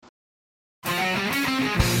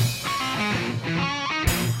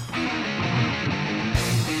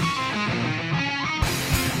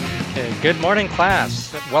Good morning,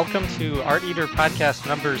 class. Welcome to Art Eater podcast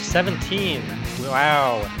number 17.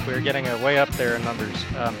 Wow, we're getting way up there in numbers.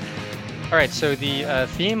 All right, so the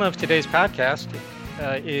theme of today's podcast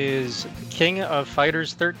is King of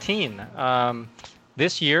Fighters 13.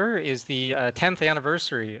 This year is the 10th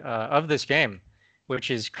anniversary of this game,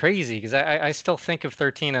 which is crazy because I still think of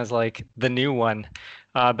 13 as like the new one.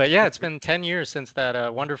 But yeah, it's been 10 years since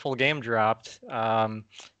that wonderful game dropped.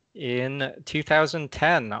 In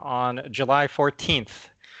 2010 on July 14th.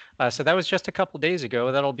 So that was just a couple days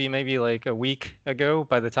ago. That'll be maybe like a week ago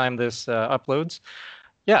by the time this uploads.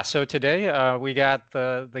 Yeah, so today we got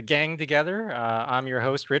the gang together. I'm your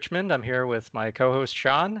host, Richmond. I'm here with my co-host,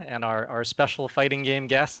 Sean, and our special fighting game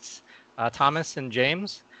guests, Thomas and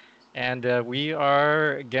James. And we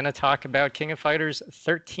are going to talk about King of Fighters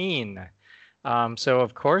 13. So,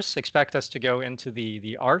 of course, expect us to go into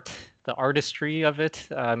the art, the artistry of it,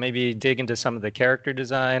 maybe dig into some of the character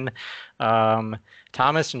design.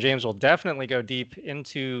 Thomas and James will definitely go deep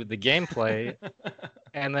into the gameplay.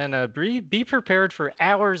 And then be prepared for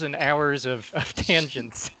hours and hours of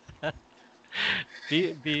tangents.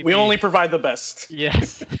 We only provide the best.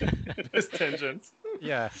 Yes. Best tangents.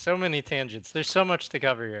 Yeah, so many tangents. There's so much to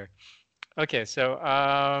cover here. Okay,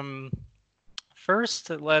 so... First,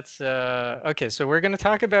 let's... okay, so we're going to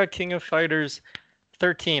talk about King of Fighters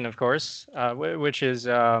 13, of course, which is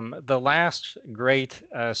the last great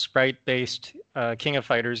sprite-based King of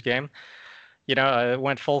Fighters game. You know, it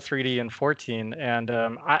went full 3D in 14, and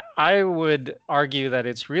I would argue that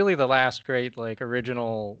it's really the last great, like,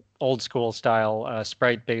 original old-school style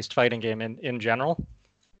sprite-based fighting game in general.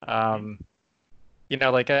 You know,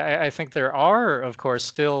 like I think there are, of course,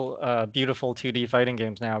 still beautiful 2D fighting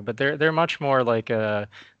games now, but they're much more like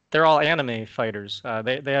they're all anime fighters.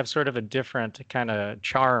 They have sort of a different kind of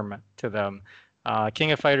charm to them.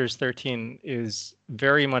 King of Fighters 13 is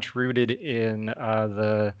very much rooted in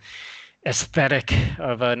the aesthetic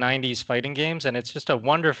of 90s fighting games, and it's just a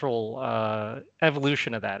wonderful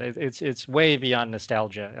evolution of that. It's way beyond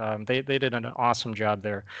nostalgia. They did an awesome job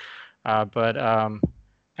there, but.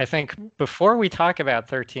 I think before we talk about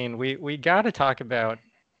 13, we got to talk about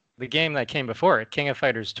the game that came before it, King of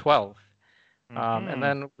Fighters 12. And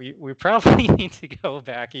then we probably need to go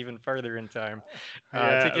back even further in time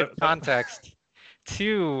to give context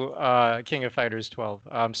to King of Fighters 12.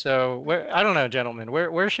 So I don't know, gentlemen,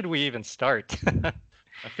 where should we even start? I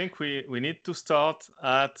think we need to start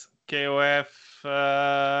at KOF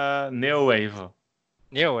Neowave.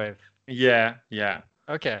 Neowave. Yeah.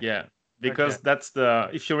 Okay. Yeah. Because that's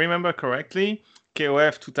if you remember correctly,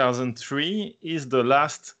 KOF 2003 is the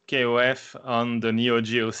last KOF on the Neo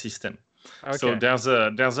Geo system. Okay. So there's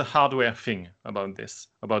a hardware thing about this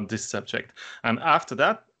subject. And after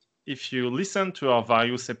that, if you listen to our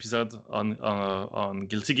various episodes on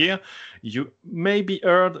Guilty Gear, you maybe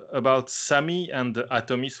heard about Sammy and the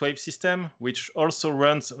Atomic Wave system, which also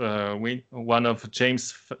runs with one of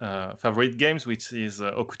James' favorite games, which is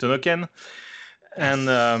Hokuto no Ken. And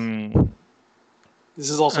this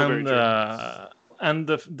is also very true. And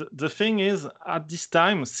the thing is, at this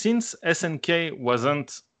time, since SNK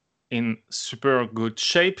wasn't in super good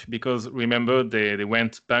shape, because remember they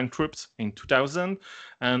went bankrupt in 2000,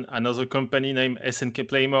 and another company named SNK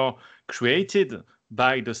Playmore, created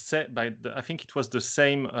by I think it was the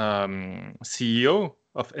same CEO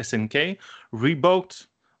of SNK, rebought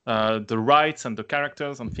the rights and the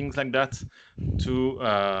characters and things like that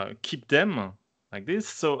to keep them like this.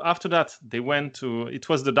 So after that, they went to, it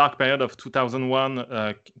was the dark period of 2001,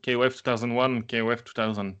 KOF 2001 and KOF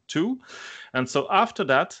 2002. And so after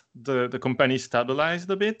that, the company stabilized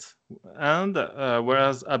a bit and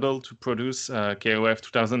was able to produce KOF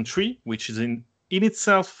 2003, which is in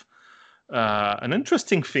itself an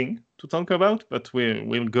interesting thing to talk about, but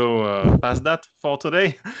we'll go past that for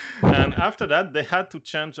today. And after that, they had to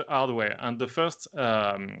change the hardware. And the first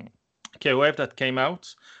KOF that came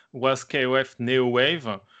out was KOF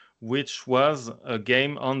Neowave, which was a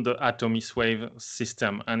game on the Atomic Wave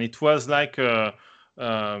system. And it was like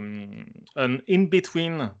an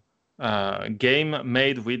in-between game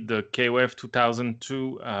made with the KOF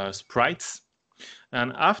 2002 sprites.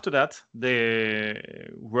 And after that, they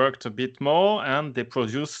worked a bit more and they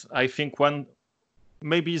produced, I think,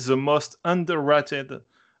 maybe the most underrated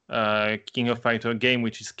King of Fighter game,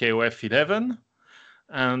 which is KOF 11.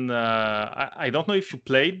 And I don't know if you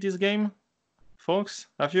played this game, folks.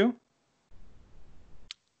 Have you?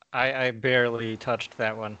 I barely touched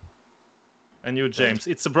that one. And you, James,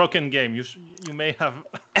 it's a broken game. You may have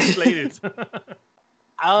played it.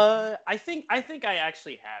 I think I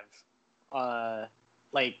actually have.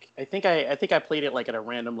 I think I played it like at a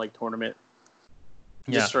random like tournament.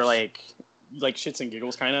 just for like shits and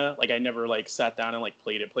giggles, kind of. Like I never like sat down and like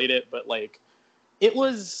played it, but like it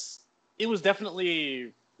was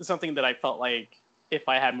definitely something that I felt like if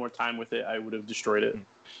I had more time with it, I would have destroyed it.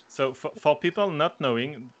 So for people not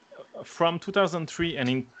knowing, from 2003 and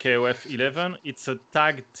in KOF 11, it's a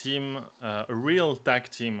tag team, a real tag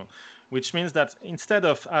team, which means that instead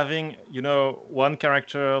of having, one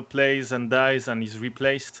character plays and dies and is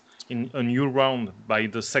replaced in a new round by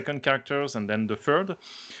the second characters and then the third,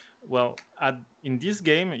 well, in this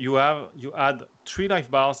game, you add 3 life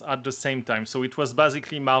bars at the same time. So it was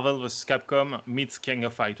basically Marvel vs. Capcom meets King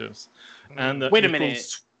of Fighters. And wait a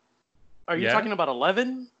minute. Are you talking about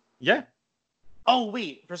 11? Yeah. Oh,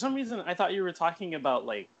 wait. For some reason, I thought you were talking about,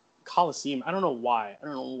 like, Coliseum. I don't know why.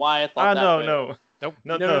 I thought that. No. Nope.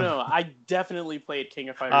 No. I definitely played King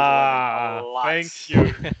of Fighters 11 a lot. Thank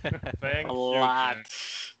you. Thank a you. lot.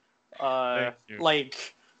 Thank you.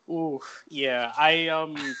 Like, ooh, yeah. I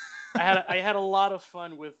had a lot of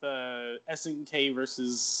fun with SNK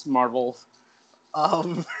versus Marvel.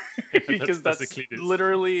 Because that's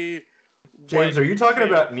literally. James, are you talking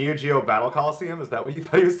about Neo Geo Battle Coliseum? Is that what you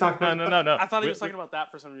thought he was talking about? No. I thought he was talking about that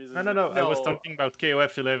for some reason. No. I was talking about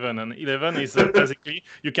KOF 11, and 11 is basically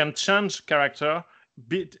you can change character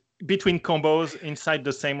between combos inside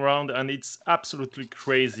the same round, and it's absolutely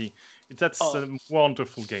crazy. That's a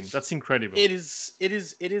wonderful game. That's incredible. It is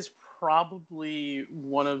probably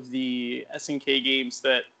one of the SNK games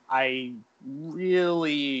that I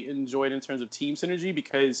really enjoyed in terms of team synergy,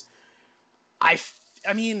 because I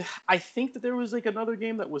think that there was like another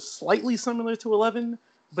game that was slightly similar to 11,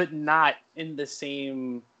 but not in the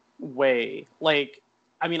same way. Like,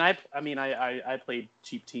 I played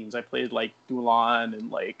cheap teams. I played like Dulan and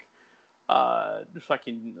like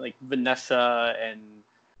fucking like Vanessa and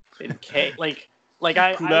K. I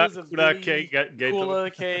was a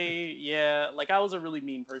Kula K. Yeah, like I was a really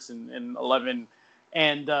mean person in 11.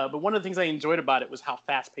 And but one of the things I enjoyed about it was how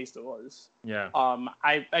fast paced it was. Yeah.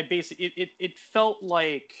 I basically it felt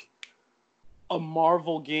like a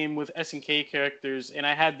Marvel game with SNK characters, and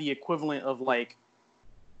I had the equivalent of like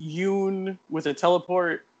Yoon with a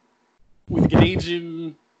teleport, with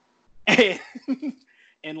Ganejin,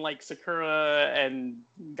 and like Sakura and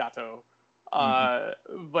Gato.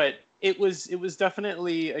 But it was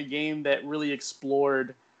definitely a game that really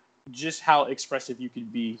explored just how expressive you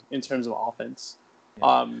could be in terms of offense.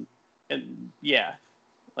 And yeah,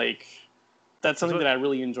 like that's something that I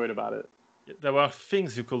really enjoyed about it. There were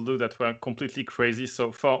things you could do that were completely crazy.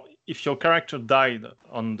 So if your character died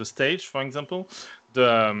on the stage, for example,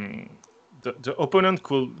 the opponent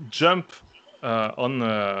could jump on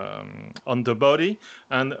the body,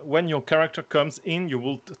 and when your character comes in, you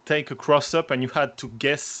will take a cross up, and you had to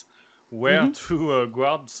guess where to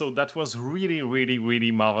guard. So that was really, really,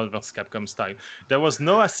 really Marvel vs. Capcom style. There was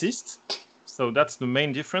no assist. So that's the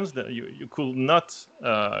main difference, that you could not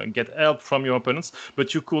get help from your opponents,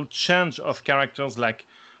 but you could change of characters, like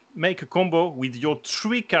make a combo with your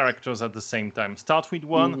 3 characters at the same time. Start with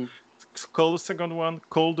one, call the second one,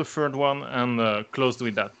 call the third one, and close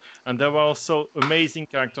with that. And there were also amazing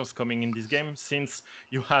characters coming in this game, since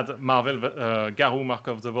you had Marvel Garou Mark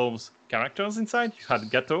of the Wolves characters inside. You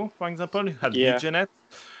had Gato, for example. You had Jeanette.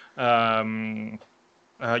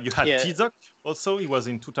 You had Tizok also. He was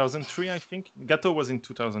in 2003, I think. Gato was in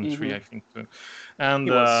 2003, I think, too. And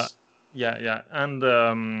and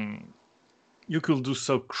you could do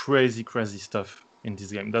so crazy stuff in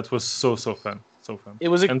this game. That was so fun. It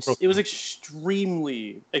was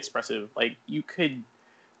extremely expressive. Like you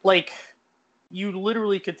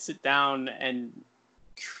literally could sit down and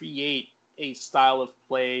create a style of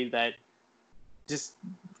play that just,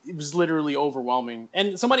 it was literally overwhelming,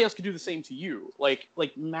 and somebody else could do the same to you. Like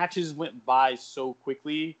matches went by so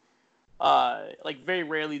quickly. Like very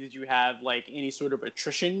rarely did you have like any sort of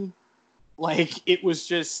attrition. Like it was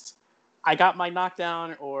just, I got my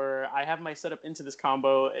knockdown, or I have my setup into this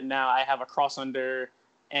combo, and now I have a cross under,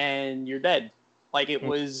 and you're dead. Like it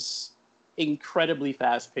was incredibly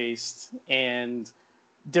fast paced, and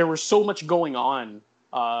there was so much going on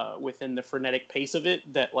within the frenetic pace of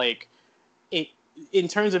it that like it. In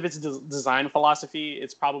terms of its design philosophy,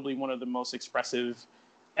 it's probably one of the most expressive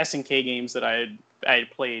SNK games that I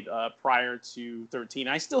had played prior to 13.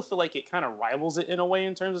 I still feel like it kind of rivals it in a way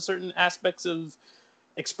in terms of certain aspects of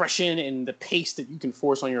expression and the pace that you can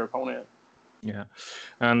force on your opponent. Yeah,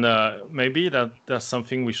 and maybe that's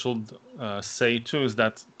something we should say too, is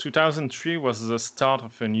that 2003 was the start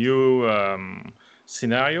of a new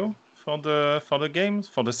scenario for the games,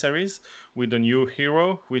 for the series, with a new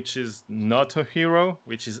hero, which is not a hero,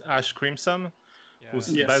 which is Ash Crimson,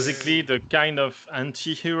 who's Yes. basically the kind of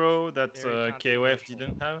anti-hero that Very KOF controversial.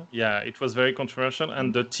 didn't have. Yeah, it was very controversial.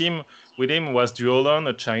 And the team with him was Duolon,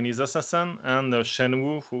 a Chinese assassin, and Shen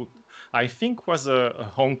Wu, who I think was a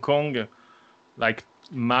Hong Kong like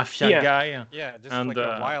mafia guy. Yeah, just And like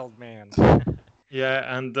a wild man.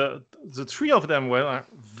 yeah, and the three of them were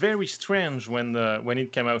very strange when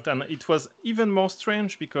it came out, and it was even more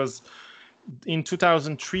strange because in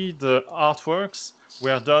 2003 the artworks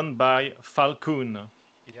were done by Falcon.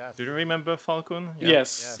 Yes. Do you remember Falcon?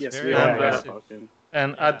 Yes. very We all And, remember impressive. Falcon.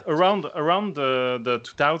 And Yeah. at around the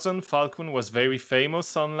 2000, Falcon was very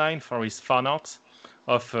famous online for his fan art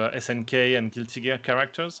of SNK and Guilty Gear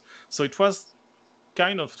characters. So it was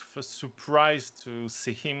kind of a surprise to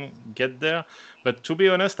see him get there. But to be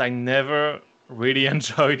honest, I never really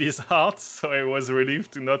enjoyed his art, so I was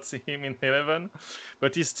relieved to not see him in 11.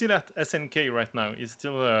 But he's still at SNK right now. He's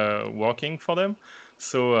still working for them.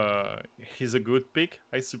 So he's a good pick,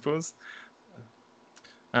 I suppose.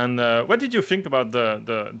 And what did you think about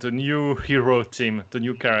the new hero team, the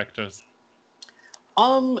new characters?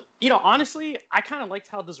 Honestly, I kind of liked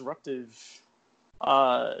how disruptive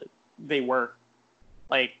they were.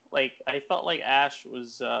 Like I felt like Ash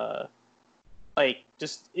was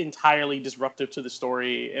just entirely disruptive to the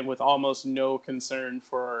story and with almost no concern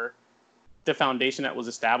for the foundation that was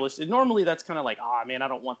established. And normally that's kind of like, man, I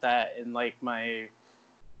don't want that in like my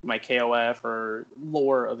KOF or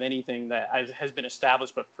lore of anything that has been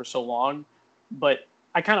established but for so long. But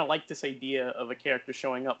I kind of like this idea of a character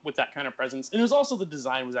showing up with that kind of presence. And it was also the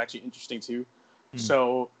design was actually interesting too.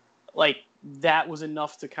 So like that was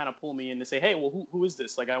enough to kind of pull me in to say, hey, well, who is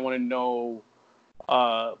this? Like, I want to know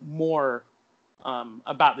more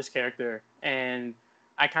about this character. And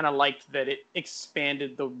I kind of liked that it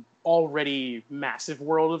expanded the already massive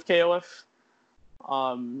world of KOF.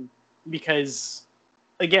 Because,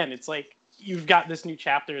 again, it's like you've got this new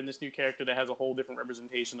chapter and this new character that has a whole different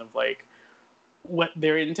representation of, like, what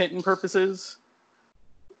their intent and purpose is.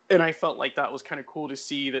 And I felt like that was kind of cool to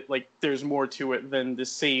see that, like, there's more to it than the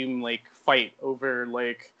same, like, fight over,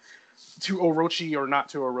 like, to Orochi or not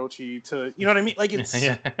to Orochi to, you know what I mean? Like, it's,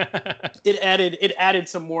 it added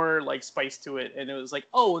some more, like, spice to it. And it was like,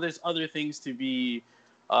 oh, there's other things to be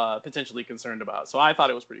potentially concerned about. So I thought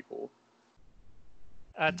it was pretty cool.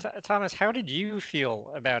 Thomas, how did you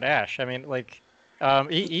feel about Ash? I mean, like,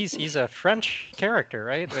 he's a French character,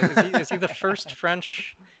 right? Is he the first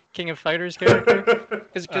French King of Fighters character?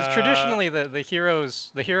 Because traditionally the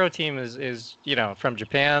hero team is from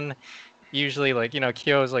Japan. Usually, like,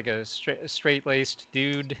 Kyo's like a straight-laced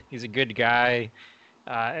dude. He's a good guy,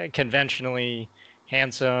 conventionally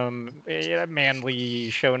handsome, manly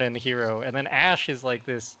shonen hero. And then Ash is like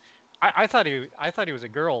this. I thought he was a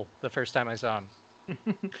girl the first time I saw him.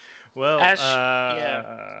 Well, Ash,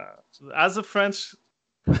 as a French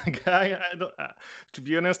guy, to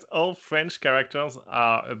be honest, all French characters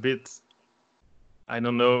are a bit, I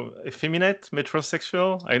don't know, effeminate,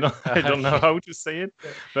 metrosexual. I don't know how to say it.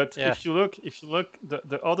 But if you look,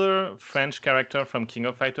 the other French character from King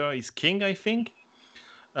of Fighter is King, I think,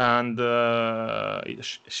 and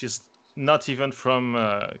she's not even from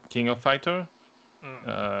King of Fighter.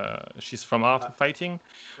 She's from Art of Fighting.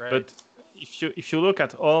 Right. But if you look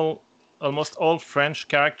at almost all French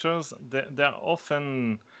characters, they're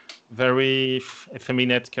often very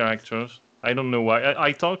effeminate characters. I don't know why.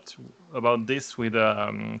 I talked about this with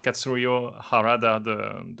Katsuhiro Harada,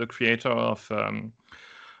 the creator of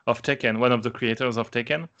Tekken, one of the creators of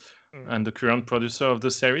Tekken, and the current producer of the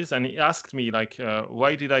series. And he asked me, like,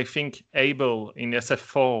 why did I think Abel in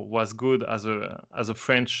SF4 was good as a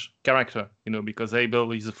French character? Because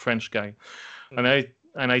Abel is a French guy, and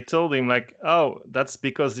I told him, like, oh, that's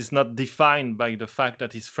because he's not defined by the fact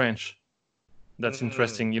that he's French. That's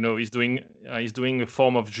interesting. He's doing a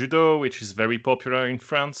form of judo, which is very popular in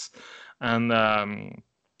France, and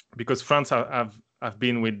because France have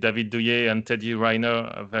been with David Douillet and Teddy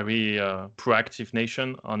Riner a very proactive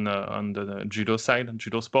nation on the judo side,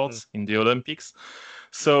 judo sports in the Olympics.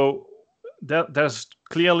 So there's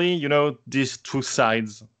clearly, these two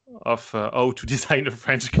sides of how to design a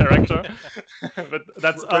French character. But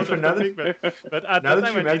that's out of topic. But at now the that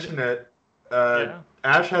time you mention it,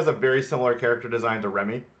 Ash has a very similar character design to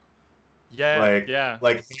Remy.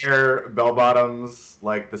 Like hair, bell bottoms,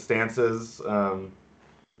 like the stances.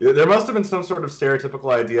 There must have been some sort of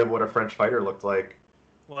stereotypical idea of what a French fighter looked like.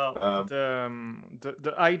 Well,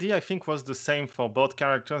 the idea, I think, was the same for both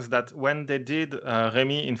characters, that when they did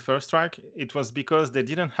Remy in First Strike, it was because they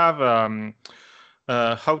didn't have,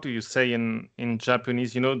 how do you say in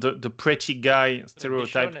Japanese, the pretty guy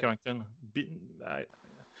stereotype character.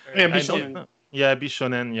 Yeah,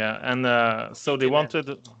 Bishonen, yeah, and so they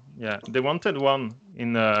wanted one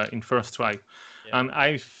in first try, and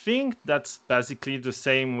I think that's basically the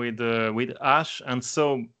same with Ash, and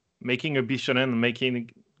so making a Bishonen,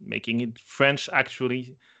 making it French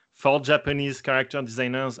actually for Japanese character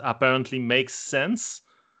designers apparently makes sense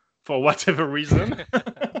for whatever reason.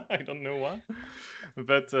 I don't know why,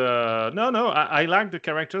 but no, I like the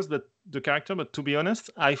characters, but to be honest,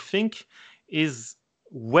 I think is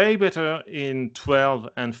way better in 12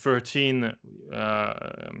 and 13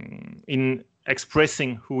 in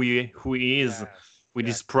expressing who he is with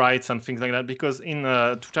his sprites and things like that, because in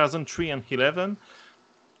 2003 and 11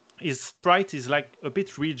 his sprite is like a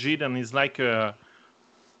bit rigid and is like a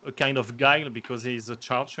kind of guile because he's a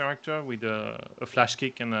charge character with a flash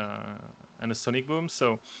kick and a sonic boom.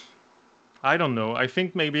 So I don't know, I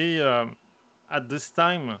think maybe at this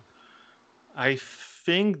time I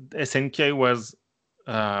think SNK was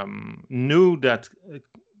knew that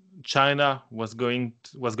China was going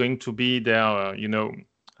to be their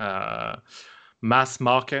mass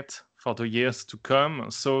market for the years to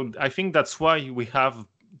come. So I think that's why we have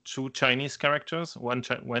two Chinese characters, one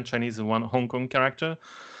Chinese and one Hong Kong character.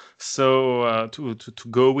 So to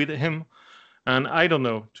go with him, and I don't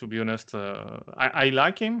know, to be honest, I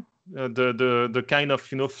like him. The kind of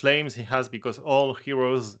flames he has, because all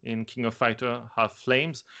heroes in King of Fighter have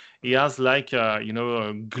flames. He has like a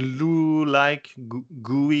glue like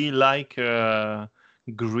gooey like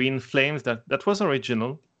green flames. That was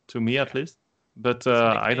original to me at least, but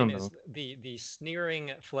I don't know. The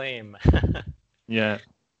sneering flame. Yeah,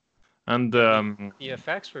 and the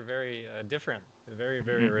effects were very different, very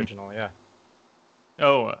original. Yeah.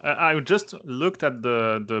 Oh, I just looked at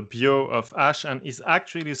the bio of Ash, and he's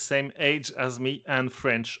actually the same age as me and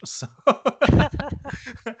French. So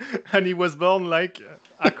and he was born like,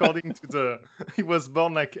 according to he was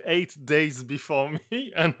born like 8 days before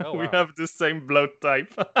me, and we have the same blood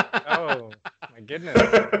type. Oh my goodness!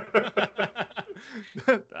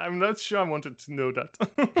 I'm not sure I wanted to know that.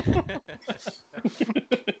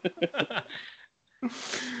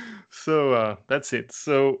 So that's it.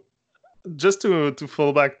 So just to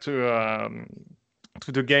fall back to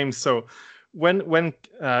the game. So when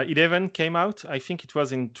 11 came out, I think it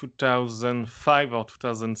was in 2005 or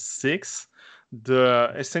 2006.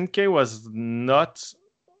 The SNK was not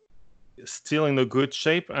still in a good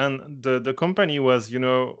shape, and the company was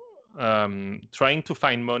trying to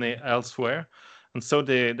find money elsewhere, and so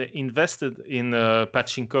they invested in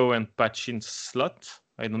pachinko and pachin slot.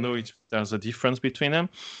 I don't know if there's a difference between them,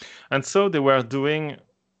 and so they were doing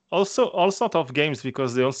also all sort of games,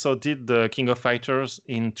 because they also did the King of Fighters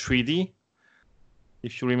in 3D,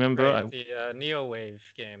 if you remember. Right, the Neo Wave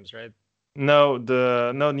games, right? No,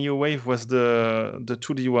 Neo Wave was the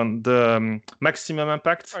 2D one, the Maximum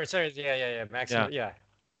Impact. Oh, sorry, yeah, Maximum, yeah.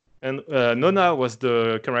 And Nona was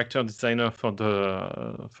the character designer for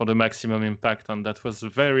the Maximum Impact, and that was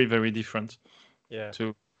very, very different. Yeah.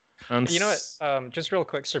 Too. And you know what? Just real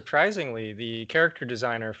quick, surprisingly, the character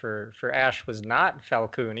designer for Ash was not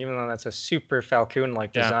Falcon, even though that's a super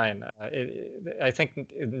Falcon-like design. I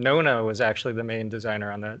think Nona was actually the main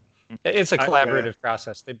designer on that. It's a collaborative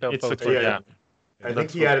process. They built both. I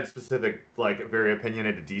think he added specific, like, very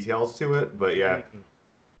opinionated details to it, but yeah.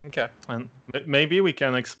 Okay. And maybe we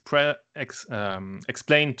can explain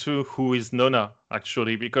to who is Nona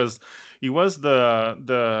actually, because he was he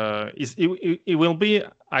will be,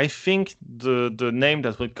 I think, the name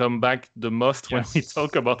that will come back the most when we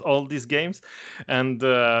talk about all these games. And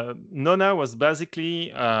Nona was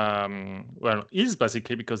basically is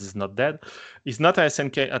basically, because he's not dead. He's not at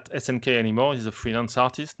SNK anymore. He's a freelance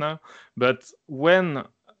artist now. But when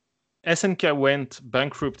SNK went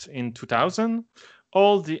bankrupt in 2000.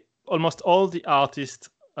 Almost all the artists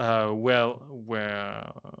were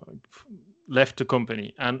left the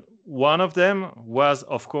company, and one of them was,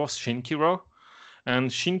 of course, Shinkiro, and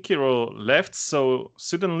Shinkiro left, so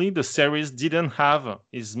suddenly the series didn't have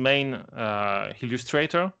his main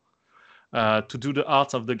illustrator to do the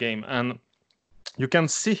art of the game, and you can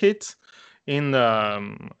see it in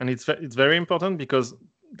and it's very important, because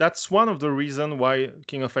that's one of the reasons why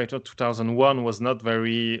King of Fighters 2001 was not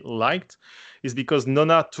very liked, is because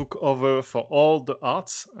Nona took over for all the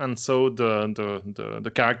arts, and so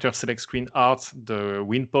the character select screen art, the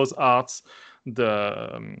win pose arts,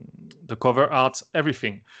 the cover arts,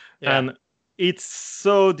 everything, and it's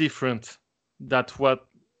so different than what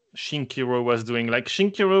Shinkiro was doing. Like,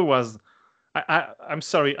 Shinkiro was, I'm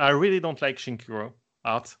sorry, I really don't like Shinkiro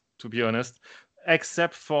art, to be honest,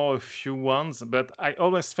 except for a few ones, but I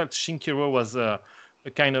always felt Shinkiro was a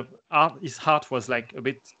kind of art. His heart was like a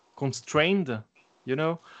bit constrained, you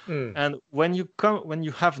know. And when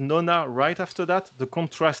you have Nona right after that, the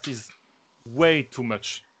contrast is way too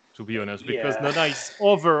much, to be honest, because Nona is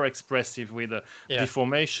over expressive with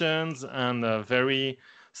deformations and very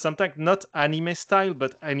sometimes not anime style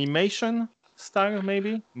but animation style,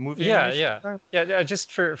 maybe animation style.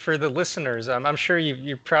 Just for the listeners, I'm sure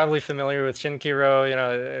you're probably familiar with Shinkiro,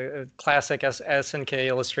 a classic SNK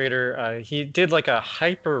illustrator. He did like a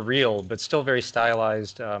hyper real but still very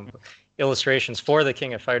stylized illustrations for the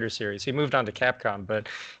King of Fighters series. He moved on to Capcom, but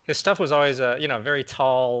his stuff was always very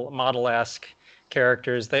tall, model-esque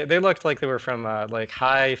characters. They looked like they were from like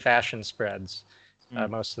high fashion spreads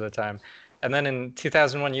most of the time. And then in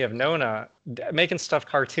 2001, you have Nona making stuff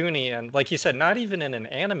cartoony, and like you said, not even in an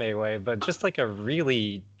anime way, but just like a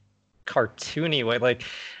really cartoony way,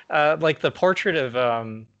 like the portrait of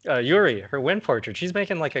Yuri, her wind portrait. She's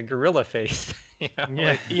making like a gorilla face.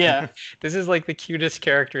 This is like the cutest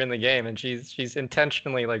character in the game, and she's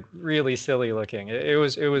intentionally like really silly looking. It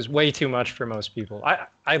was way too much for most people.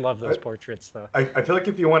 I love those portraits though. I feel like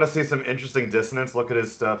if you want to see some interesting dissonance, look at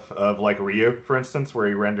his stuff of like Ryu, for instance, where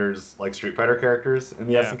he renders like Street Fighter characters in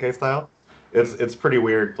the SNK style. It's pretty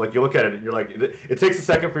weird. Like you look at it, and you're like, it takes a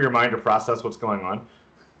second for your mind to process what's going on.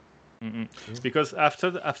 Because after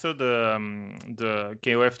the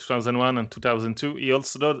KOF 2001 and 2002, he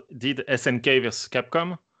also did SNK vs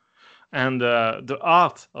Capcom, and the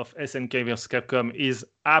art of SNK vs Capcom is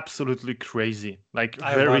absolutely crazy, like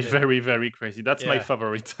very, very crazy. That's my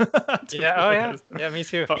favorite. Me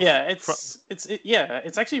too.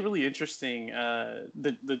 It's actually really interesting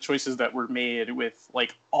the choices that were made with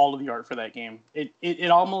like all of the art for that game. It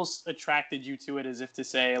almost attracted you to it, as if to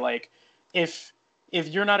say, like, if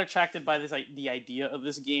you're not attracted by the idea of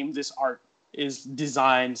this game, this art is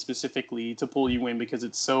designed specifically to pull you in because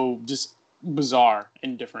it's so just bizarre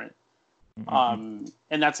and different. And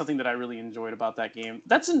that's something that I really enjoyed about that game.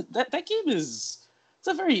 That game it's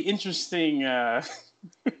a very interesting,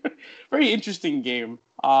 very interesting game.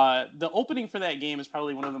 The opening for that game is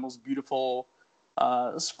probably one of the most beautiful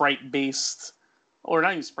sprite-based, or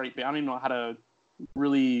not even sprite-based. I don't even know how to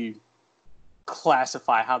really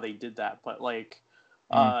classify how they did that, but like.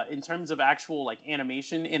 In terms of actual like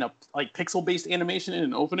animation in a like pixel-based animation in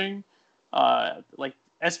an opening, like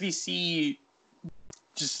SVC,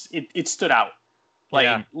 just it stood out.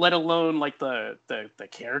 Like let alone like the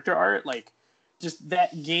character art, like just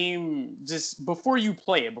that game. Just before you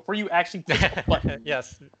play it, before you actually push the button,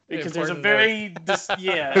 because there's a very there's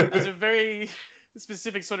a very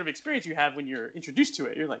specific sort of experience you have when you're introduced to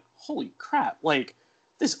it. You're like, holy crap, like.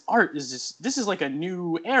 This art is this is like a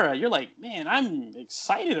new era. You're like, man, I'm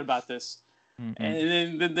excited about this.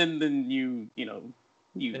 And then you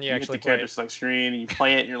hit the character select screen and you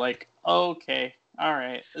play it and you're like, okay, all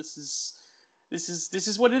right, this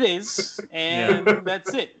is what it is, and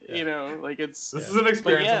that's it. Like this is an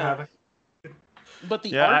experience I'm having. But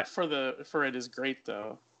the art for it is great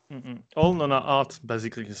though. All Nona art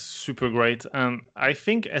basically is super great, and I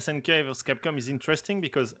think SNK vs Capcom is interesting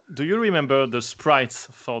because do you remember the sprites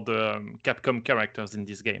for the Capcom characters in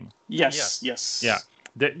this game? Yes. Yeah,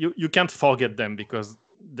 you can't forget them because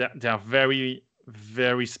they are very,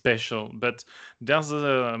 very special. But there's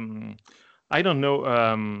I don't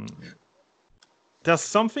know, there's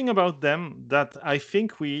something about them that I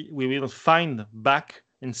think we will find back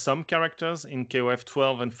in some characters in KOF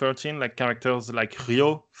 12 and 13, like characters like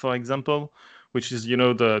Ryo, for example, which is,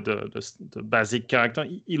 the basic character.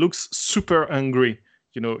 He looks super angry,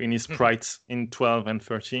 in his sprites in 12 and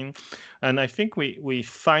 13. And I think we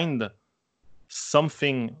find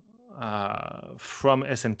something from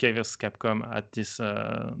SNK vs Capcom at this.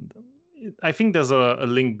 I think there's a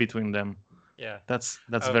link between them. Yeah. That's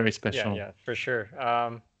very special. Yeah, for sure.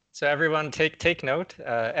 So everyone take note,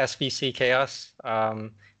 SVC Chaos.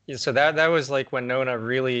 So that was like when Nona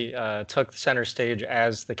really took center stage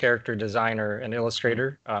as the character designer and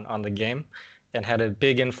illustrator on the game, and had a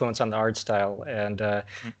big influence on the art style. And it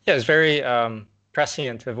was very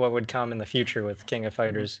prescient of what would come in the future with King of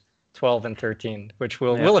Fighters 12 and 13, which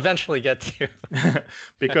we'll eventually get to.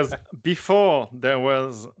 Because before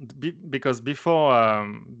 12,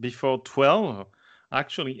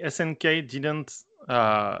 actually SNK didn't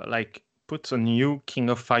put a new King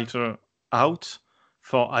of Fighter out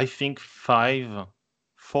for I think 4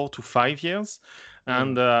 to 5 years,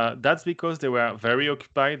 and that's because they were very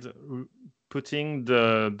occupied putting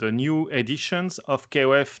the new editions of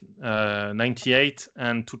KOF 98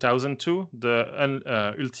 and 2002,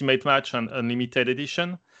 the Ultimate Match and Unlimited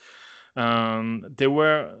Edition. They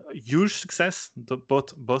were a huge success,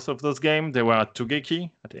 both of those games. They were at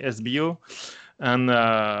Tugeki, at SBO. and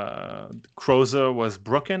Crowther was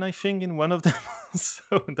broken, I think, in one of them.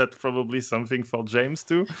 So that's probably something for James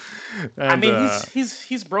too. And, I mean,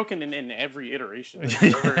 he's broken in every iteration.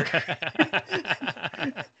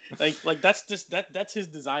 Like that's just that's his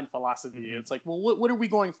design philosophy. Mm-hmm. It's like, well, what are we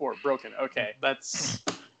going for? Broken. Okay, that's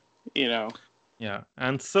Yeah,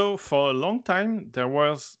 and so for a long time there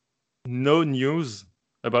was no news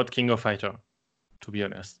about King of Fighter, to be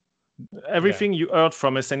honest. Everything you heard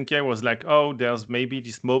from SNK was like, oh, there's maybe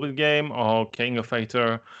this mobile game or King of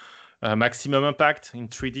Fighter Maximum Impact in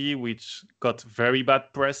 3D, which got very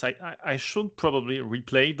bad press. I should probably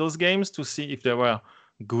replay those games to see if they were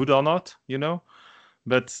good or not,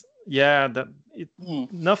 But yeah,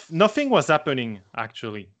 nothing was happening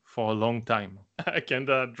actually for a long time. I kind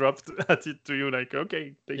of dropped at it to you like,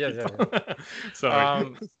 okay, take it. Yeah.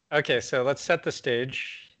 Sorry. Okay, so let's set the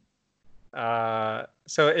stage.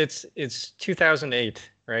 So it's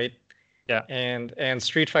 2008, right? Yeah. And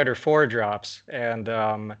Street Fighter 4 drops, and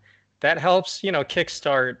that helps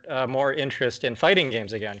kickstart more interest in fighting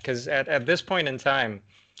games again, because at this point in time,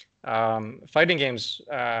 fighting games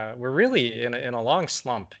were really in a long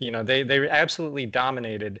slump. They absolutely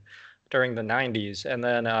dominated during the 90s, and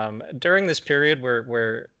then during this period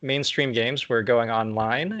where mainstream games were going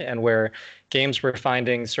online and where games were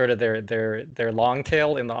finding sort of their long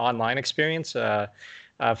tail in the online experience,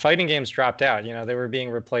 fighting games dropped out. They were being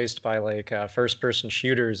replaced by like first-person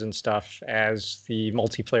shooters and stuff as the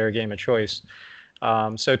multiplayer game of choice.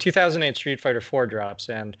 So 2008 Street Fighter 4 drops,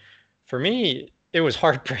 and for me, it was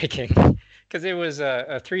heartbreaking because it was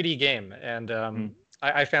a 3D game, and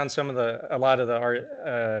I found a lot of the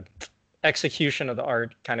art execution of the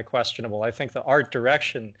art kind of questionable. I think the art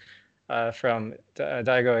direction from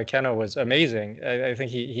Daigo Ikeno was amazing. I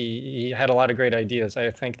think he had a lot of great ideas.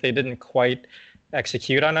 I think they didn't quite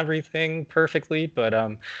execute on everything perfectly, but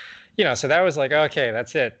so that was like, okay,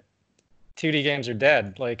 that's it. 2D games are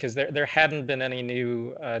dead, like, because there hadn't been any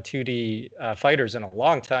new 2D fighters in a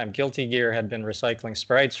long time. Guilty Gear had been recycling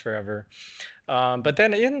sprites forever. But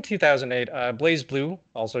then in 2008, BlazBlue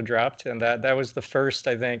also dropped, and that was the first,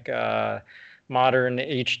 I think, modern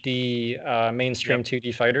HD mainstream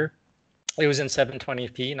 2D fighter. It was in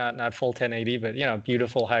 720p, not full 1080, but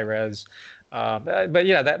beautiful high res. But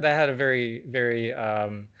yeah, that had a very, very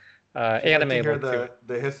anime. Like to hear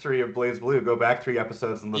the history of BlazBlue, go back 3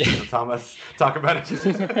 episodes and listen to Thomas talk about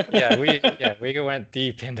it. we went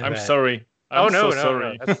deep into that. I'm sorry. No.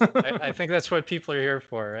 I think that's what people are here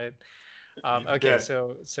for, right? Okay,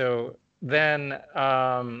 so then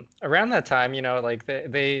around that time, like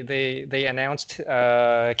they announced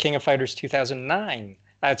King of Fighters 2009.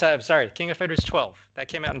 I'm sorry, King of Fighters 12. That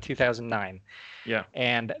came out in 2009. Yeah.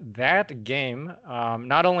 And that game,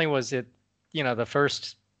 not only was it, the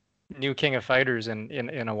first new King of Fighters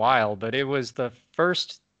in a while, but it was the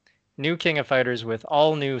first new King of Fighters with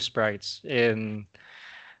all new sprites since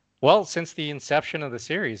the inception of the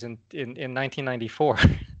series in 1994.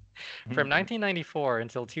 From 1994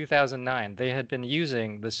 until 2009, they had been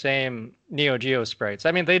using the same Neo Geo sprites.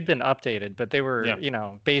 I mean, they'd been updated, but they were,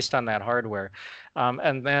 based on that hardware.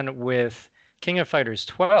 And then with King of Fighters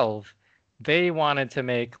 12, they wanted to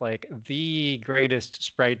make like the greatest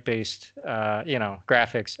sprite-based,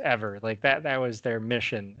 graphics ever. Like that was their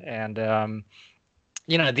mission. And,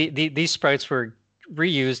 these sprites were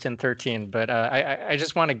reused in 13, but I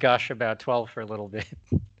just want to gush about 12 for a little bit.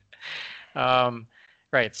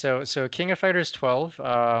 Right. So King of Fighters 12.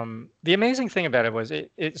 The amazing thing about it was it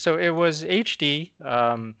was HD.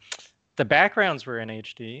 The backgrounds were in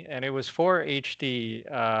HD, and it was 4 HD,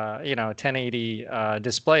 1080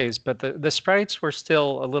 displays, but the sprites were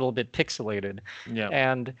still a little bit pixelated. Yeah.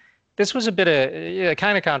 And this was a bit of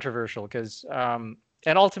kind of controversial because, and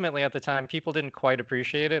ultimately at the time, people didn't quite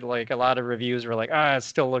appreciate it. Like a lot of reviews were like, it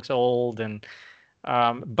still looks old, and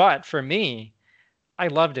but for me, I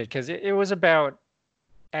loved it because it was about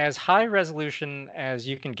as high resolution as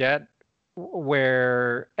you can get,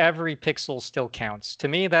 where every pixel still counts. To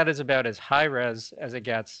me, that is about as high res as it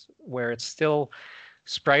gets, where it's still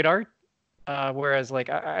sprite art. Whereas, like,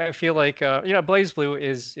 I feel like BlazBlue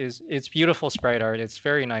is it's beautiful sprite art. It's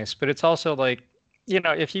very nice, but it's also like,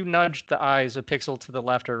 if you nudged the eyes a pixel to the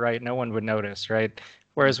left or right, no one would notice, right?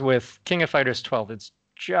 Whereas with King of Fighters 12, it's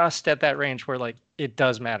just at that range where like it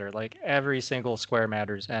does matter, like every single square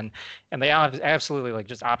matters, and they absolutely like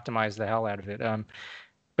just optimize the hell out of it.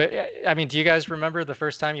 But I mean, do you guys remember the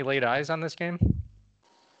first time you laid eyes on this game?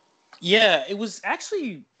 Yeah, it was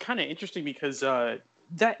actually kind of interesting because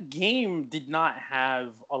that game did not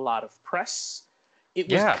have a lot of press. It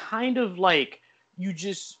was kind of like you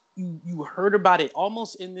just you heard about it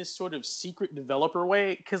almost in this sort of secret developer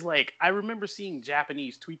way, because like I remember seeing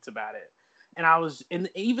Japanese tweets about it, and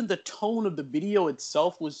even the tone of the video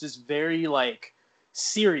itself was just very like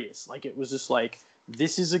serious. Like it was just like,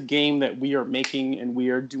 this is a game that we are making and we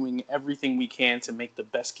are doing everything we can to make the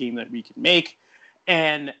best game that we can make.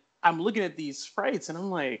 And I'm looking at these sprites and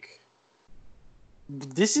I'm like,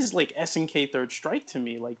 this is like SNK Third Strike to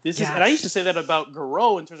me. Like this is, and I used to say that about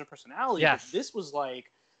Garou in terms of personality. Yes. But this was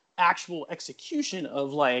like actual execution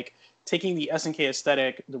of like taking the SNK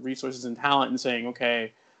aesthetic, the resources and talent, and saying,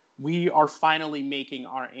 okay, we are finally making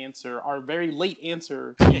our answer, our very late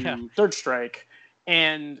answer to Third Strike.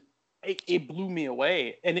 And it blew me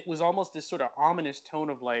away. And it was almost this sort of ominous tone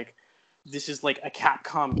of like, this is like a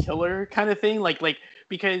Capcom killer kind of thing. Like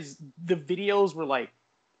because the videos were like,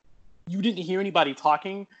 you didn't hear anybody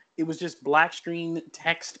talking. It was just black screen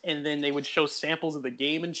text, and then they would show samples of the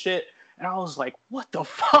game and shit. And I was like, what the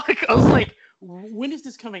fuck? I was like, when is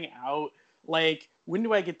this coming out? Like, when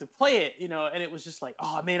do I get to play it? You know, and it was just like,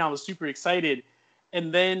 oh man, I was super excited.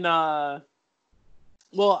 And then,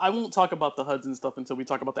 well, I won't talk about the HUDs and stuff until we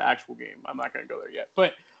talk about the actual game. I'm not going to go there yet.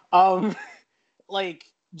 But,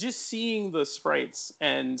 like, just seeing the sprites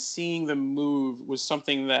and seeing them move was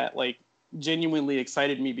something that, like, genuinely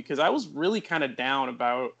excited me, because I was really kind of down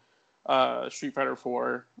about Street Fighter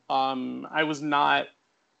 4. I was not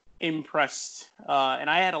impressed, and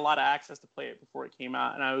I had a lot of access to play it before it came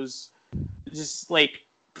out, and I was just like,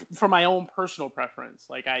 for my own personal preference,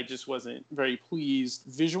 like I just wasn't very pleased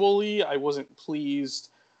visually. I wasn't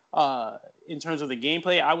pleased in terms of the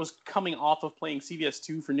gameplay. I was coming off of playing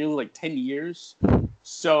CVS2 for nearly like 10 years,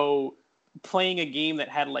 so playing a game that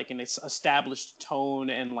had like an established tone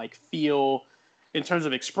and like feel in terms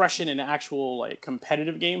of expression and actual like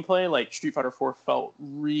competitive gameplay, like Street Fighter 4 felt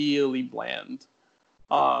really bland.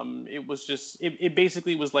 It was just, it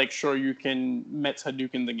basically was like, sure, you can Mets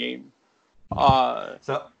Hadouken the game.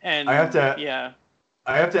 And I have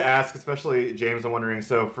to ask, especially James, I'm wondering,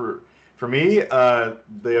 so for me,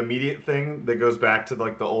 the immediate thing that goes back to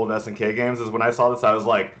like the old SNK games is when I saw this, I was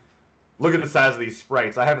like, look at the size of these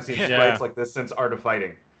sprites. I haven't seen sprites like this since Art of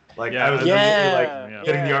Fighting. Like I was immediately like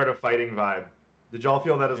getting the Art of Fighting vibe. Did y'all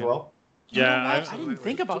feel that as well? Yeah, I didn't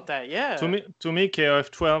think about that. Yeah. To me,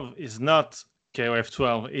 KOF 12 is not KOF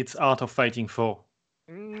 12. It's Art of Fighting 4.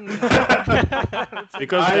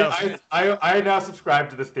 Because I now subscribe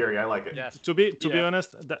to this theory. I like it. Yes. To be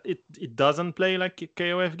honest, that it doesn't play like a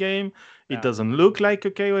KOF game. It doesn't look like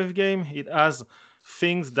a KOF game. It has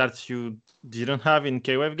things that you didn't have in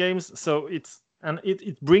KOF games. So it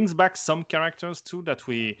brings back some characters too that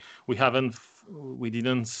we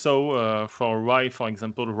didn't saw for a while. For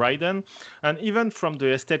example, Raiden, and even from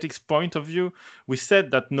the aesthetics point of view, we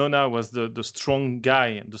said that Nona was the strong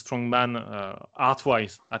guy, the strong man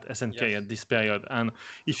art-wise at SNK at this period. And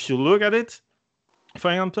if you look at it,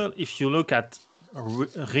 for example, if you look at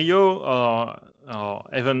Ryo or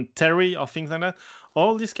even Terry or things like that,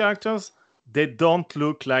 all these characters, they don't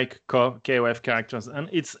look like KOF characters, and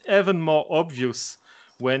it's even more obvious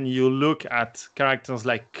when you look at characters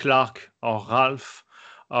like Clark or Ralph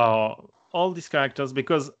or all these characters,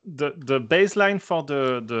 because the baseline for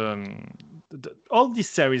the all these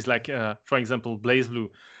series, like for example BlazBlue,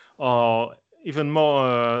 or even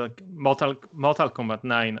more Mortal Kombat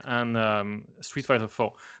 9 and Street Fighter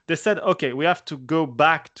 4, they said, okay, we have to go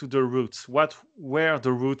back to the roots. What were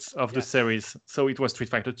the roots of the series? So it was Street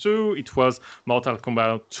Fighter 2, it was Mortal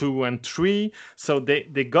Kombat 2 and 3. So they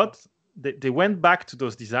went back to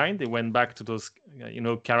those designs, they went back to those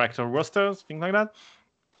character rosters, things like that.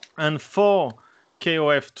 And for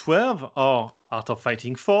KOF 12 or Art of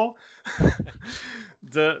Fighting 4,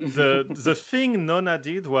 the thing Nona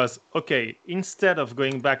did was, okay, instead of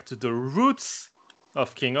going back to the roots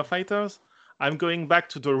of King of Fighters, I'm going back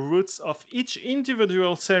to the roots of each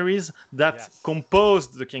individual series that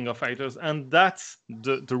composed the King of Fighters, and that's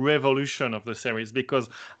the revolution of the series. Because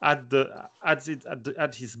at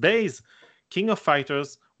his base, King of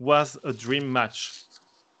Fighters was a dream match.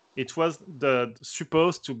 It was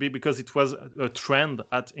supposed to be, because it was a trend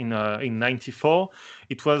in '94.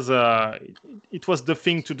 It was the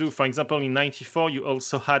thing to do. For example, in '94, you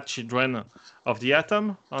also had Children of the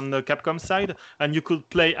Atom on the Capcom side, and you could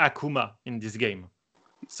play Akuma in this game.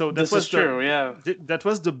 So that was true. Yeah, that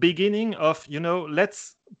was the beginning of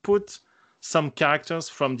let's put some characters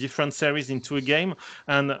from different series into a game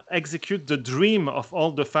and execute the dream of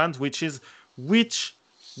all the fans, which is which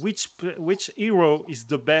hero is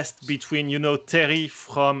the best between Terry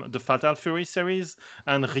from the Fatal Fury series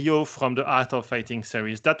and Ryo from the Art of Fighting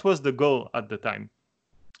series. That was the goal at the time.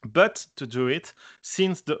 But to do it,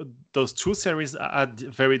 since those two series had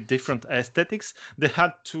very different aesthetics, they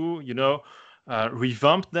had to,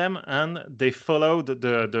 revamp them, and they followed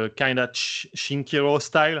the kind of Shinkiro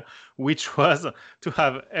style, which was to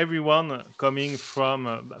have everyone coming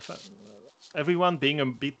from everyone being a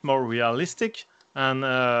bit more realistic and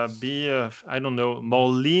be I don't know, more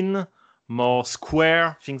lean, more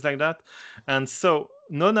square, things like that. And so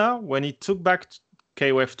Nona, when he took back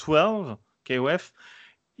KOF 12, KOF,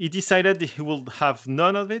 he decided he would have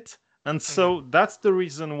none of it. And so that's the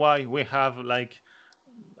reason why we have like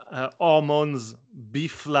hormones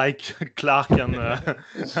beef like Clark and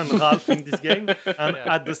Ralph in this game. And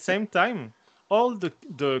at the same time, all the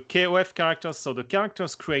KOF characters, so the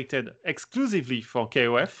characters created exclusively for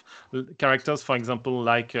KOF, characters, for example,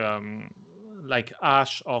 like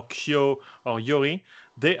Ash or Kyo or Yori,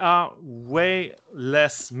 they are way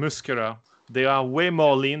less muscular. They are way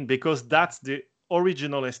more lean because that's the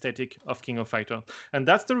original aesthetic of King of Fighters. And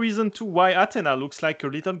that's the reason too why Athena looks like a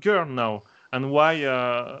little girl now, and why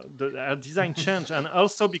the design changed. And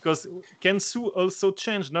also because Kensu also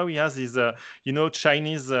changed. Now he has his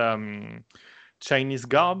Chinese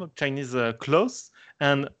garb, Chinese clothes,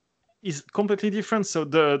 and is completely different. So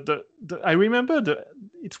I remember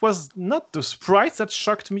it was not the sprites that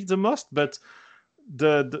shocked me the most, but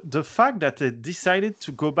the fact that they decided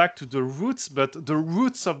to go back to the roots, but the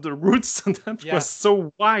roots of the roots, was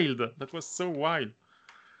so wild. That was so wild.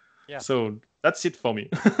 Yeah. So that's it for me.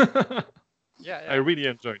 Yeah. I really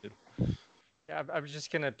enjoyed it. Yeah, I was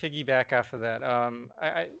just gonna piggyback off of that.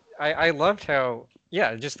 I loved how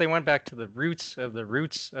just they went back to the roots of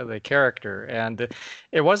the character, and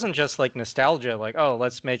it wasn't just like nostalgia, like, oh,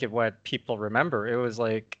 let's make it what people remember. It was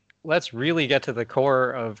like, let's really get to the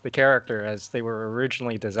core of the character as they were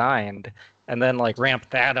originally designed, and then like ramp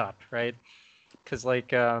that up, right? Because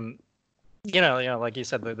like like you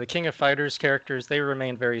said, the King of Fighters characters, they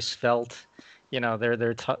remain very svelte.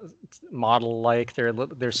 They're model like,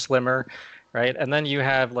 they're slimmer, right? And then you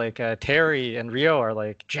have like Terry and Ryo are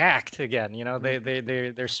like jacked again.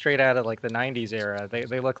 They're straight out of like the '90s era.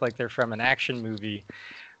 They look like they're from an action movie.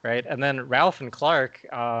 Right, and then Ralph and Clark,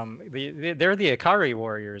 they're the Ikari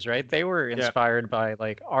warriors, right? They were inspired by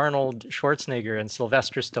like Arnold Schwarzenegger and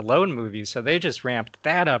Sylvester Stallone movies, so they just ramped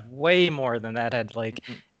that up way more than that had like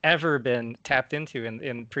ever been tapped into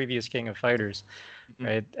in previous King of Fighters,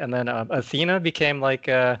 right? And then Athena became like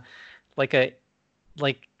a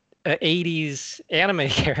 80s anime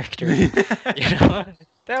character,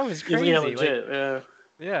 That was crazy. Yeah, legit,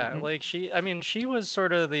 like she was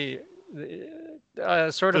sort of the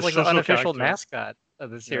like the unofficial mascot of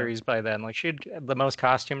the series by then. Like she had the most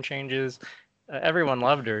costume changes. Everyone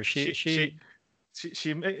loved her. She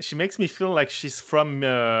makes me feel like she's from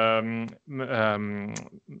Ikoku,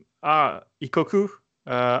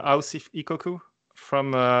 House of Ikoku,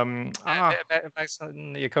 from Maison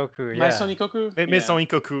Ikoku. Maison Ikoku. Maison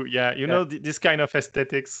Ikoku. Yeah, this kind of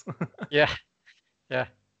aesthetics. Yeah.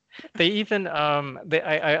 They even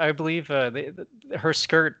I believe her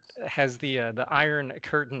skirt has the iron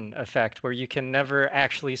curtain effect where you can never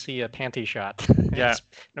actually see a panty shot.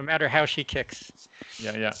 No matter how she kicks.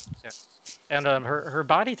 Yeah. And her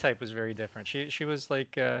body type was very different. She was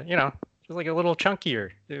like she was like a little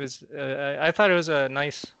chunkier. It was I thought it was a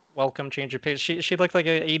nice welcome change of pace. She looked like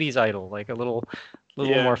an '80s idol, like a little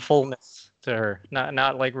more fullness to her,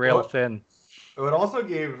 not like rail thin. It also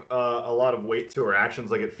gave a lot of weight to her actions.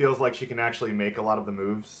 Like, it feels like she can actually make a lot of the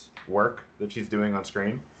moves work that she's doing on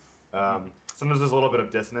screen. Sometimes there's a little bit of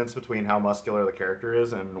dissonance between how muscular the character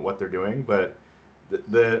is and what they're doing, but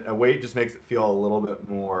the weight just makes it feel a little bit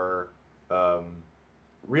more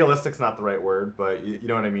realistic's not the right word, but you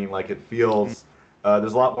know what I mean. Like, it feels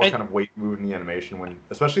there's a lot more kind of weight moved in the animation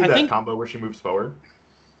especially that combo where she moves forward.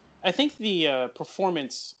 I think the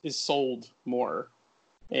performance is sold more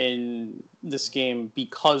in this game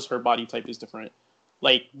because her body type is different.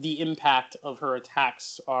 Like, the impact of her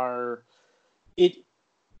attacks it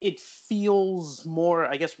feels more,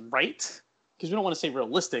 I guess, right, because we don't want to say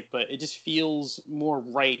realistic, but it just feels more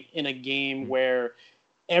right in a game where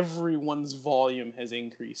everyone's volume has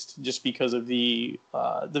increased just because of the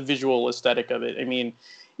visual aesthetic of it. I mean,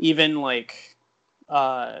 even like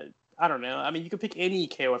I don't know. I mean, you could pick any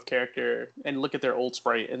KOF character and look at their old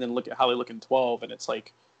sprite and then look at how they look in 12, and it's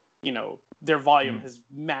like, their volume has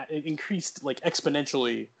increased like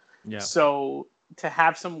exponentially. Yeah. So to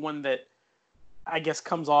have someone that I guess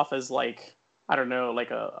comes off as like, I don't know, like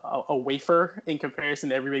a wafer in comparison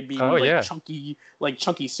to everybody being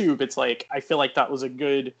chunky soup, it's like, I feel like that was a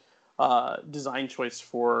good design choice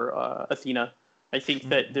for Athena. I think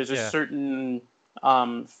that there's a certain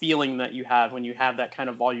feeling that you have when you have that kind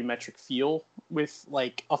of volumetric feel with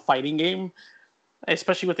like a fighting game,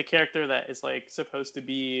 especially with a character that is like supposed to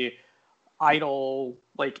be idle,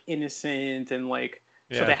 like innocent, and like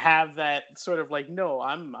so to have that sort of like, no,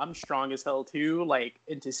 I'm strong as hell too, like,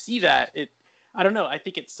 and to see that, I don't know, I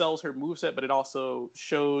think it sells her moveset, but it also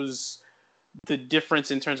shows the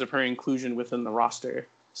difference in terms of her inclusion within the roster.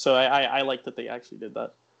 So I like that they actually did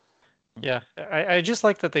that. Yeah, I just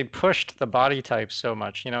like that they pushed the body type so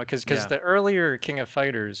much, because the earlier King of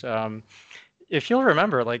Fighters, if you'll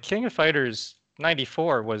remember, like King of Fighters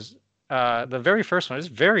 94 was the very first one. It was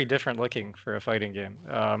very different looking for a fighting game.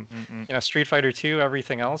 Street Fighter 2,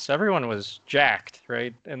 everything else, everyone was jacked,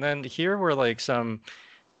 right? And then here were like some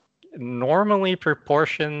normally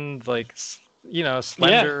proportioned, like,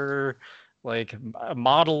 slender, like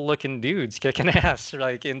model-looking dudes kicking ass,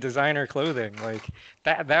 like in designer clothing. Like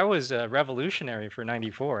that was revolutionary for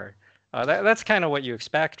 '94. That's kind of what you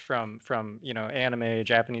expect from anime,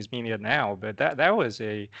 Japanese media now, but that was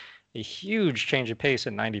a huge change of pace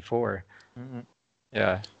in '94.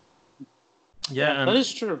 Yeah, that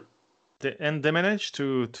is true. And they managed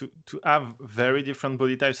to have very different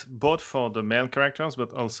body types, both for the male characters,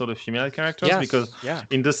 but also the female characters. Because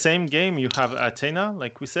in the same game, you have Athena,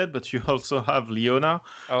 like we said, but you also have Leona,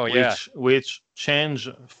 which change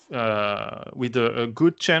with a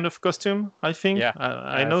good change of costume, I think.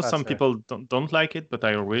 I know some people don't like it, but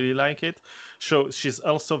I really like it. So she's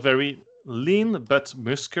also very lean but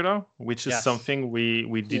muscular, which is something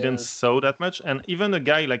we didn't saw that much. And even a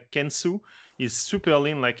guy like Kensu is super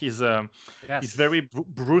lean, like he's very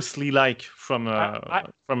Bruce Lee-like from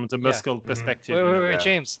the muscle perspective. Wait,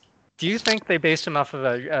 James, do you think they based him off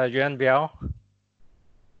of Yuan Biao?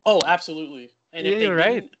 Oh, absolutely. And if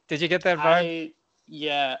right? Did you get that vibe?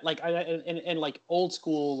 And like old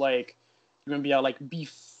school, like Yuan Biao, like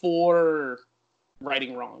before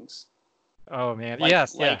Righting Wrongs. Oh man,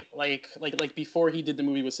 like before he did the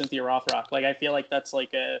movie with Cynthia Rothrock. Like I feel like that's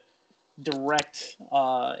like a direct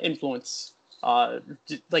influence.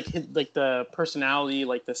 Like the personality,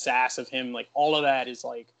 like the sass of him, like all of that is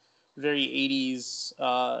like very 80s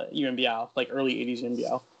Yuan Biao, like early 80s Yuan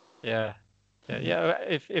Biao. Yeah.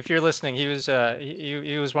 If you're listening, he was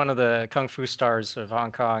one of the kung fu stars of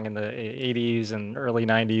Hong Kong in the 80s and early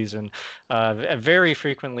 90s, and very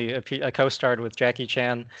frequently co-starred with Jackie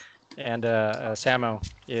Chan and Sammo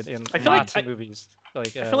in lots of movies.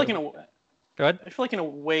 Like I feel like in a go ahead. I feel like in a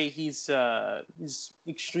way he's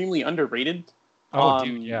extremely underrated.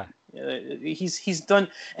 Dude, yeah. He's done,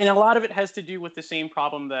 and a lot of it has to do with the same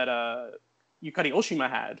problem that Yukari Oshima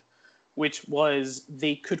had, which was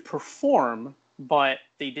they could perform, but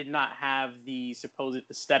they did not have the supposed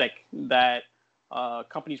aesthetic that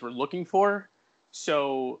companies were looking for.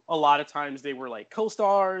 So a lot of times they were like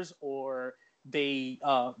co-stars, or they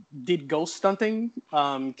did ghost stunting,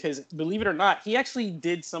 because believe it or not, he actually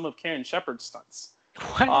did some of Karen Shepard's stunts.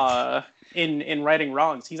 What? In Righting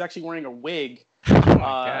Wrongs, he's actually wearing a wig,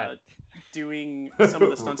 doing some of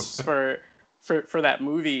the stunts for that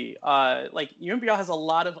movie. Like Yuan Biao has a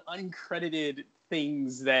lot of uncredited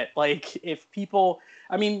things that, like, if people,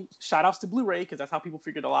 I mean, shout outs to Blu-ray, because that's how people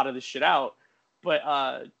figured a lot of this shit out.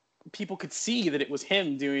 But people could see that it was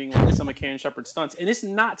him doing like some of Karen Shepard's stunts. And it's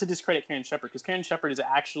not to discredit Karen Shepard, because Karen Shepard is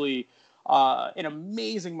actually an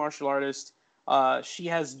amazing martial artist. She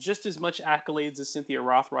has just as much accolades as Cynthia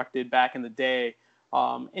Rothrock did back in the day.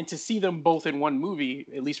 And to see them both in one movie,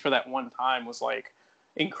 at least for that one time, was like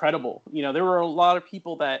incredible. There were a lot of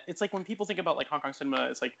people that, it's like when people think about like Hong Kong cinema,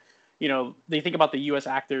 it's like, they think about the US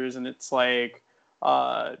actors, and it's like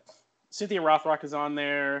Cynthia Rothrock is on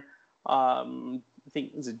there. I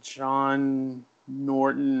think, is it John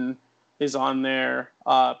Norton is on there.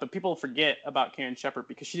 But people forget about Karen Shepard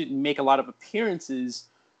because she didn't make a lot of appearances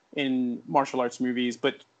in martial arts movies,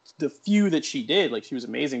 but the few that she did, like, she was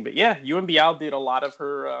amazing. But yeah, Yuan Biao did a lot of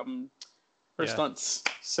her stunts.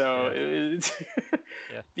 So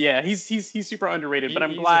he's super underrated. But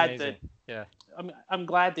I'm glad that I'm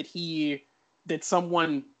glad that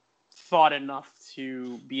someone thought enough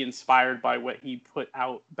to be inspired by what he put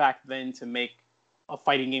out back then to make a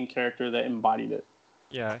fighting game character that embodied it.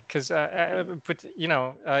 Yeah, because he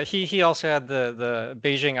also had the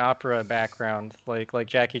Beijing opera background, like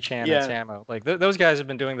Jackie Chan and Sammo. Like those guys have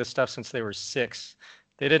been doing this stuff since they were 6.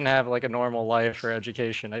 They didn't have like a normal life or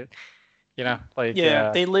education.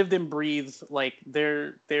 They lived and breathed, like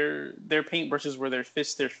their paintbrushes were their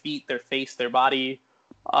fists, their feet, their face, their body.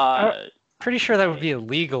 Pretty sure that would be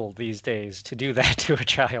illegal these days to do that to a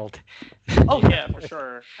child. Oh yeah, for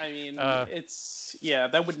sure. I mean,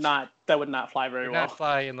 that would not fly very well. Not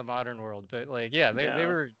fly in the modern world, but like they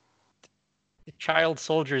were child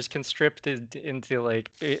soldiers conscripted into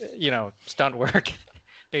like stunt work,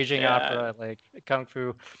 Beijing opera, like kung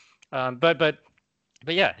fu. But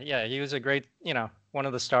yeah, he was a great, one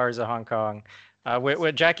of the stars of Hong Kong.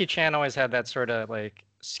 With Jackie Chan always had that sort of like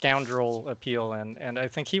scoundrel appeal, and I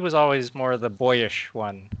think he was always more the boyish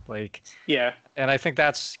one, like. Yeah. And I think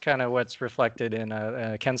that's kind of what's reflected in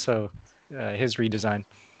Kenso, his redesign.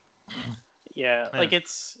 Yeah, like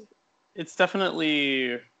it's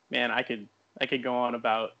definitely, man, I could go on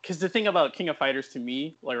about, because the thing about King of Fighters to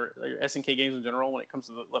me, like SNK games in general, when it comes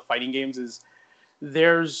to the fighting games, is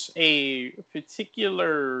there's a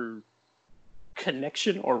particular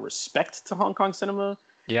connection or respect to Hong Kong cinema.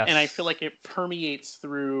 Yes. And I feel like it permeates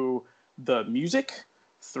through the music,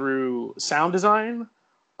 through sound design.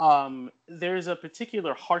 There's a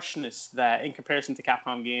particular harshness that, in comparison to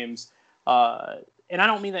Capcom games, and I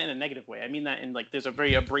don't mean that in a negative way. I mean that in like there's a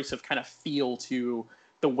very abrasive kind of feel to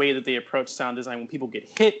the way that they approach sound design when people get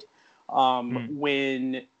hit.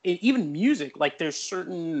 When even music, like there's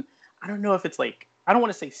certain, I don't know if it's like, I don't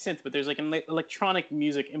want to say synth, but there's like electronic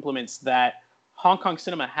music implements that Hong Kong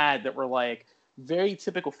cinema had that were like very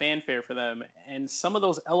typical fanfare for them, and some of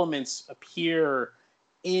those elements appear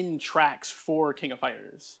in tracks for King of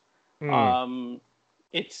Fighters.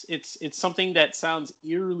 It's something that sounds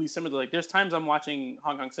eerily similar. Like there's times I'm watching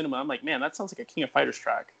Hong Kong cinema, I'm like, man, that sounds like a King of Fighters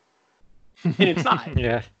track, and it's not.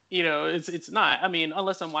 Yeah. It's not. I mean,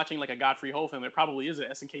 unless I'm watching like a Godfrey Ho film, it probably is an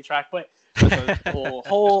SNK track, but that's a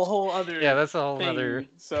whole other. Yeah, that's a whole thing. other.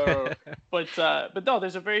 So, but no,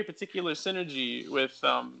 there's a very particular synergy with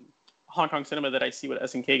Hong Kong cinema that I see with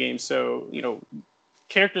SNK games. So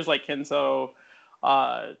characters like Kenzo,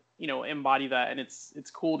 embody that, and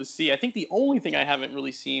it's cool to see. I think the only thing I haven't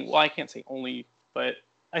really seen, well, I can't say only, but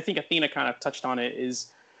I think Athena kind of touched on it,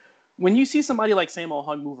 is when you see somebody like Sammo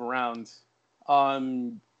Hung move around,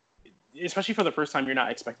 especially for the first time, you're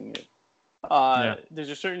not expecting it. There's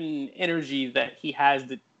a certain energy that he has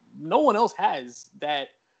that no one else has, that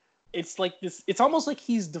it's like this, it's almost like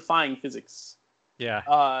he's defying physics.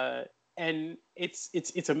 Yeah. And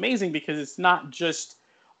it's amazing because it's not just,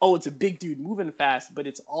 oh, it's a big dude moving fast, but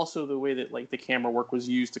it's also the way that like the camera work was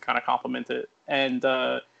used to kind of complement it. And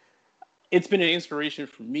it's been an inspiration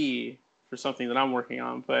for me for something that I'm working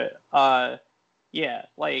on. But yeah,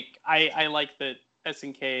 like I like that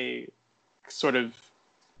SNK sort of,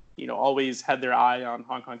 always had their eye on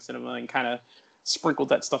Hong Kong cinema and kind of sprinkled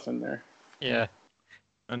that stuff in there. Yeah.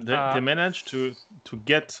 And they managed to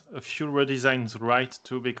get a few redesigns right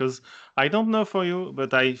too, because I don't know for you,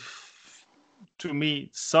 but to me,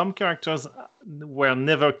 some characters were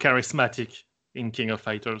never charismatic in King of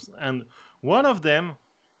Fighters, and one of them,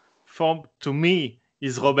 to me,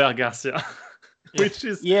 is Robert Garcia, which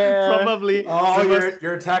is probably. Oh,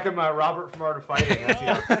 you're attacking my Robert from Art of Fighting.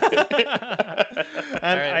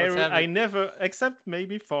 And I never, except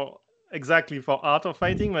maybe for Art of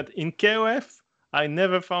Fighting, but in KOF. I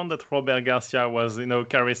never found that Robert Garcia was,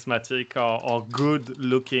 charismatic or good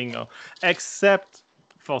looking, except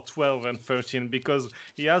for 12 and 13, because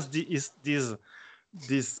he has this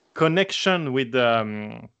connection with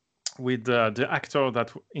the actor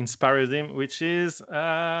that inspired him, which is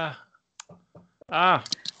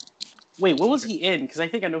Wait, what was he in? Because I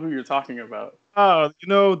think I know who you're talking about. Oh,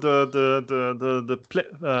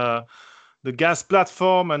 the gas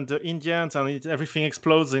platform and the Indians, and everything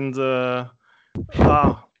explodes in the.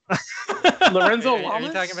 Lorenzo Lamas? Are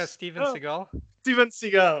you talking about Steven Seagal? Steven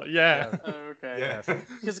Seagal, yeah. Okay. Yeah.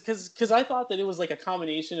 Because I thought that it was like a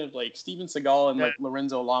combination of like Steven Seagal and like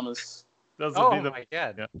Lorenzo Lamas. My god.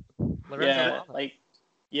 Yeah. Lorenzo Lamas.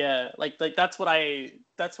 Like that's what I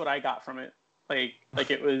got from it. Like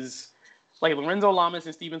it was like Lorenzo Lamas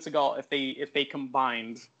and Steven Seagal, if they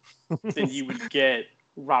combined, then you would get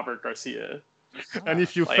Robert Garcia. And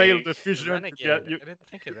if you fail the fusion, I didn't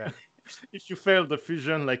think of that. If you fail the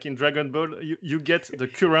fusion, like in Dragon Ball, you get the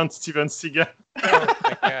current Steven Seagal. Oh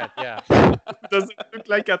my god, yeah. Doesn't look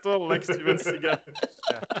like at all like Steven Seagal.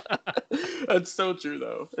 Yeah. That's so true,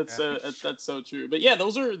 though. That's so true. But yeah,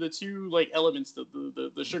 those are the two like elements,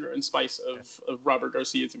 the sugar and spice of Robert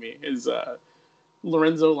Garcia to me is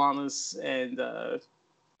Lorenzo Lamas and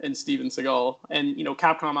Steven Seagal. And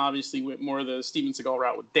Capcom obviously went more the Steven Seagal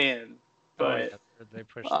route with Dan, but they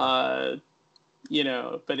pushed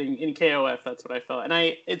but in KOF, that's what I felt. And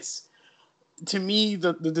it's, to me,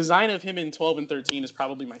 the design of him in 12 and 13 is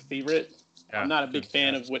probably my favorite. Yeah, I'm not a big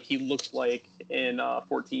fan of what he looked like in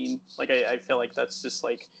 14. Like, I feel like that's just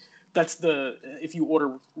like, that's if you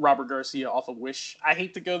order Robert Garcia off of Wish, I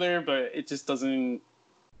hate to go there, but it just doesn't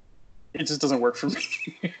work for me.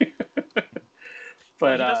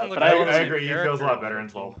 But I agree. He feels a lot better in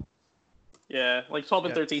 12. Yeah, like 12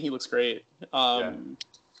 and 13, he looks great.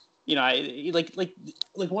 You know, I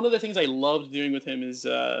like one of the things I loved doing with him is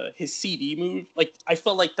his CD move. Like, I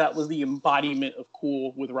felt like that was the embodiment of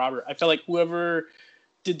cool with Robert. I felt like whoever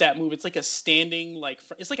did that move, it's like a standing, like,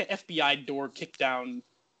 it's like an FBI door kick down,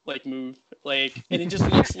 like, move. Like, and it just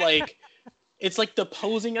looks like, it's like the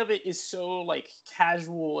posing of it is so, like,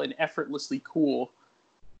 casual and effortlessly cool.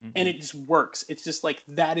 And it just works. It's just like,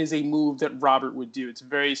 that is a move that Robert would do. It's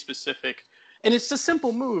very specific. And it's a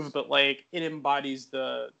simple move, but like it embodies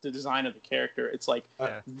the design of the character. It's like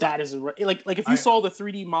that is like if you saw the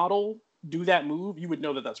 3D model do that move, you would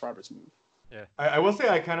know that that's Robert's move. Yeah, I will say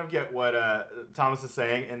I kind of get what Thomas is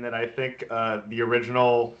saying, in that I think the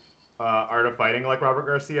original Art of Fighting, like Robert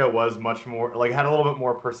Garcia, was much more like had a little bit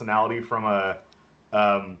more personality from a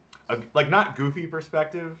like not goofy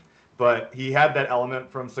perspective, but he had that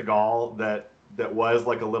element from Seagal that was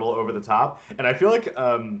like a little over the top, and I feel like.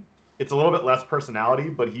 It's a little bit less personality,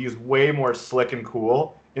 but he's way more slick and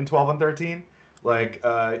cool in 12 and 13. Like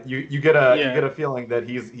you get a feeling that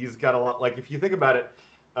he's got a lot. Like if you think about it,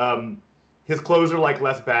 his clothes are like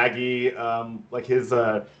less baggy. Like his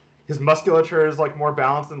musculature is like more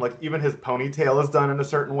balanced, and like even his ponytail is done in a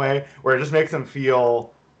certain way where it just makes him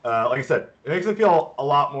feel, like I said, it makes him feel a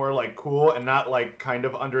lot more like cool and not like kind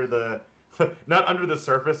of under the not under the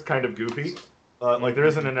surface kind of goofy. Like there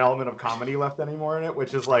isn't an element of comedy left anymore in it,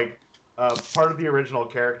 which is like. Part of the original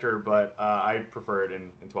character, but I prefer it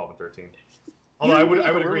in 12 and 13. Although I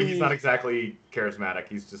would agree he's not exactly charismatic.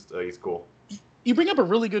 He's just he's cool. You bring up a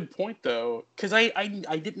really good point though, because I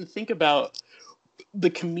didn't think about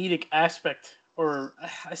the comedic aspect, or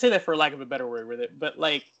I say that for lack of a better word with it, but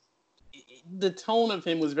like the tone of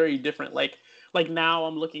him was very different. Like now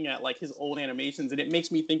I'm looking at like his old animations, and it makes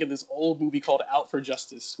me think of this old movie called Out for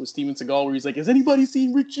Justice with Steven Seagal, where he's like, "Has anybody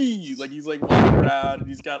seen Richie?" Like he's like walking around, and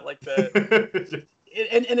he's got like the,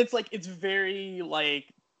 and it's like it's very like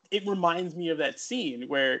it reminds me of that scene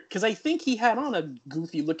where, because I think he had on a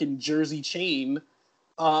goofy looking jersey chain,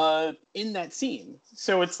 in that scene.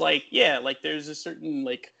 So it's like like there's a certain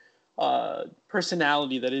like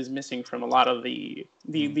personality that is missing from a lot of the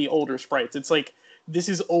older sprites. It's like. This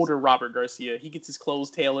is older Robert Garcia. He gets his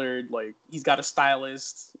clothes tailored. Like he's got a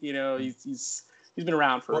stylist. You know, he's been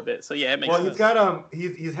around for a bit. So yeah, it makes sense. He's got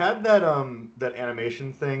he's had that that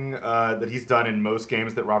animation thing that he's done in most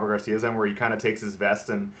games that Robert Garcia's in, where he kind of takes his vest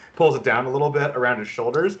and pulls it down a little bit around his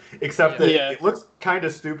shoulders. Except that it looks kind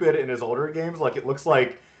of stupid in his older games. Like it looks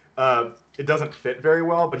like it doesn't fit very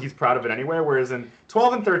well, but he's proud of it anyway. Whereas in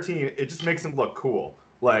 12 and 13, it just makes him look cool.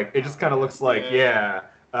 Like it just kind of looks like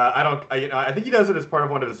I think he does it as part of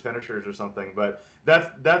one of his finishers or something, but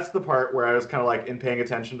that's the part where I was kind of like in paying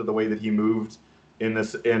attention to the way that he moved in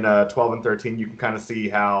 12 and 13. You can kind of see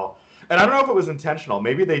how, and I don't know if it was intentional.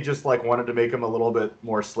 Maybe they just like wanted to make him a little bit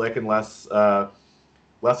more slick and less over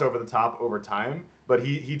the top over time. But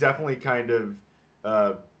he definitely kind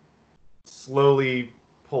of slowly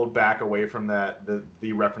pulled back away from the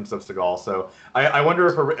reference of Seagal. So I wonder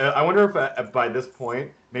if by this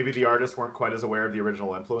point maybe the artists weren't quite as aware of the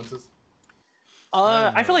original influences.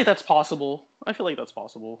 I feel like that's possible. If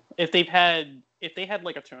they had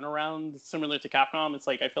like a turnaround similar to Capcom, it's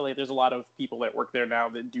like I feel like there's a lot of people that work there now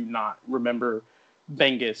that do not remember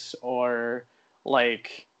Bengus or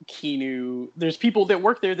like Keanu. There's people that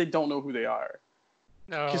work there that don't know who they are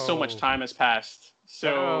because so much time has passed.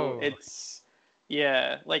 So it's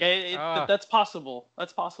like that's possible.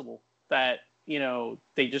 That's possible that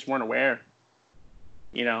they just weren't aware.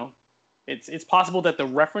 It's possible that the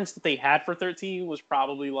reference that they had for 13 was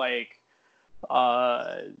probably like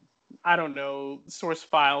I don't know, source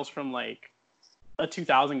files from like a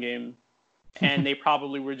 2000 game, and they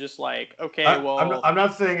probably were just like, okay, I'm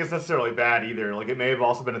not saying it's necessarily bad either. Like it may have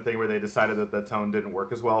also been a thing where they decided that the tone didn't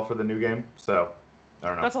work as well for the new game. So I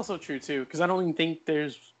don't know. That's also true too, because I don't even think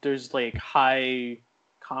there's like high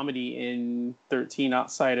comedy in 13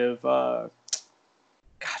 outside of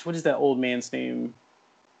what is that old man's name?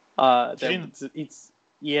 Chin.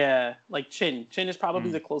 Like Chin. Chin is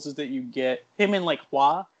probably the closest that you get. Him and like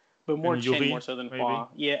Hua, but more and Chin Yuri, more so than maybe? Hua.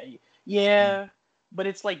 Yeah. But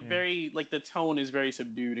it's like very like the tone is very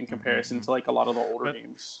subdued in comparison to like a lot of the older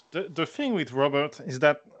games. The thing with Robert is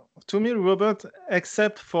that to me, Robert,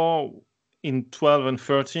 except for in 12 and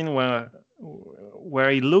 13, where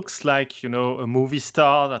he looks like a movie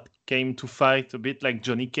star that came to fight a bit like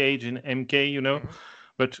Johnny Cage in MK,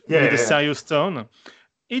 but with a serious tone.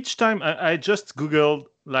 Each time I just Googled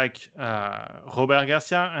like Robert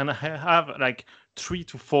Garcia, and I have like 3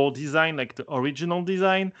 to 4 design, like the original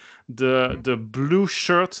design, the blue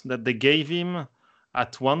shirt that they gave him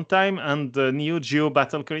at one time and the Neo Geo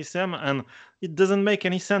Battle Coliseum, and it doesn't make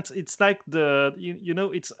any sense. It's like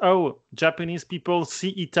it's how Japanese people see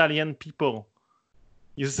Italian people.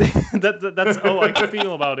 You see, that's how I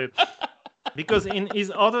feel about it. Because in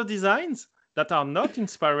his other designs that are not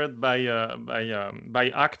inspired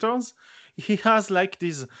by actors, he has like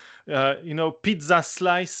these, pizza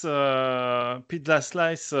slice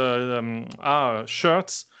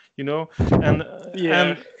shirts,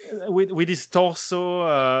 and with his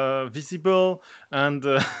torso visible, and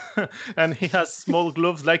and he has small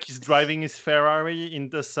gloves like he's driving his Ferrari in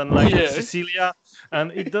the sunlight of Sicilia,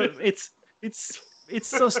 and it's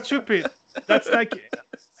so stupid. That's like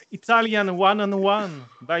Italian one-on-one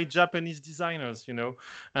by Japanese designers,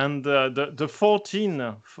 and the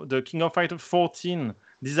 14, the King of Fighters 14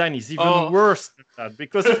 design is even worse than that,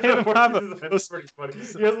 because they don't have he has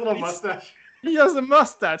a little mustache. He has a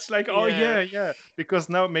mustache, like because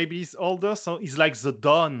now maybe he's older, so he's like the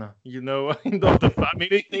Don, in the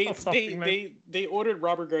family. They ordered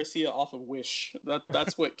Robert Garcia off of Wish.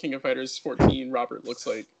 That's what King of Fighters 14 Robert looks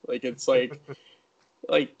like. Like it's like.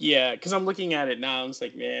 Because I'm looking at it now, I'm just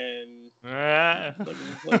like, man,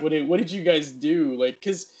 like what did you guys do? Like,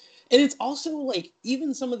 and it's also like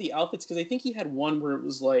even some of the outfits, because I think he had one where it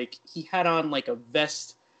was like he had on like a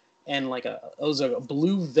vest and like it was a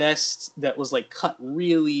blue vest that was like cut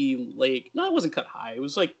really it wasn't cut high, it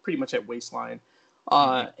was like pretty much at waistline,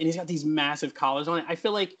 and he's got these massive collars on it. I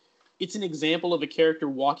feel like it's an example of a character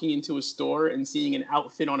walking into a store and seeing an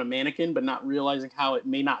outfit on a mannequin, but not realizing how it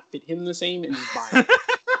may not fit him the same and just buying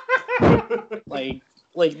it.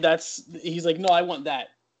 like that's, he's like, no, I want that.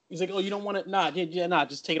 He's like, oh, you don't want it? Nah,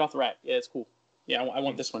 just take it off the rack. Yeah, it's cool. Yeah, I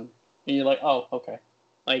want this one. And you're like, oh, okay.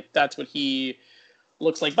 Like, that's what he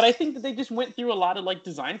looks like. But I think that they just went through a lot of like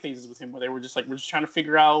design phases with him where they were just like, we're just trying to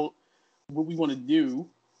figure out what we want to do.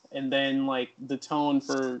 And then like the tone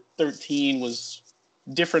for 13 was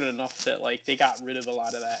different enough that like they got rid of a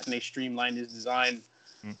lot of that and they streamlined his design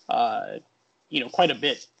quite a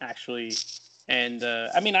bit actually. And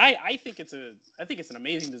I mean I think it's an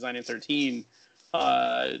amazing design in 13.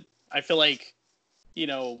 I feel like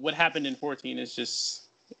what happened in 14 is just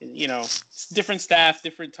it's different staff,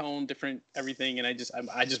 different tone, different everything, and I just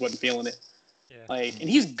wasn't feeling it. And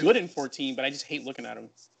he's good in 14, but I just hate looking at him.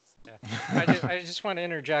 Yeah. I just want to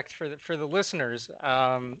interject for the listeners.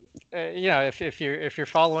 If you're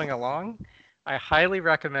following along, I highly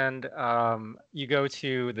recommend you go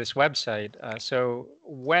to this website. So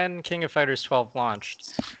when King of Fighters 12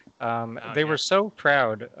 launched, they were so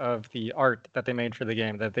proud of the art that they made for the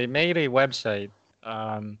game that they made a website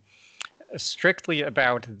strictly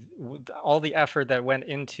about all the effort that went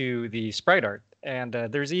into the sprite art. And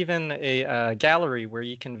there's even a gallery where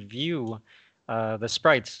you can view the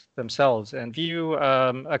sprites themselves and view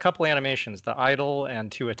a couple animations, the idle and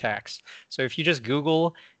 2 attacks. So if you just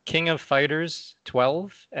Google King of Fighters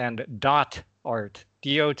 12 and dot art,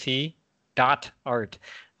 DOT dot art,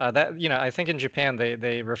 that I think in Japan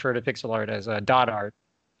they refer to pixel art as dot art.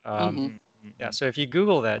 Yeah, so if you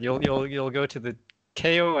Google that, you'll go to the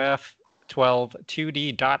KOF 12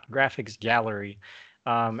 2D dot graphics gallery,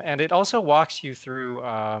 and it also walks you through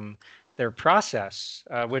their process,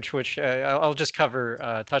 which I'll just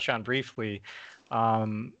touch on briefly.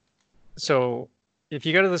 So if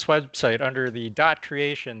you go to this website under the dot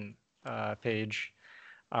creation page,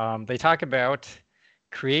 they talk about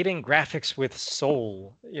creating graphics with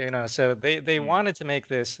soul. So they wanted to make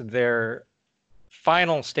this their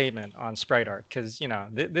final statement on sprite art, because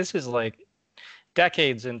this is like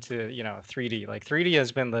decades into 3D. Like 3D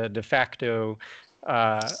has been the de facto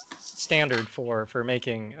standard for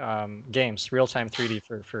making games, real-time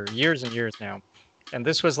 3D for years and years now. And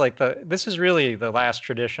this was like this is really the last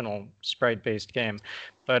traditional sprite-based game.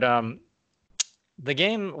 But the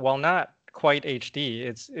game, while not quite HD,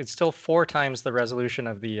 it's still 4 times the resolution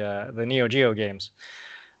of the Neo Geo games,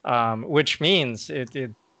 which means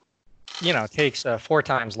it takes 4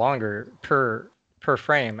 times longer per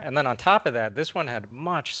frame. And then on top of that, this one had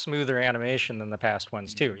much smoother animation than the past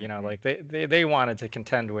ones too. Like they wanted to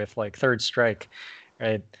contend with like Third Strike,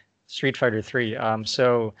 right? Street Fighter 3.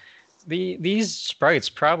 So these sprites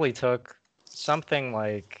probably took something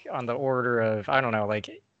like on the order of, I don't know,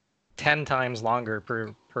 like 10 times longer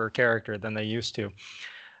per character than they used to.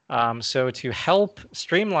 So to help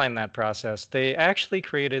streamline that process, they actually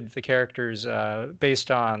created the characters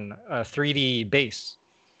based on a 3D base.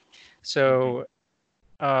 So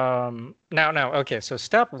okay, so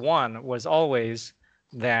step 1 was always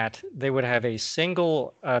that they would have a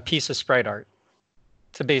single piece of sprite art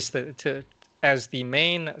to base as the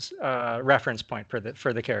main reference point for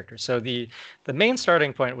the character. So the main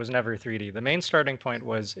starting point was never 3D. The main starting point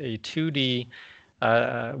was a 2D,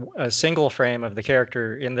 a single frame of the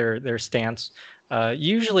character in their stance,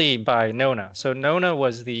 usually by Nona. So Nona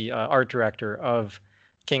was the art director of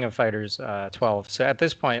King of Fighters 12. So at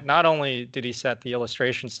this point, not only did he set the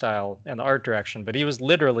illustration style and the art direction, but he was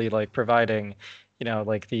literally like providing,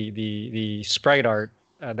 like the sprite art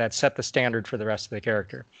that set the standard for the rest of the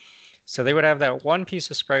character. So they would have that one piece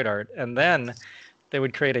of sprite art, and then they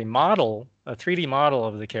would create a model, a 3D model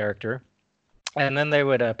of the character, and then they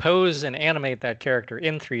would pose and animate that character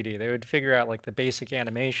in 3D. They would figure out like the basic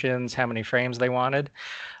animations, how many frames they wanted,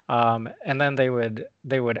 and then they would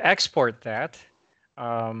export that.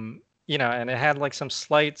 And it had like some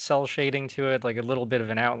slight cell shading to it, like a little bit of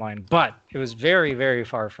an outline, but it was very, very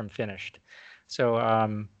far from finished. So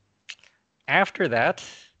after that,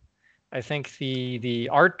 I think the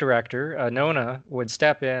art director, Nona, would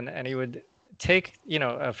step in and he would take,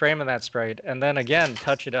 a frame of that sprite and then again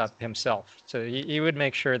touch it up himself. So he would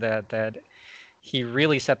make sure that he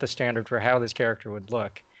really set the standard for how this character would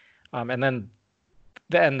look. And then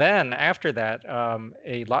after that,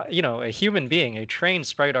 a human being, a trained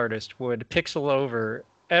sprite artist, would pixel over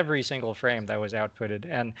every single frame that was outputted.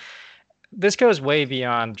 And this goes way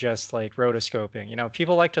beyond just like rotoscoping.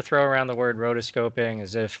 People like to throw around the word rotoscoping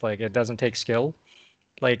as if like it doesn't take skill.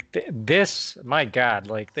 Like this, my God,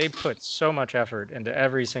 like they put so much effort into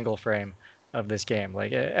every single frame of this game.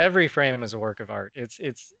 Like every frame is a work of art.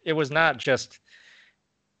 It was not just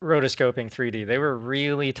rotoscoping 3D. They were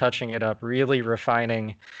really touching it up, really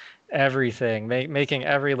refining everything, making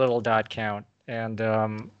every little dot count. And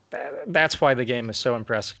that's why the game is so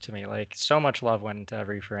impressive to me. Like so much love went into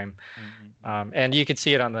every frame. Mm-hmm. And you could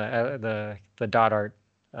see it on the dot art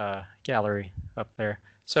gallery up there.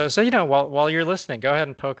 So while you're listening, go ahead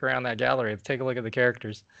and poke around that gallery. Take a look at the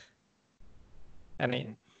characters.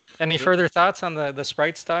 Any further thoughts on the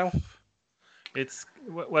sprite style? It's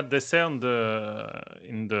what they say on the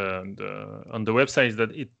website is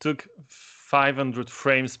that it took 500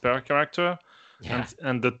 frames per character,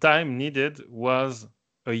 and the time needed was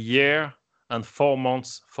a year and 4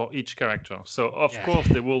 months for each character. So of course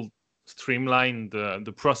they will streamline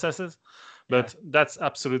the processes, but that's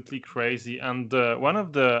absolutely crazy. And one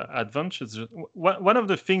of the advantages, one of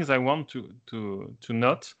the things I want to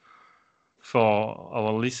note for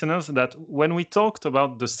our listeners, that when we talked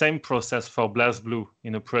about the same process for BlazBlue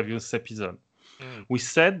in a previous episode, we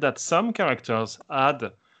said that some characters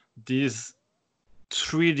had this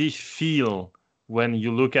 3D feel when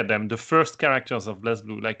you look at them. The first characters of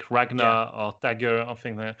BlazBlue, like Ragnar or Tagger or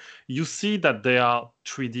things like that, you see that they are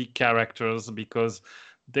 3D characters because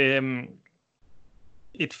they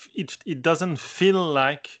it doesn't feel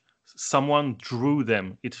like someone drew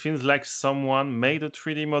them. It feels like someone made a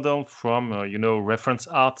 3D model from reference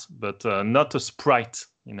art, but not a sprite.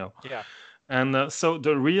 Yeah. And so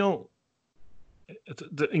the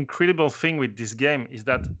incredible thing with this game is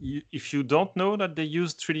that if you don't know that they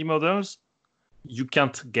use 3D models, you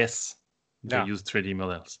can't guess they use 3D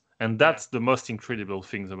models. And that's the most incredible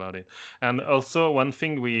things about it. And also one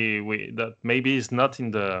thing we that maybe is not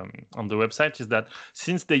on the website is that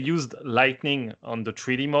since they used lightning on the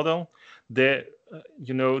 3D model, they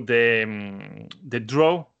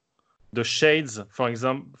draw the shades, for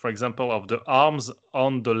example, of the arms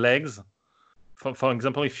on the legs. For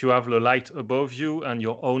example, if you have the light above you and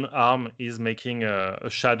your own arm is making a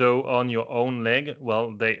shadow on your own leg,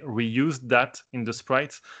 well, they reused that in the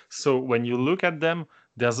sprites. So when you look at them,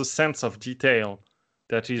 there's a sense of detail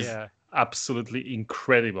that is absolutely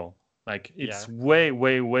incredible. Like it's way,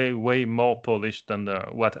 way, way, way more polished than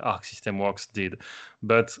what Arc System Works did.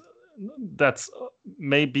 But that's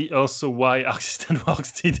maybe also why Arc System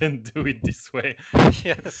Works didn't do it this way.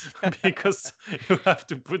 Yes. Because you have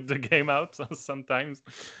to put the game out sometimes.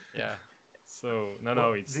 Yeah. So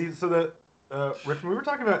it's Rich, we were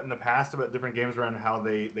talking about in the past about different games around how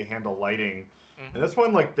they handle lighting. Mm-hmm. And this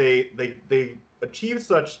one, like they achieve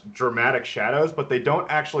such dramatic shadows, but they don't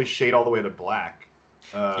actually shade all the way to black.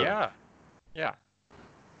 Yeah.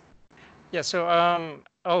 So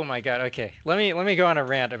oh my God. Okay, let me go on a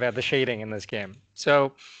rant about the shading in this game.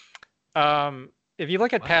 So, if you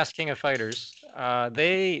look at past King of Fighters,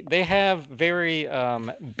 they have very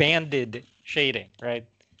banded shading, right?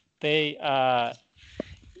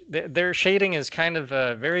 Their shading is kind of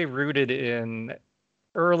very rooted in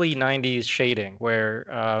early 90s shading, where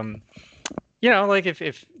like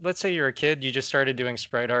if let's say you're a kid, you just started doing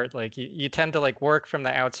sprite art, like you tend to like work from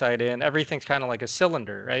the outside in. Everything's kind of like a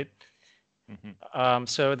cylinder, right?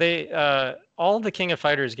 So they all the King of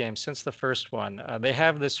Fighters games since the first one, they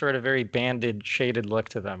have this sort of very banded, shaded look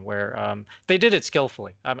to them, where they did it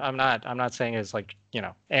skillfully. I'm not saying it's like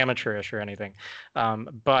amateurish or anything,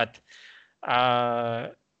 but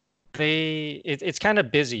it's kind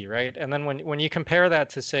of busy, right? And then when you compare that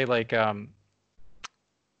to say like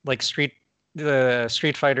the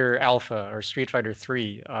Street Fighter Alpha or Street Fighter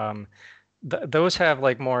 3. Those have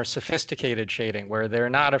like more sophisticated shading where they're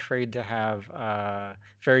not afraid to have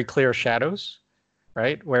very clear shadows,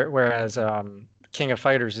 right? Whereas King of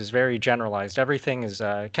Fighters is very generalized. Everything is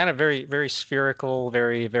kind of very, very spherical,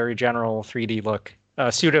 very, very general 3D look,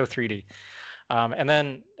 pseudo 3D. And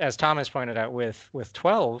then, as Thomas pointed out, with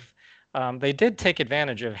 12, they did take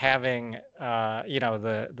advantage of having,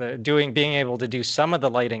 being able to do some of the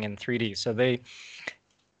lighting in 3D. So they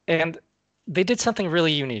did something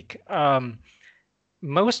really unique.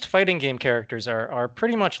 Most fighting game characters are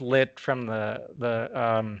pretty much lit from the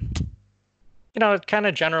kind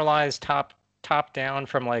of generalized top down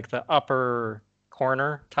from like the upper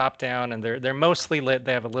corner top down, and they're mostly lit.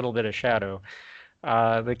 They have a little bit of shadow.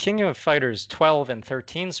 The King of Fighters 12 and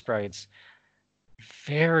 13 sprites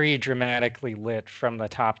very dramatically lit from the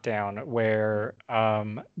top down, where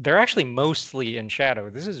they're actually mostly in shadow.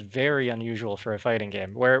 This is very unusual for a fighting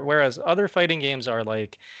game, whereas other fighting games are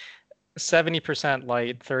like 70%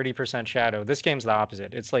 light, 30% shadow. This game's the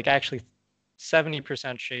opposite. It's like actually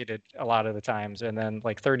 70% shaded a lot of the times, and then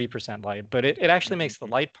like 30% light. But it actually makes the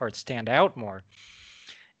light part stand out more.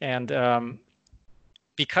 And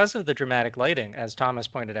because of the dramatic lighting, as Thomas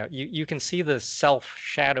pointed out, you can see the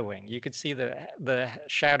self-shadowing. You could see the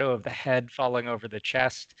shadow of the head falling over the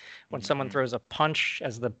chest. When someone throws a punch,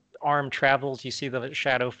 as the arm travels, you see the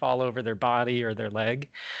shadow fall over their body or their leg.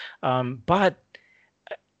 But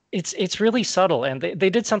it's really subtle, and they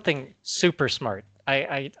did something super smart.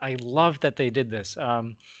 I love that they did this.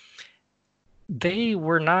 They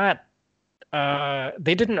were not.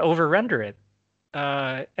 They didn't over-render it.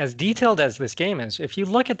 As detailed as this game is, if you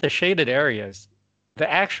look at the shaded areas,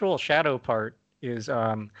 the actual shadow part is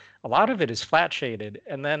a lot of it is flat shaded,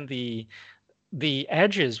 and then the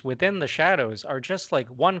edges within the shadows are just like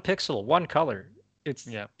one pixel, one color.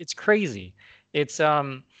 It's crazy. It's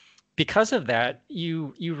because of that,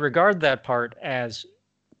 you regard that part as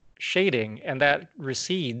shading, and that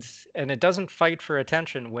recedes, and it doesn't fight for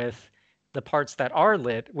attention with the parts that are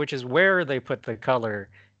lit, which is where they put the color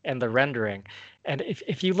and the rendering. And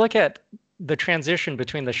if you look at the transition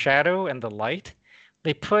between the shadow and the light,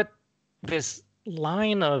 they put this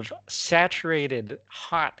line of saturated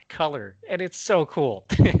hot color, and it's so cool.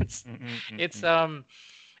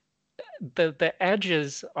 The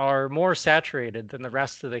edges are more saturated than the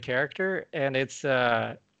rest of the character, and it's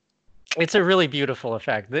a really beautiful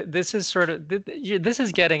effect. This is sort of this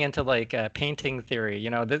is getting into like painting theory.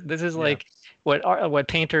 This is like what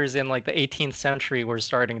painters in like the 18th century were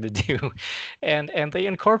starting to do, and they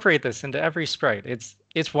incorporate this into every sprite.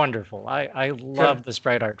 It's wonderful. I love the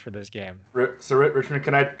sprite art for this game. So Richmond,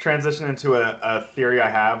 can I transition into a theory I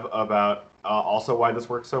have about also why this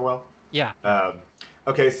works so well? Yeah.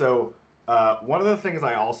 Okay, so one of the things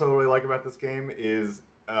I also really like about this game is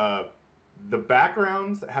the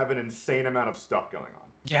backgrounds have an insane amount of stuff going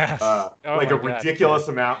on. Yes. Like a ridiculous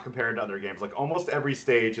amount compared to other games. Like almost every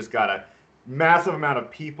stage has got a massive amount of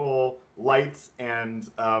people, lights, and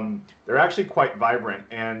they're actually quite vibrant.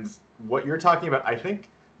 And what you're talking about, I think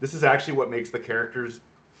this is actually what makes the characters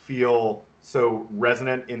feel so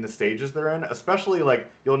resonant in the stages they're in. Especially like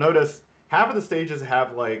you'll notice half of the stages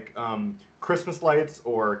have like Christmas lights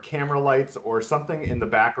or camera lights or something in the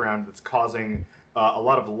background that's causing a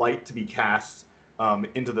lot of light to be cast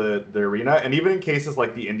into the arena. And even in cases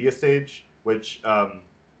like the India stage, which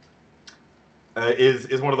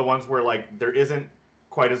is one of the ones where like there isn't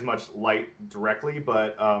quite as much light directly,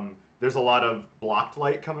 but there's a lot of blocked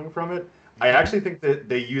light coming from it. I actually think that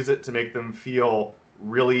they use it to make them feel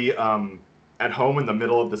really at home in the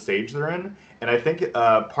middle of the stage they're in. And I think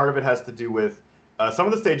part of it has to do with some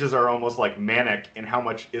of the stages are almost like manic in how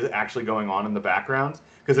much is actually going on in the background,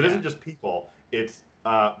 because it isn't just people, it's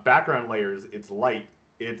background layers, it's light.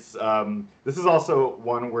 It's this is also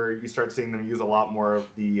one where you start seeing them use a lot more of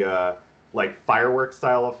the like fireworks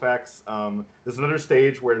style effects. There's another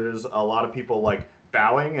stage where there's a lot of people like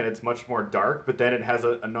bowing, and it's much more dark, but then it has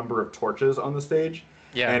a number of torches on the stage.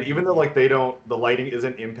 Yeah. And even though like the lighting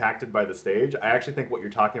isn't impacted by the stage, I actually think what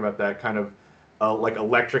you're talking about, that kind of like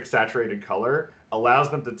electric saturated color,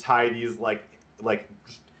 allows them to tie these like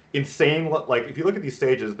insane, like if you look at these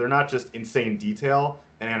stages, they're not just insane detail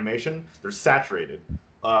and animation, they're saturated.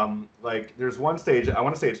 Like there's one stage, I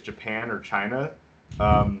want to say it's Japan or China,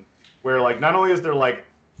 where like not only is there like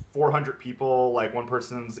 400 people, like one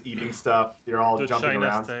person's eating stuff, they're all jumping China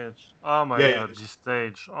around. Stage. Oh my god, this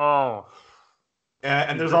stage. Oh.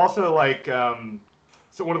 And there's also like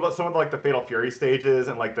so some of like the Fatal Fury stages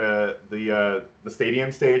and like the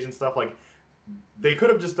stadium stage and stuff, like they could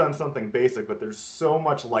have just done something basic, but there's so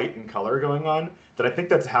much light and color going on that I think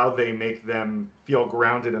that's how they make them feel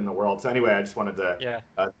grounded in the world. So anyway, I just wanted to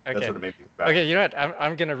that sort of made me back. Okay, you know what?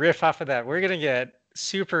 I'm gonna riff off of that. We're gonna get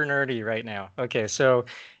super nerdy right now. Okay, so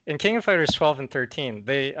in King of Fighters 12 and 13,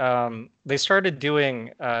 they started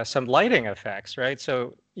doing some lighting effects, right?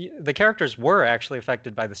 So the characters were actually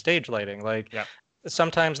affected by the stage lighting. Like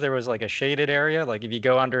sometimes there was like a shaded area, like if you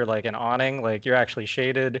go under like an awning, like you're actually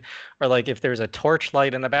shaded, or like if there's a torch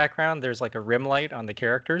light in the background, there's like a rim light on the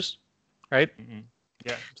characters, right? Mm-hmm.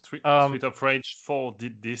 Yeah, Street of Rage 4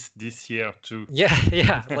 did this year too.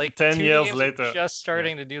 Yeah, like 10 years later, just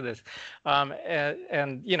starting to do this,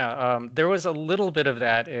 and you know, there was a little bit of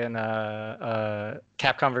that in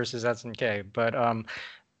Capcom versus SNK, but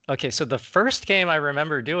okay, so the first game I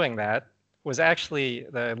remember doing that was actually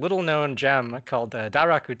the little-known gem called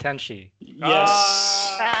Daraku Tenshi.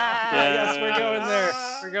 Yes. Yes, we're going there.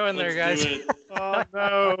 We're going there, guys. Oh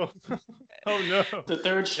no! Oh no! The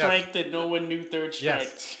third strike that no one knew third strike.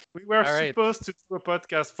 Yes. We were supposed to do a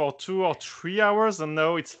podcast for 2 or 3 hours, and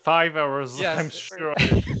now it's 5 hours. Yes. I'm sure.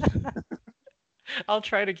 I'll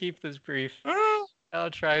try to keep this brief. I'll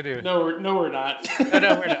try to. No, we're not.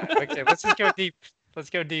 No, we're not. Okay, let's just go deep. Let's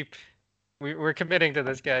go deep. We're committing to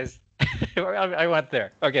this, guys. I went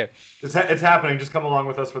there. Okay. It's happening. Just come along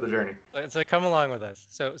with us for the journey. So come along with us.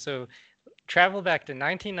 So travel back to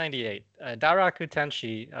 1998. Daraku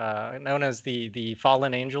Tenshi, known as the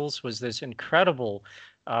Fallen Angels, was this incredible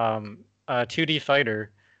 2D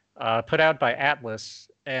fighter put out by Atlas,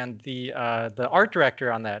 and the art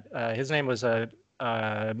director on that, his name was Mitsuo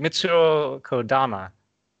Kodama.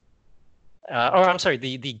 I'm sorry,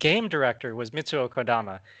 the game director was Mitsuo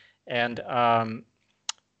Kodama, and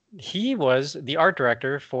he was the art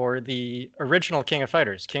director for the original King of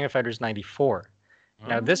Fighters 94.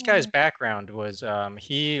 Now, this guy's background was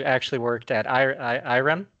he actually worked at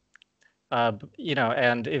IREM, you know,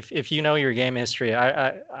 and if you know your game history,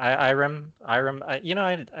 IREM, you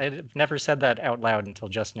know, I've never said that out loud until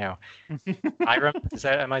just now. IREM,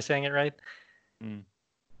 am I saying it right?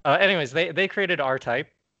 Anyways, they created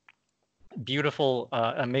R-Type, beautiful,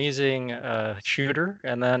 amazing shooter,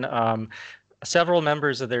 and then several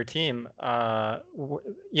members of their team,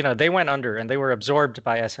 you know, they went under and they were absorbed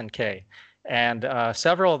by SNK. And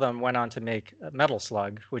several of them went on to make Metal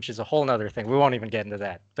Slug, which is a whole nother thing. We won't even get into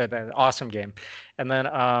that. But an awesome game. And then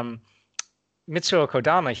Mitsuo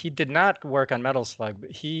Kodama, he did not work on Metal Slug, but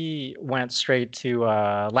he went straight to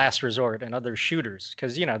Last Resort and other shooters.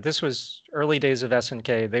 Because, you know, this was early days of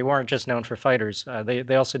SNK. They weren't just known for fighters.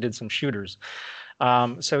 They also did some shooters.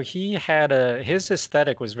 So he had his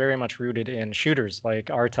aesthetic was very much rooted in shooters like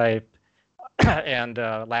R-Type and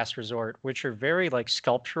Last Resort, which are very like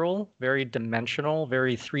sculptural, very dimensional,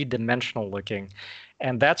 very three-dimensional looking.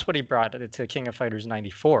 And that's what he brought to King of Fighters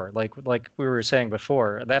 94. Like we were saying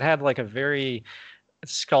before, that had like a very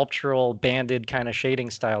sculptural, banded kind of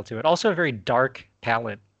shading style to it. Also a very dark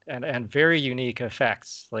palette and very unique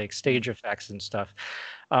effects, like stage effects and stuff.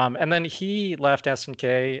 And then he left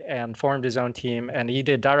SNK and formed his own team, and he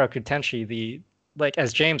did Daraku Tenshi, like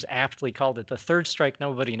as James aptly called it, the third strike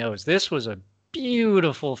nobody knows. This was a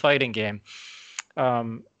beautiful fighting game.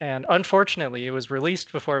 And unfortunately, it was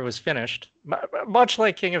released before it was finished, much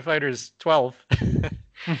like King of Fighters 12,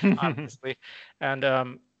 obviously.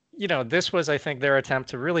 And, you know, this was, I think, their attempt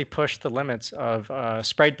to really push the limits of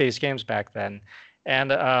sprite-based games back then. And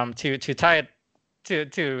to tie it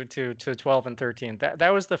to 12 and 13. That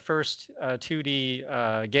was the first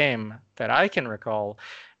 2D game that I can recall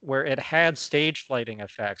where it had stage lighting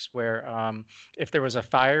effects, where if there was a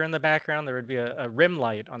fire in the background, there would be a rim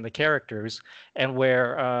light on the characters, and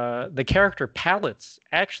where the character palettes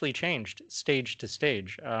actually changed stage to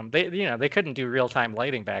stage. They couldn't do real-time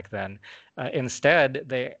lighting back then. Instead,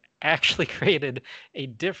 they actually created a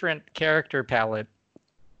different character palette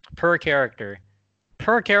per character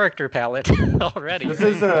palette already.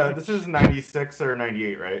 This is 96 or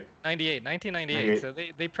 98, right? 1998. So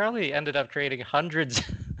they probably ended up creating hundreds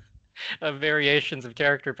of variations of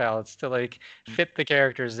character palettes to like fit the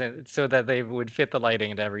characters in, so that they would fit the lighting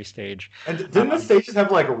into every stage. And didn't the stages have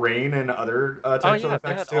like rain and other types of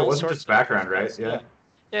effects too? It wasn't just background, right? Yeah.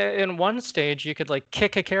 Yeah, in one stage you could like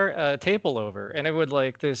kick a table over, and it would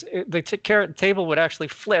like the table would actually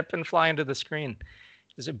flip and fly into the screen.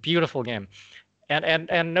 It was a beautiful game.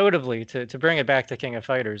 And notably, to bring it back to King of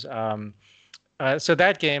Fighters, So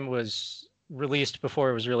that game was released before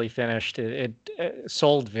it was really finished. It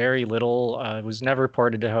sold very little. It was never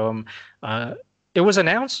ported to home. It was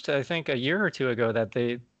announced, I think, a year or two ago that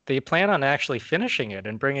they plan on actually finishing it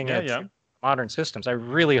and bringing it to modern systems. I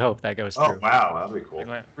really hope that goes through. Oh wow, that'd be cool.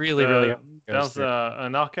 Really hope it goes there's through.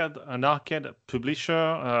 an arcade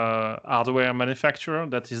publisher, hardware manufacturer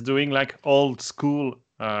that is doing like old school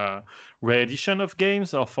re-edition of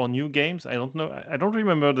games or for new games. I don't know. I don't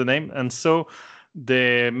remember the name. And so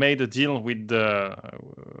they made a deal with the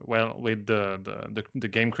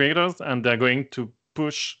game creators, and they're going to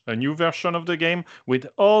push a new version of the game with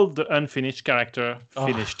all the unfinished character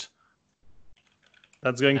finished.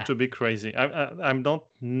 That's going to be crazy. I don't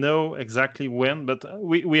know exactly when, but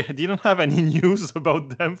we didn't have any news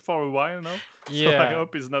about them for a while now. Yeah. So I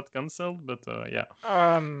hope it's not cancelled, but yeah.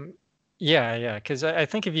 Yeah, because I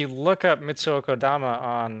think if you look up Mitsuo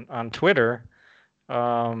Kodama on Twitter,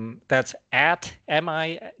 that's at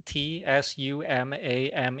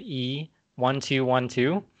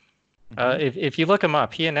MITSUMAME1212. If you look him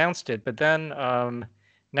up, he announced it, but then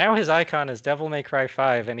now his icon is Devil May Cry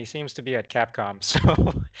 5, and he seems to be at Capcom, so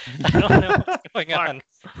I don't know what's going on.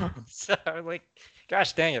 So, like,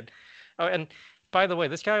 gosh dang it. Oh, and by the way,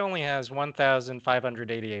 this guy only has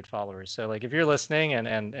 1,588 followers, so, like, if you're listening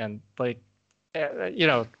and like,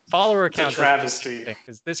 follower count... It's a travesty.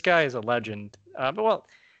 Because this guy is a legend. But, well,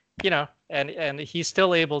 and he's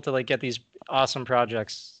still able to, like, get these awesome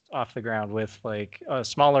projects off the ground with, like, a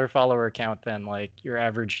smaller follower count than, like, your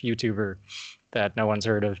average YouTuber that no one's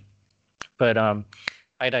heard of. But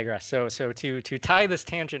I digress. So to tie this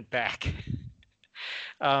tangent back,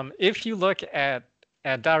 if you look at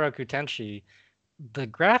Daraku Tenshi, the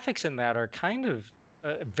graphics in that are kind of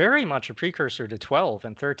very much a precursor to 12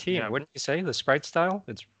 and 13. Yeah. Wouldn't you say? The sprite style?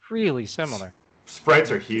 It's really similar. Sprites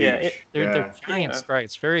are huge. They're giant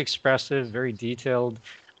sprites, very expressive, very detailed,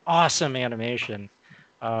 awesome animation.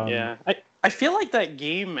 I feel like that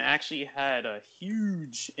game actually had a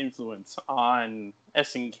huge influence on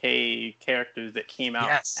SNK characters that came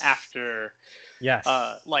out after. Yes.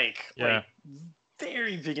 Like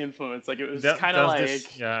very big influence. Like it was kind of like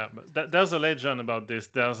but there's a legend about this.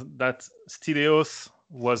 That Stelios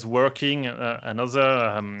was working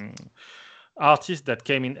another artist that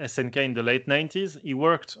came in SNK in the late 90s. He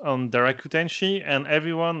worked on Daraku Tenshi, and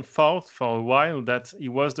everyone thought for a while that he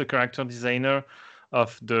was the character designer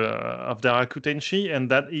of Daraku Tenshi,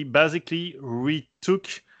 and that he basically retook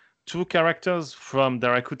two characters from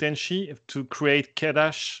Daraku Tenshi to create K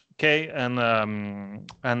and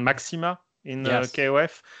Maxima in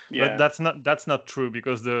KOF. But that's not true,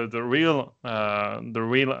 because the real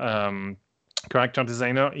character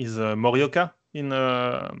designer is Morioka in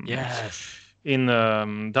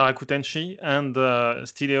Daraku Tenshi, and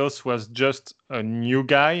Stelios was just a new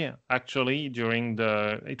guy actually during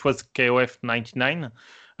it was KOF 99,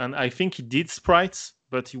 and I think he did sprites,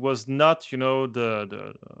 but he was not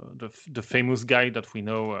the famous guy that we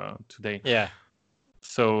know today. Yeah.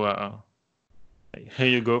 So here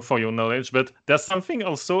you go for your knowledge. But there's something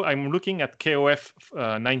also, I'm looking at KOF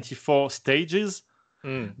 94 stages.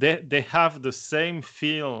 They have the same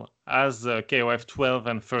feel as KOF 12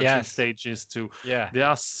 and 13 stages too. Yeah. There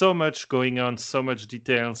are so much going on, so much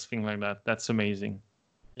details, things like that. That's amazing.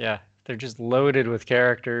 Yeah, they're just loaded with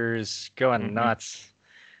characters, going nuts.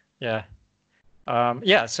 Yeah. So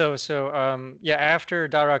after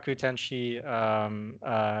Daraku Tenshi,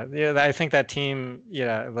 I think that team,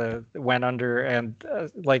 went under, and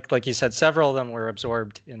like you said, several of them were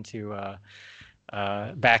absorbed into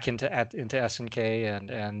back into SNK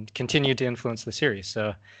and continued to influence the series.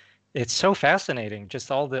 So it's so fascinating,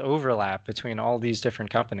 just all the overlap between all these different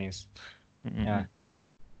companies. Yeah.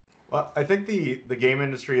 Well, I think the game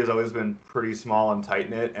industry has always been pretty small and tight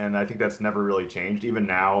knit, and I think that's never really changed. Even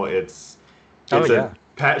now, it's a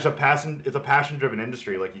passion driven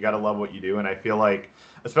industry. Like, you got to love what you do, and I feel like,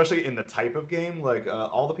 especially in the type of game, like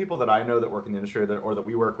all the people that I know that work in the industry or that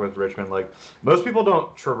we work with, Richmond, like most people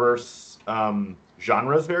don't traverse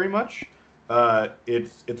genres very much.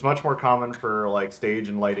 It's much more common for like stage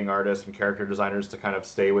and lighting artists and character designers to kind of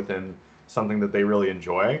stay within something that they really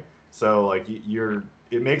enjoy. So like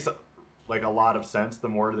it makes like a lot of sense the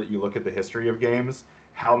more that you look at the history of games,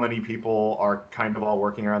 how many people are kind of all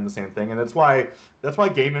working around the same thing. And that's why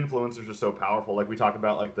game influencers are so powerful. Like we talked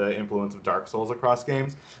about, like the influence of Dark Souls across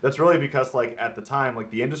games. That's really because like at the time,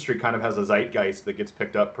 like the industry kind of has a zeitgeist that gets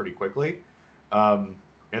picked up pretty quickly.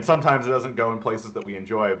 And sometimes it doesn't go in places that we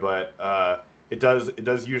enjoy, but it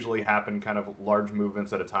does usually happen kind of large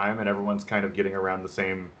movements at a time, and everyone's kind of getting around the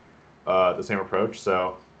same approach.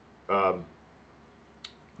 So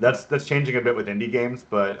That's changing a bit with indie games,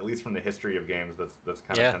 but at least from the history of games, that's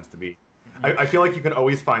kind of tends to be. I feel like you can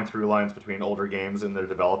always find through lines between older games and their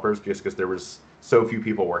developers, just because there was so few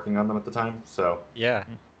people working on them at the time. So yeah.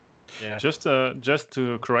 Just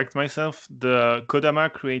to correct myself, the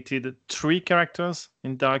Kodama created 3 characters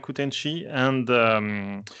in Daraku Tenshi, and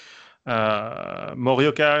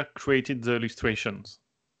Morioka created the illustrations.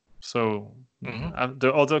 So for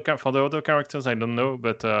the other characters, I don't know,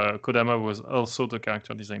 but Kodama was also the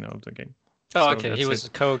character designer of the game. Oh, so okay. He was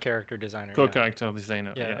co-character designer. Co-character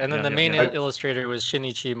designer. Yeah, and then the main illustrator was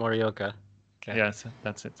Shinichi Morioka. Okay. Yes,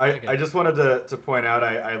 that's it. I just wanted to point out,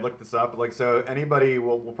 I looked this up. Like, so anybody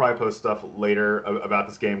will probably post stuff later about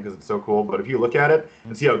this game because it's so cool. But if you look at it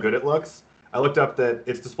and see how good it looks, I looked up that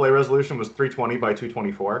its display resolution was 320 by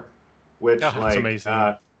 224, which that's amazing.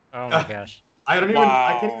 Oh my gosh. I can't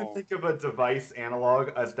even think of a device analog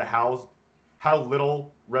as to how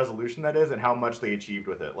little resolution that is and how much they achieved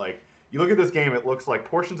with it. Like, you look at this game, it looks like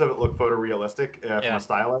portions of it look photorealistic from a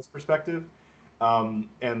stylized perspective. And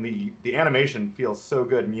the animation feels so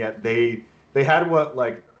good, and yet they had what,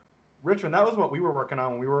 like, Richmond, that was what we were working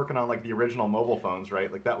on when we were working on like the original mobile phones,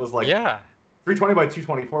 right? Like that was like 320 by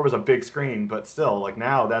 224 was a big screen, but still, like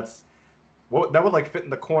now that would like fit in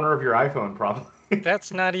the corner of your iPhone probably.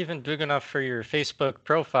 That's not even big enough for your Facebook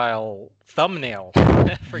profile thumbnail.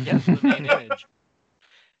 Forget the main image.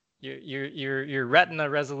 Your Retina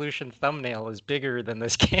resolution thumbnail is bigger than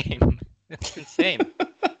this game. It's insane.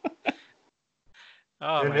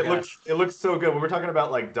 Oh, and it looks so good. When we're talking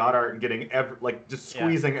about like dot art and getting just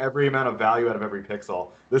squeezing every amount of value out of every pixel,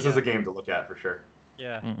 this is a game to look at for sure.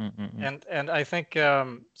 Yeah, and I think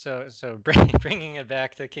so bringing it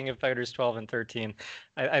back to King of Fighters 12 and 13,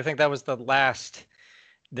 I think that was the last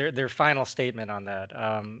their final statement on that.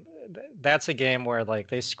 That's a game where like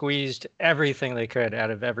they squeezed everything they could out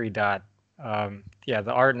of every dot. The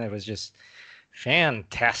art in it was just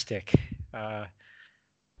fantastic.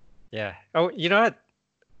 Yeah. Oh, you know what?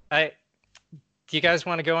 Do you guys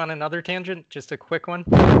want to go on another tangent? Just a quick one.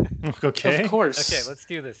 Okay. Of course. Okay, let's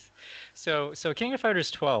do this. So King of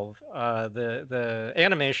Fighters 12, the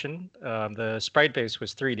animation, the sprite base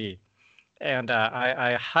was 3D, and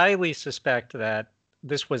I highly suspect that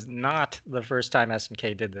this was not the first time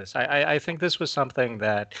SNK did this. I think this was something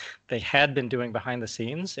that they had been doing behind the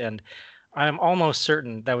scenes, and I'm almost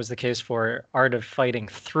certain that was the case for Art of Fighting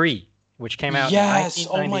 3, which came out in 1996.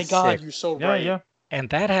 Oh my god, you're so right. Yeah. And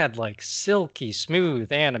that had like silky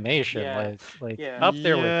smooth animation, like up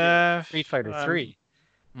there with Street Fighter 3.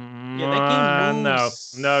 That game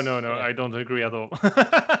moves. No. I don't agree at all.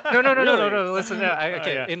 No. Listen,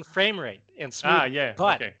 in frame rate and smooth.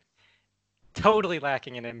 But totally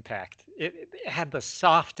lacking in impact. It had the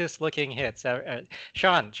softest looking hits.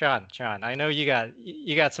 Sean, I know you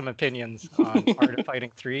got some opinions on Art of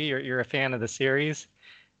Fighting 3. You're a fan of the series.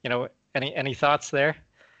 You know, any thoughts there?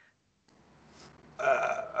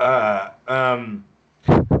 I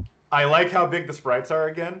like how big the sprites are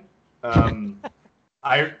again. I'm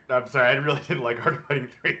sorry, I really didn't like Art of Fighting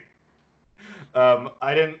 3.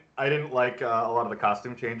 I didn't like a lot of the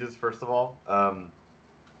costume changes. First of all,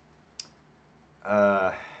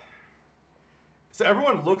 so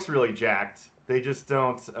everyone looks really jacked. They just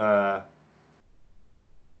don't. I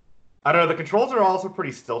don't know. The controls are also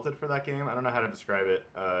pretty stilted for that game. I don't know how to describe it.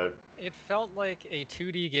 It felt like a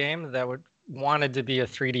 2D game that wanted to be a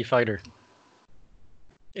 3D fighter.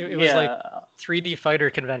 It was like 3D fighter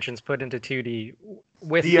conventions put into 2D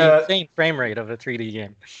with the same frame rate of a 3D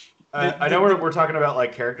game. I know we're talking about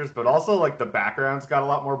like characters, but also like the backgrounds got a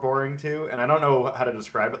lot more boring too. And I don't know how to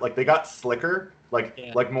describe it. Like they got slicker,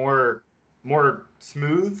 like more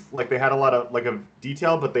smooth. Like they had a lot of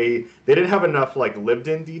detail, but they didn't have enough like lived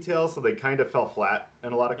in detail, so they kind of fell flat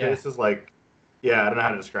in a lot of cases. Like, I don't know how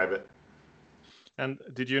to describe it. And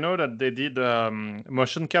did you know that they did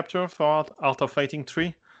motion capture for Art of Fighting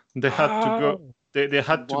 3? They had to go. They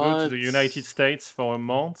had to go to the United States for a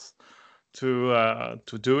month to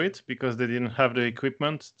do it because they didn't have the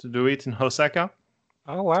equipment to do it in Osaka.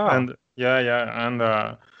 Oh wow! And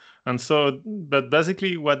and so, but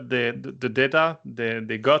basically, what the data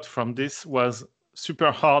they got from this was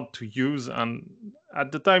super hard to use, and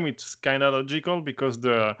at the time it's kind of logical because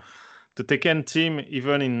the Tekken team,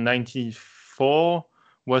 even in '94,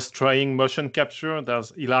 was trying motion capture.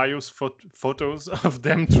 There's hilarious photos of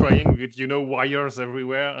them trying with wires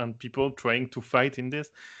everywhere and people trying to fight in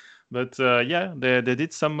this. But they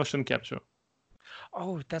did some motion capture.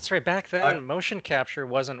 Oh, that's right. Back then, motion capture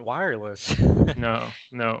wasn't wireless. No.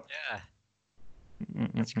 Yeah.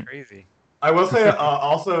 That's crazy. I will say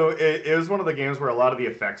also, it was one of the games where a lot of the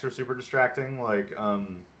effects are super distracting. Like,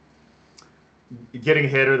 getting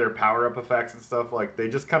hit or their power-up effects and stuff. Like, they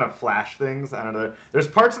just kind of flash things. I don't know. There's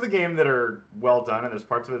parts of the game that are well done, and there's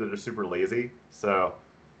parts of it that are super lazy. So,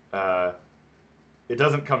 it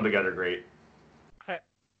doesn't come together great.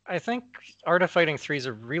 I think Art of Fighting 3 is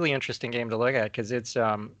a really interesting game to look at because it's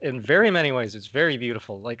in very many ways it's very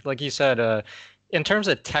beautiful. Like you said, in terms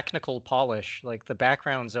of technical polish, like the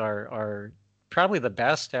backgrounds are probably the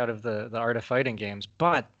best out of the Art of Fighting games,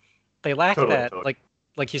 but they lack totally.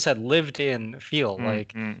 Like you said, lived in feel.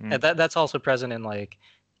 And that's also present in like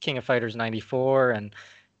King of Fighters 94 and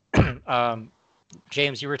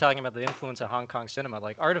James, you were talking about the influence of Hong Kong cinema.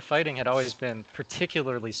 Like Art of Fighting had always been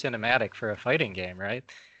particularly cinematic for a fighting game, right?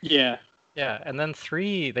 Yeah. Yeah, and then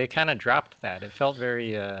 3, they kind of dropped that. It felt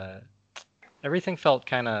very, everything felt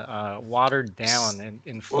kind of watered down and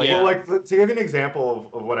inflated. Well, like to give you an example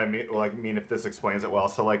of what I mean, if this explains it well.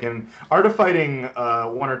 So, like in Art of Fighting 1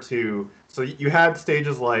 or 2, so you had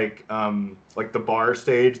stages like the bar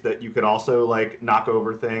stage that you could also like knock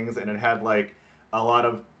over things, and it had like a lot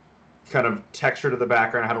of kind of texture to the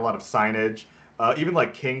background. It had a lot of signage. Even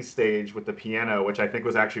like King's stage with the piano, which I think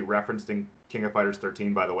was actually referenced in King of Fighters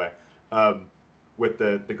 13, by the way, with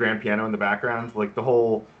the grand piano in the background. Like the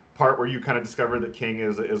whole part where you kind of discover that King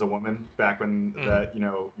is a woman back when that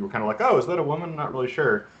you were kind of like, oh, is that a woman? Not really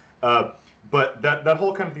sure. But that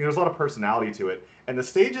whole kind of thing, there's a lot of personality to it. And the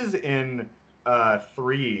stages in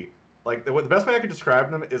 3, like the best way I could describe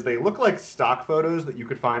them is they look like stock photos that you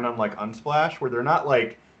could find on like Unsplash, where they're not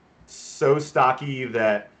like so stocky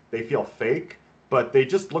that they feel fake, but they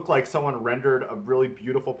just look like someone rendered a really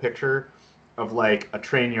beautiful picture of like a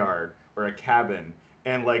train yard or a cabin.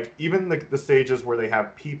 And like even the stages where they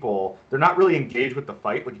have people, they're not really engaged with the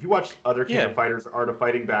fight. Like if you watch other King of Fighters Art of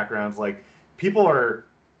Fighting backgrounds, like people are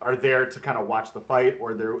there to kind of watch the fight,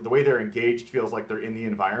 or the way they're engaged feels like they're in the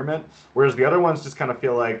environment. Whereas the other ones just kind of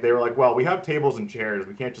feel like they were like, well, we have tables and chairs,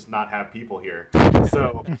 we can't just not have people here.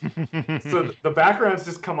 So the backgrounds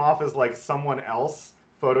just come off as like someone else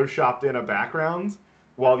photoshopped in a background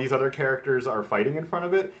while these other characters are fighting in front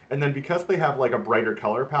of it. And then because they have like a brighter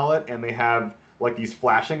color palette and they have like these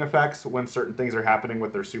flashing effects when certain things are happening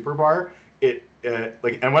with their super bar, and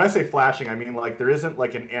when I say flashing, I mean like there isn't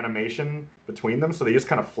like an animation between them, so they just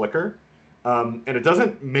kind of flicker, and it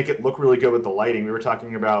doesn't make it look really good with the lighting. We were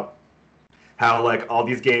talking about how like all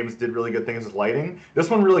these games did really good things with lighting. This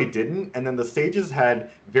one really didn't, and then the stages had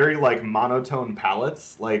very like monotone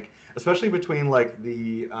palettes, like especially between like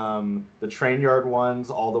the train yard ones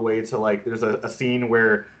all the way to like there's a scene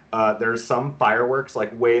where there's some fireworks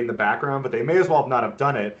like way in the background, but they may as well not have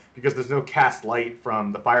done it because there's no cast light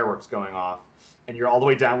from the fireworks going off, and you're all the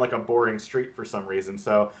way down like a boring street for some reason.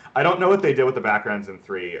 So I don't know what they did with the backgrounds in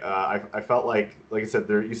 3. I felt like I said,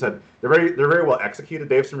 they're very well executed.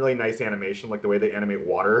 They have some really nice animation, like the way they animate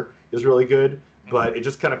water is really good, but it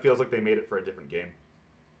just kind of feels like they made it for a different game.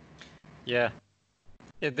 Yeah.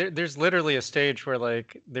 There's literally a stage where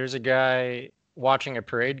like there's a guy watching a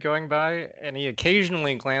parade going by, and he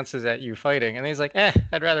occasionally glances at you fighting, and he's like,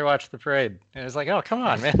 I'd rather watch the parade. And it's like, oh, come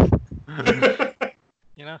on, man.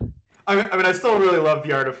 You know? I mean, I still really love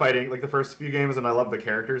the Art of Fighting, like the first few games, and I love the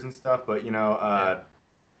characters and stuff, but, 3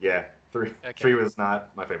 was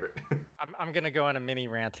not my favorite. I'm going to go on a mini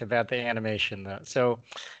rant about the animation, though. So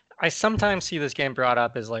I sometimes see this game brought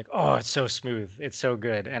up as like, oh, it's so smooth, it's so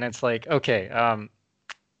good. And it's like, okay,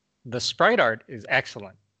 the sprite art is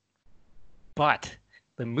excellent, but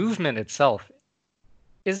the movement itself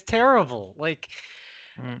is terrible. Like,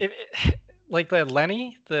 like the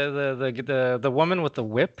Lenny, the woman with the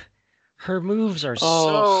whip, her moves are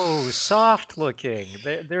so soft looking.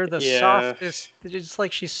 They're the softest. It's just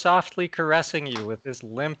like she's softly caressing you with this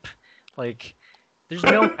limp, like there's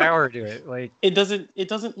no power to it. Like it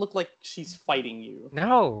doesn't look like she's fighting you.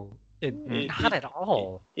 No. Not at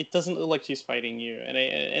all. It doesn't look like she's fighting you,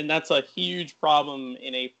 and that's a huge problem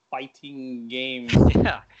in a fighting game.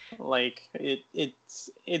 Yeah, like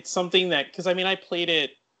it's something that, because I mean I played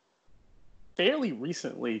it fairly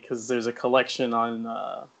recently because there's a collection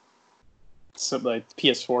on some like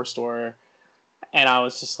PS4 store, and I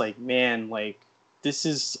was just like, man, like this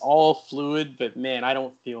is all fluid, but man, I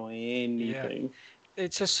don't feel anything. Yeah.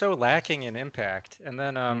 It's just so lacking in impact, and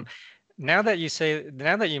then Now that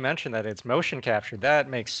you mention that it's motion capture, that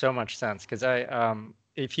makes so much sense. Because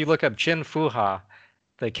if you look up Jin Fuha,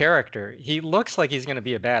 the character, he looks like he's going to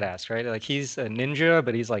be a badass, right? Like he's a ninja,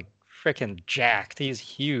 but he's like freaking jacked. He's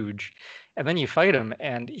huge. And then you fight him,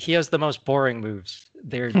 and he has the most boring moves.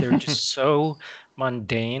 They're just so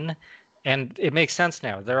mundane. And it makes sense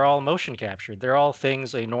now. They're all motion captured. They're all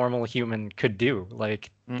things a normal human could do.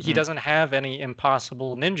 Like he doesn't have any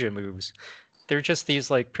impossible ninja moves. They're just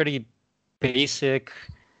these like pretty basic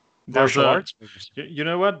martial arts moves. You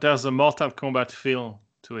know what? There's a Mortal Kombat feel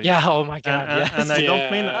to it. Yeah. Oh my God. And, yes.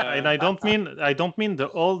 and I don't mean the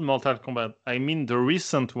old Mortal Kombat. I mean the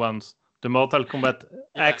recent ones, the Mortal Kombat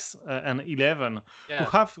X and 11,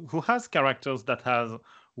 who has characters that has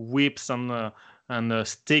whips and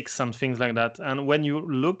sticks and things like that. And when you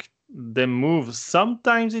look them move,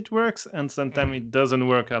 sometimes it works and sometimes it doesn't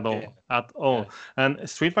work at all. Yeah. And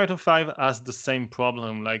Street Fighter V has the same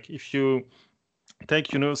problem. Like if you take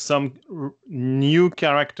some new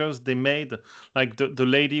characters they made, like the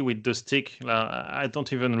lady with the stick, I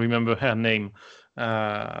don't even remember her name.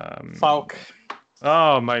 Falk.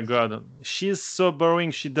 Oh my God, she's so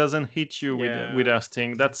boring. She doesn't hit you with her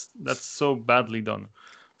sting. That's so badly done.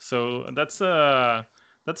 So that's a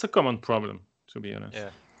common problem, to be honest.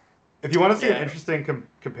 Yeah. If you want to see an interesting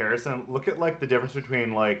comparison, look at like the difference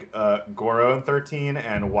between like Goro in 13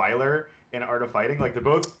 and Weiler in Art of Fighting. Like they're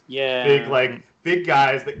both big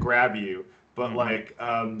guys that grab you, but like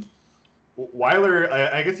Weiler,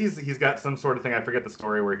 I guess he's got some sort of thing. I forget the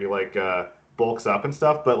story where he like bulks up and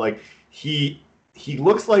stuff, but like he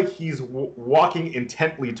looks like he's walking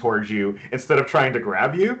intently towards you instead of trying to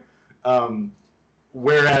grab you.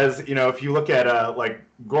 Whereas if you look at like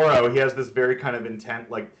Goro, he has this very kind of intent,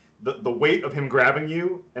 like the weight of him grabbing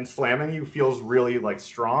you and slamming you feels really like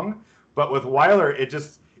strong. But with Weiler,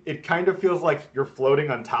 it kind of feels like you're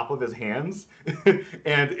floating on top of his hands,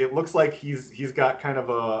 and it looks like he's got kind of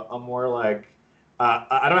a more like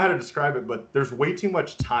I don't know how to describe it, but there's way too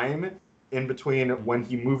much time in between when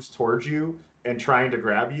he moves towards you and trying to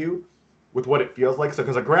grab you with what it feels like. So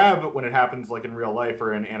because a grab, when it happens like in real life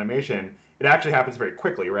or in animation, it actually happens very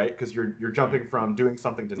quickly, right? Because you're jumping from doing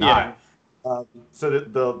something to not. So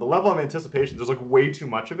the level of anticipation, there's like way too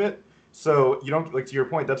much of it. So you don't, like, to your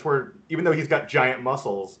point, that's where, even though he's got giant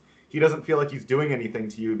muscles, he doesn't feel like he's doing anything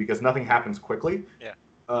to you because nothing happens quickly. Yeah.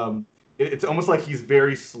 It's almost like he's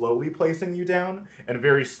very slowly placing you down and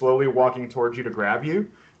very slowly walking towards you to grab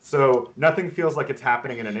you. So nothing feels like it's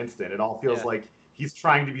happening in an instant. It all feels like he's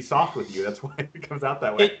trying to be soft with you. That's why it comes out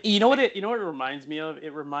that way. You know what it reminds me of?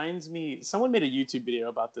 It reminds me, someone made a YouTube video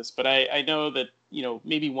about this, but I know that,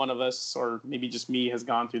 maybe one of us or maybe just me has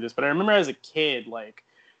gone through this, but I remember as a kid, like,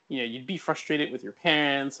 you'd be frustrated with your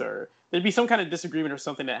parents, or there'd be some kind of disagreement or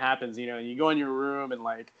something that happens, and you go in your room and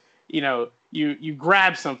like, you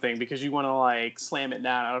grab something because you want to like slam it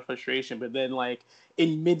down out of frustration, but then like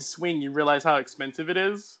in mid swing you realize how expensive it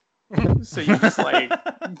is. So you just like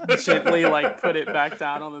gently like put it back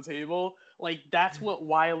down on the table. Like that's what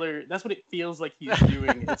it feels like he's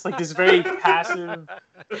doing. It's like this very passive,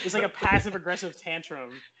 it's like a passive aggressive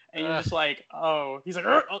tantrum. And you're just like, oh, he's like,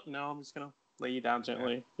 oh no, I'm just gonna lay you down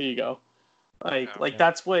gently. Here you go.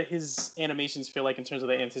 That's what his animations feel like in terms of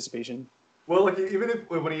the anticipation. Well, like even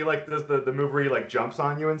when he like does the move where he like jumps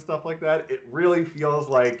on you and stuff like that, it really feels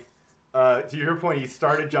like, to your point, he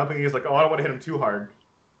started jumping. He's like, oh, I don't want to hit him too hard.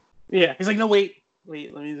 Yeah, he's like, no, wait,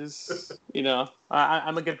 let me just,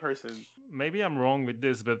 I'm a good person. Maybe I'm wrong with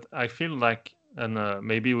this, but I feel like, and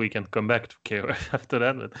maybe we can come back to KOF after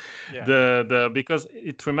that, but because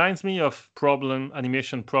it reminds me of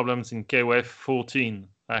animation problems in KOF 14,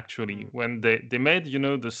 actually, when they made,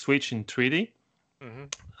 the switch in 3D,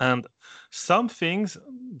 and some things,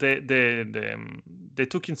 they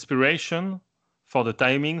took inspiration for the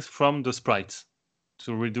timings from the sprites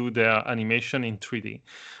to redo their animation in 3D.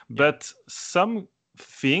 But some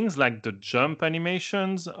things like the jump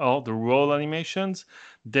animations or the roll animations,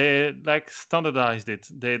 they like standardized it.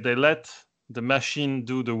 They let the machine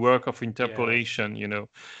do the work of interpolation,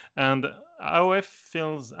 And Art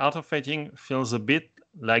of Fighting feels a bit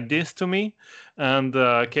like this to me. And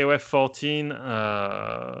KOF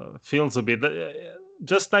 14 feels a bit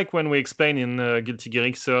just like when we explained in Guilty Gear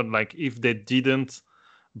Xrd, like if they didn't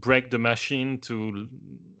break the machine to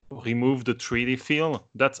remove the 3D feel,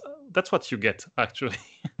 that's what you get actually.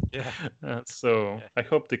 I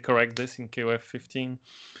hope they correct this in KOF 15.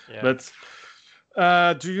 But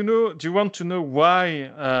do you want to know why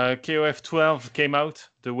KOF 12 came out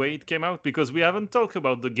the way it came out? Because we haven't talked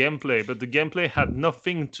about the gameplay, but the gameplay had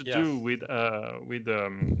nothing to do with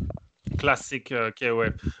classic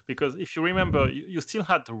KOF. Because if you remember, you still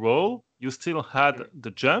had the roll, you still had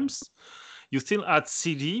the jumps, you still had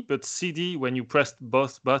CD, but CD, when you pressed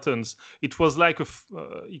both buttons, it was like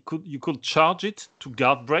you could charge it to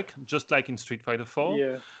guard break, just like in Street Fighter 4.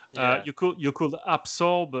 You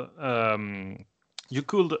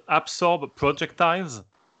could absorb projectiles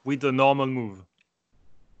with a normal move.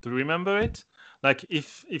 Do you remember it? Like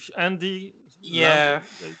if Andy,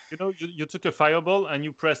 you took a fireball and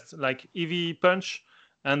you pressed like EV punch,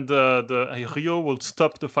 and the Rio will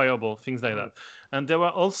stop the fireball, things like that. And there were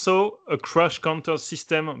also a crush counter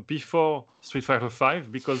system before Street Fighter V,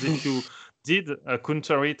 because if you did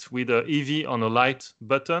counter it with a EV on a light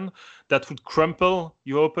button, that would crumple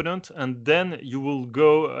your opponent, and then you will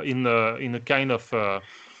go in a kind of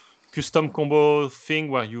custom combo thing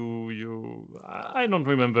where you I don't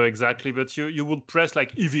remember exactly, but you would press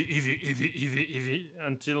like EV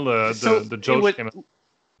until the Josh came out.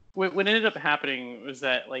 What ended up happening was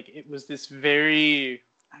that like it was this very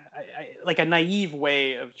like a naive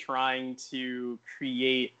way of trying to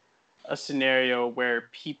create a scenario where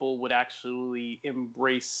people would actually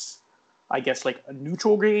embrace, I guess, like a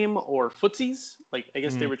neutral game or footsies. Like I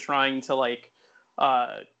guess they were trying to like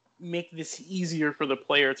make this easier for the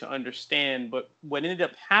player to understand. But what ended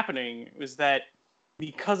up happening was that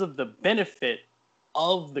because of the benefit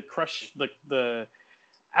of the crush, like the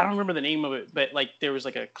I don't remember the name of it, but like there was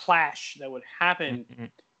like a clash that would happen.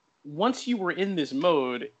 Once you were in this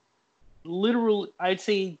mode, literally, I'd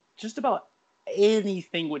say just about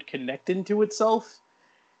anything would connect into itself,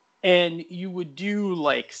 and you would do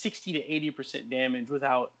like 60 to 80% damage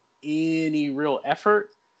without any real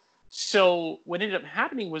effort. So what ended up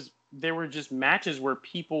happening was there were just matches where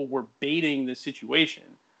people were baiting the situation.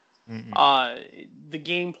 The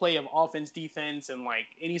gameplay of offense, defense, and like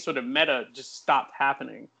any sort of meta just stopped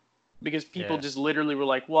happening because people just literally were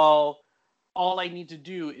like, well, all I need to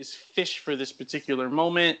do is fish for this particular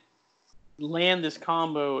moment, land this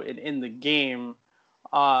combo, and end the game.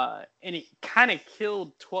 And it kind of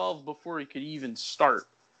killed 12 before it could even start.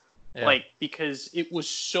 Like, because it was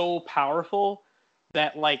so powerful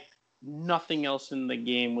that like nothing else in the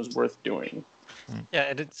game was worth doing. Yeah,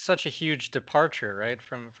 and it's such a huge departure, right,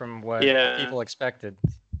 from what people expected.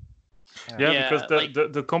 Because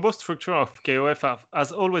the combo structure of KOF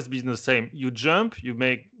has always been the same. You jump, you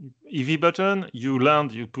make EV button, you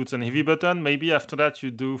land, you put an EV button. Maybe after that you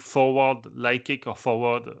do forward light kick or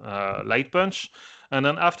forward light punch, and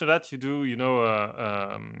then after that you do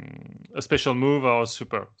a special move or a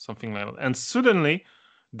super, something like that. And suddenly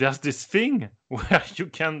there's this thing where you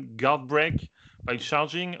can guard break by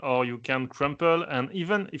charging, or you can crumple, and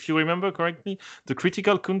even if you remember correctly, the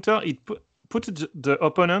critical counter, it put the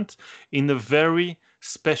opponent in a very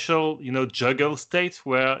special, juggle state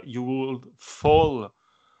where you will fall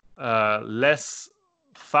less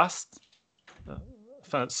fast,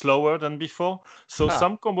 slower than before. So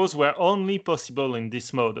some combos were only possible in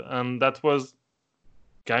this mode, and that was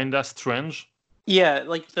kinda strange. Yeah,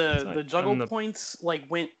 like the juggle points like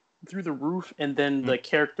went through the roof, and then the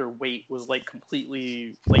character weight was like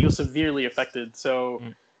completely, like it was severely affected. So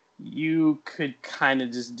you could kind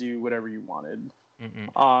of just do whatever you wanted.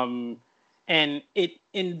 And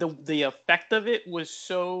the effect of it was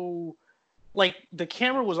so, like the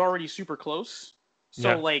camera was already super close.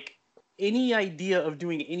 So like any idea of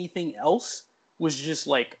doing anything else was just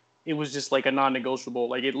like, it was just like a non-negotiable.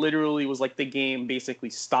 Like it literally was like the game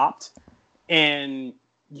basically stopped, and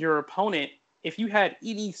your opponent, if you had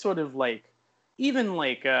any sort of like, even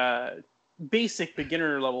like basic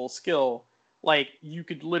beginner level skill, like you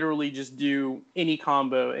could literally just do any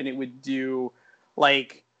combo and it would do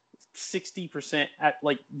like 60% at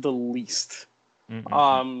like the least.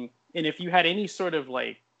 And if you had any sort of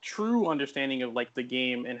like true understanding of like the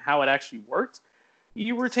game and how it actually worked,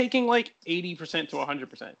 you were taking like 80% to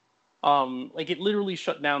 100%. Like it literally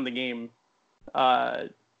shut down the game.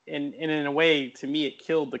 And in a way, to me, it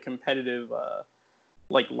killed the competitive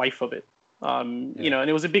like life of it. And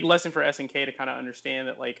it was a big lesson for SNK to kind of understand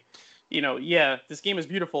that like, this game is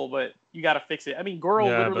beautiful, but you got to fix it. I mean, Goro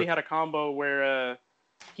literally had a combo where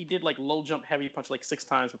he did like low jump heavy punch like 6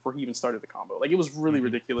 times before he even started the combo. Like it was really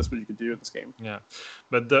ridiculous what you could do in this game. Yeah,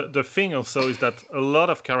 but the thing also is that a lot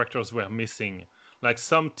of characters were missing. Like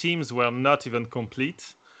some teams were not even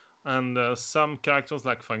complete, and some characters,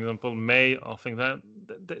 like for example May or things like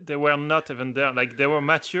that, they were not even there. Like they were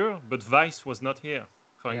mature, but Vice was not here,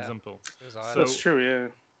 for example. That's true. Yeah.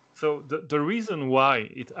 So the reason why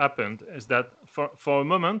it happened is that for a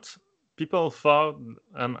moment, people thought,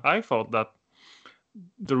 and I thought, that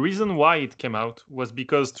the reason why it came out was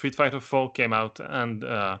because Street Fighter IV came out, and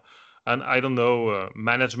I don't know,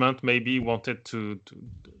 management maybe wanted to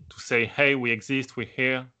say, hey, we exist, we're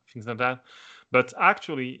here, things like that. But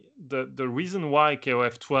actually, the reason why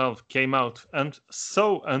KOF 12 came out and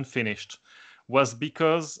so unfinished was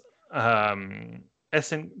because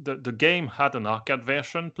the game had an arcade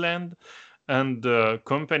version planned, and the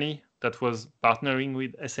company that was partnering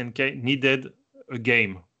with SNK needed a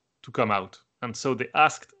game to come out, and so they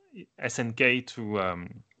asked SNK to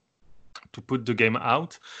put the game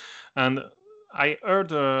out. And I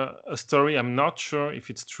heard a story. I'm not sure if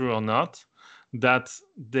it's true or not. That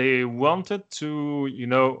they wanted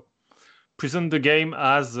to, present the game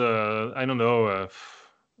as I don't know,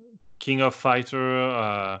 King of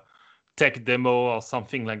Fighter tech demo or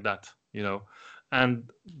something like that. And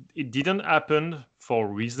it didn't happen for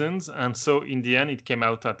reasons, and so in the end it came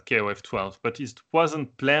out at KOF 12, but it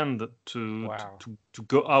wasn't planned to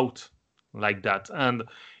go out like that. And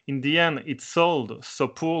in the end it sold so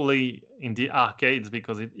poorly in the arcades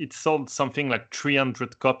because it sold something like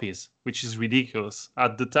 300 copies, which is ridiculous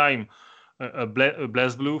at the time. A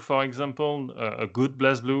BlazBlue, for example, a good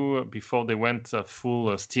BlazBlue before they went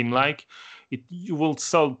full Steam-like, you will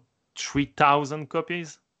sell 3,000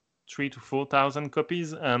 copies, 3,000 to 4,000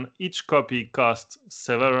 copies, and each copy costs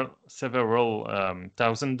several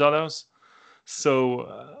 $1,000.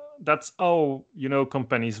 So that's how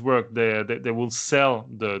companies work. They will sell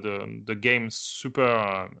the game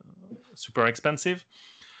super expensive.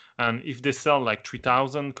 And if they sell like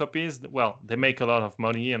 3,000 copies, well, they make a lot of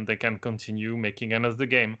money and they can continue making another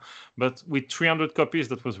game. But with 300 copies,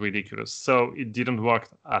 that was ridiculous. So it didn't work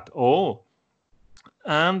at all.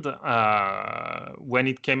 And when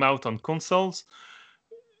it came out on consoles,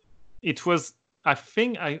 it was, I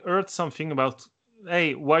think I heard something about,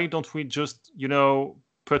 hey, why don't we just,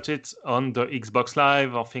 put it on the Xbox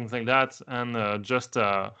Live or things like that, and just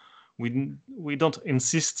we don't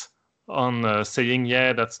insist on saying,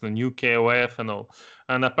 yeah, that's the new KOF and all.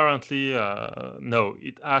 And apparently, no,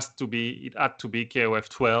 it had to be KOF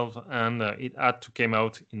 12, and it had to came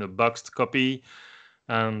out in a boxed copy,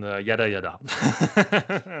 and yada yada.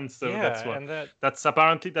 And so that's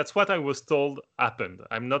what I was told happened.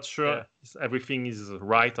 I'm not sure if everything is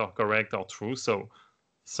right or correct or true. So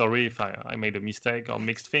sorry if I made a mistake or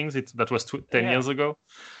mixed things. That was 10 years ago.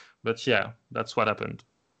 But yeah, that's what happened.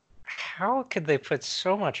 How could they put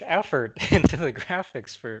so much effort into the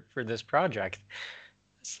graphics for this project?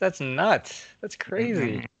 That's nuts. That's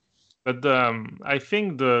crazy. But I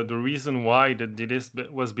think the reason why they did this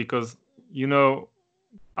was because,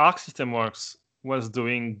 Arc System Works was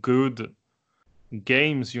doing good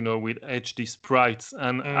games, with HD sprites.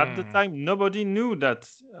 And at the time, nobody knew that,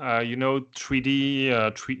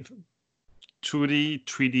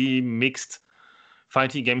 3D mixed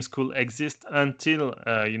fighting games could exist until,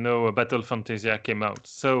 Battle Fantasia came out.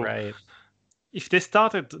 So if they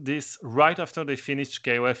started this right after they finished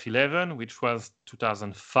KOF 11, which was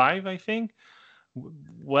 2005, I think,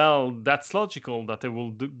 well, that's logical that they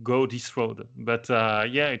will go this road. But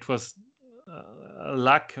it was a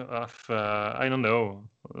lack of, I don't know,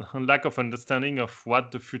 a lack of understanding of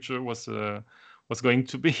what the future was going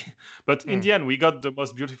to be. But in the end, we got the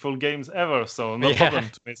most beautiful games ever, so no problem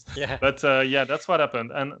to miss. But that's what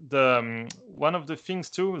happened. And the one of the things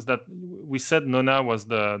too is that we said Nona was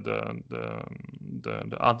the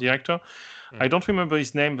art director. I don't remember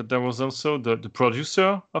his name, but there was also the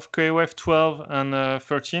producer of KOF 12 and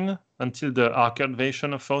 13 until the arcade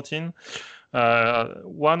version of 14.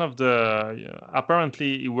 One of the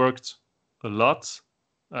apparently he worked a lot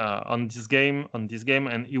on this game, and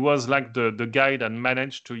he was like the guy that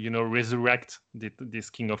managed to resurrect this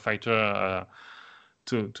King of Fighter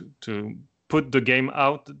to put the game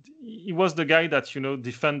out. He was the guy that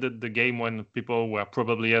defended the game when people were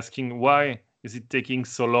probably asking why is it taking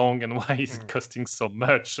so long and why is it costing so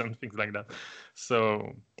much and things like that.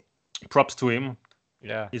 So props to him.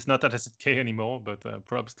 Yeah, he's not at SNK anymore, but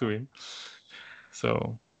props to him.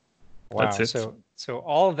 So that's it. So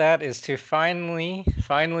all that is to finally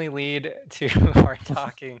lead to our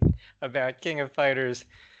talking about King of Fighters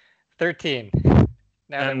 13.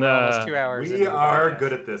 Now that we're almost 2 hours. We are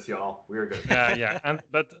good at this, y'all. We are good at this.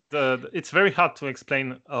 But it's very hard to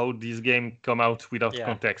explain how this game come out without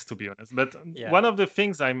context, to be honest. But one of the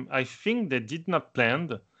things I think they did not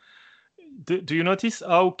plan. Do you notice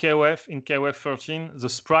how in KOF 13 the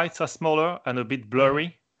sprites are smaller and a bit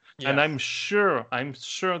blurry? Yes. And I'm sure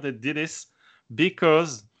they did this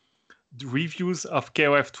because the reviews of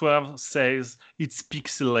KOF 12 says it's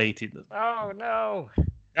pixelated. Oh no!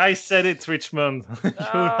 I said it, Richmond. You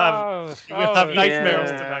will have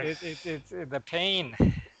nightmares tonight. It's the pain.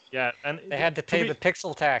 Yeah, and they had to pay the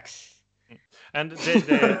pixel tax. And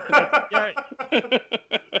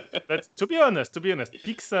but to be honest,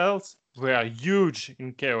 pixels were huge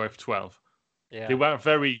in KOF 12. Yeah. They were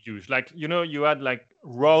very huge. Like, you had like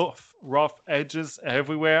rough edges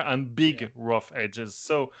everywhere and big rough edges.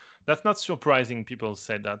 So that's not surprising people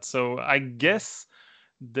said that. So I guess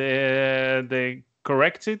they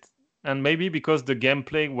corrected, and maybe because the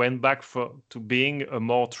gameplay went back to being a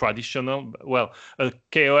more traditional, a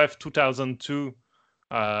KOF 2002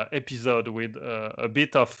 episode with a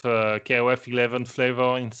bit of KOF 11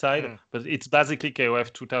 flavor inside, but it's basically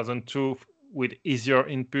KOF 2002 with easier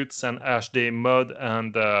inputs and HD mode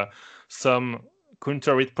and some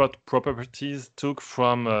counter-hit properties took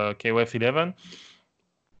from KOF 11.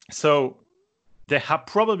 So they have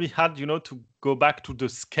probably had, to go back to the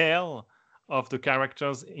scale of the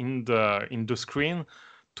characters in the screen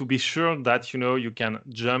to be sure that you can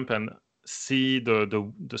jump and see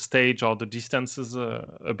the stage or the distances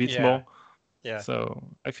a bit more. Yeah. So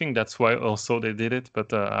I think that's why also they did it,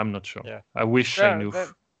 but I'm not sure. Yeah. I wish I knew.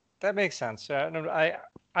 That makes sense. I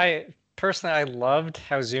personally, I loved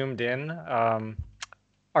how zoomed in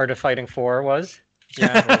Art of Fighting 4 was.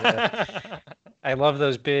 Yeah. I love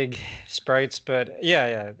those big sprites, but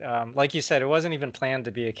like you said, it wasn't even planned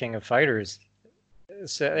to be a King of Fighters,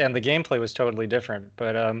 and the gameplay was totally different.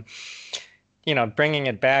 But bringing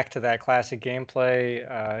it back to that classic gameplay,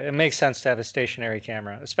 it makes sense to have a stationary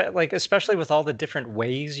camera, especially with all the different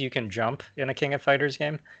ways you can jump in a King of Fighters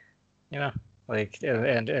game.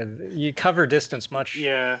 And you cover distance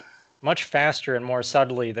much faster and more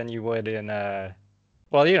subtly than you would in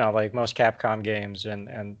like most Capcom games,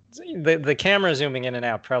 and the camera zooming in and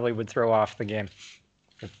out probably would throw off the game.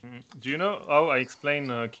 Do you know how I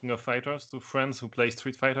explain King of Fighters to friends who play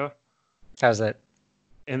Street Fighter? How's that?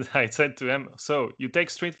 And I said to them, so you take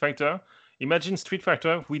Street Fighter, imagine Street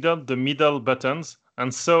Fighter without the middle buttons,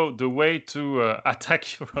 and so the way to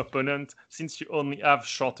attack your opponent, since you only have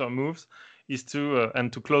shorter moves, is to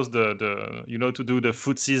close the to do the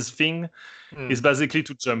footsies thing, is basically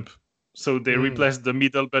to jump. So they replace the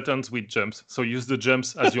middle buttons with jumps. So use the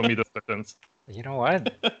jumps as your middle buttons. You know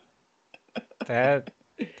what? That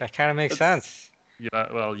kind of makes sense.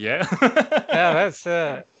 Yeah. Well, yeah. Yeah, that's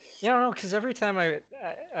because every time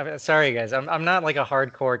I'm sorry guys, I'm not like a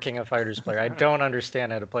hardcore King of Fighters player. I don't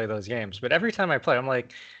understand how to play those games, but every time I play, I'm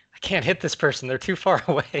like, I can't hit this person. They're too far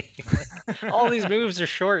away. All these moves are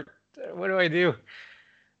short. What do I do?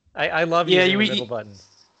 I love using the middle button.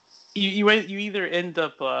 You either end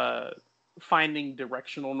up finding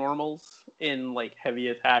directional normals in like heavy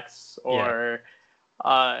attacks, or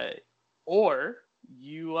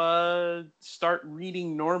you start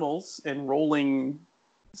reading normals and rolling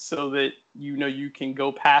so that you can go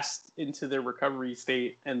past into their recovery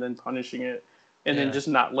state and then punishing it and then just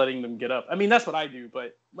not letting them get up. I mean, that's what I do,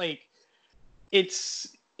 but like it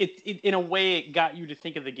in a way it got you to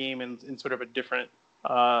think of the game in sort of a different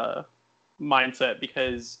mindset,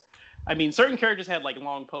 because I mean, certain characters had like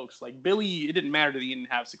long pokes. Like Billy, it didn't matter that he didn't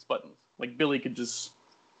have 6 buttons. Like Billy could just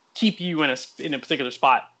keep you in a particular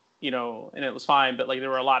spot, and it was fine. But like there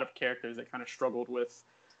were a lot of characters that kind of struggled with,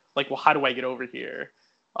 like, well, how do I get over here?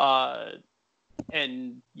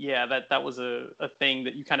 And yeah, that was a thing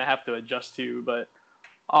that you kind of have to adjust to. But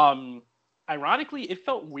ironically, it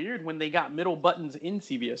felt weird when they got middle buttons in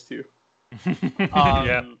CVS2.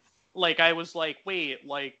 Like I was like, wait,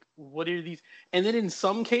 like what are these? And then in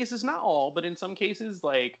some cases, not all, but in some cases,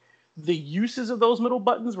 like the uses of those middle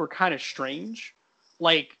buttons were kind of strange.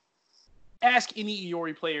 Like ask any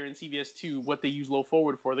Iori player in CVS2 what they use low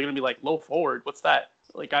forward for. They're gonna be like, low forward, what's that?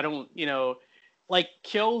 Like I don't, like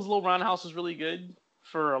Kill's low roundhouse was really good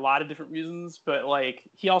for a lot of different reasons, but like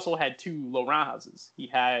he also had 2 low roundhouses. He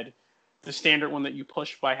had the standard one that you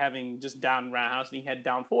push by having just down roundhouse, and he had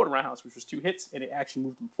down forward roundhouse, which was 2 hits, and it actually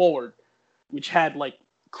moved him forward, which had like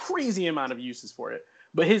crazy amount of uses for it.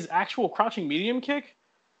 But his actual crouching medium kick,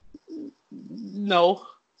 no.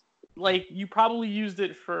 Like you probably used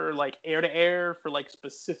it for like air to air for like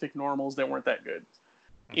specific normals that weren't that good.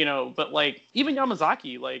 But like even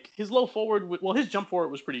Yamazaki, like his low forward, his jump forward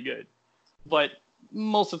was pretty good, but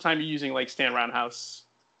most of the time you're using like stand roundhouse.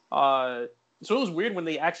 So it was weird when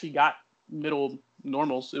they actually got middle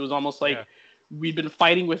normals. It was almost like we'd been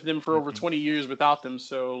fighting with them for over 20 years without them.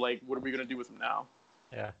 So like, what are we gonna do with them now?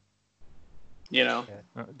 Yeah.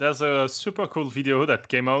 There's a super cool video that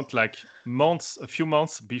came out like a few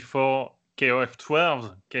months before KOF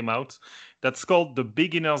 12 came out. That's called The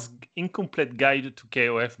Beginner's Incomplete Guide to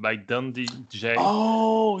KOF by Dundee J.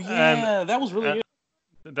 Oh, yeah, that was really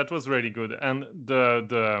good. That was really good. And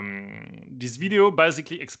this video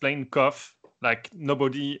basically explained KOF like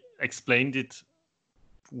nobody explained it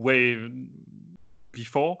way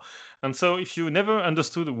before. And so if you never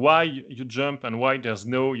understood why you jump and why there's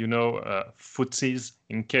no, footsies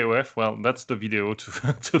in KOF, well, that's the video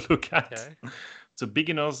to look at. Okay. The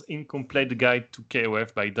Beginner's Incomplete Guide to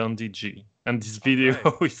KOF by Dundee G. And this video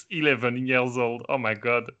is 11 years old. Oh my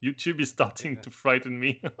God. YouTube is starting to frighten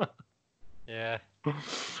me. Yeah.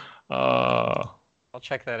 I'll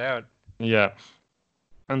check that out. Yeah.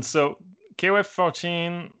 And so KOF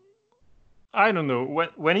 14, I don't know,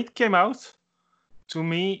 when it came out, to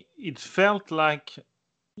me, it felt like,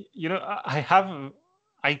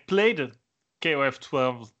 I played KOF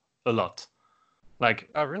 12 a lot. Like,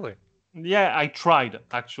 oh, really? Yeah, I tried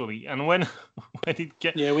actually, and when it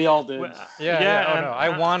came, yeah, we all did. Oh no, I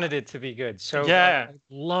wanted it to be good. So yeah, I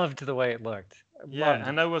loved the way it looked.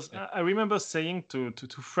 I remember saying to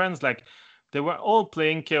friends, like, they were all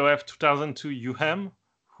playing KOF 2002 UM,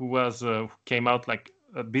 who came out like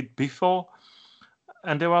a bit before,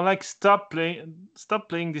 and they were like, stop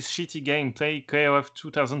playing this shitty game, play KOF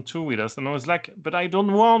 2002 with us. And I was like, but I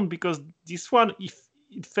don't want, because this one, if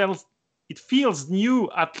it feels new,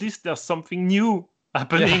 at least there's something new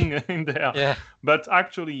happening in there. Yeah. But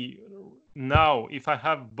actually, now, if I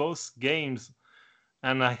have both games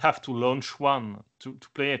and I have to launch one to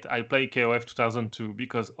play it, I play KOF 2002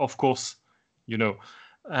 because, of course,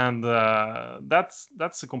 and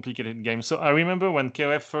that's a complicated game. So I remember when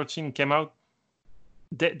KOF 13 came out,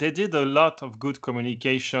 they did a lot of good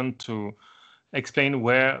communication to explain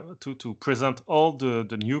where to present all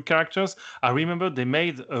the new characters. I remember they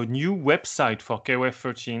made a new website for KOF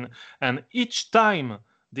 13, and each time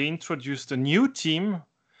they introduced a new team,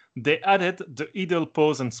 they added the idle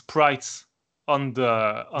pose and sprites on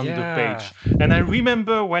the page. And I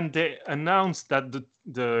remember when they announced that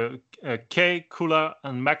the K, Kula,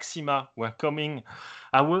 and Maxima were coming,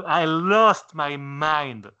 I lost my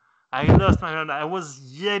mind. I was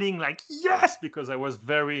yelling like, yes, because I was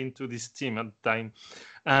very into this team at the time.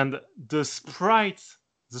 And the sprites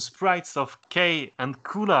of K and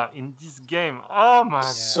Kula in this game, oh my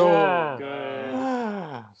God. So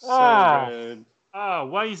good. So good.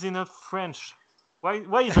 Why is it not French?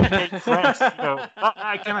 Why isn't K French?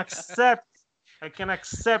 I can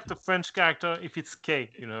accept a French character if it's K,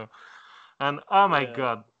 And oh my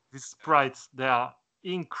God, these sprites, they are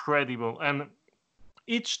incredible. And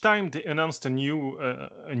each time they announced a new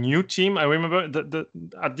team, I remember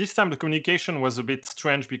at this time the communication was a bit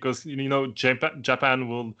strange because Japan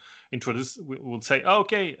will say,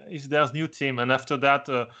 okay, there's new team, and after that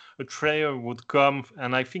a trailer would come,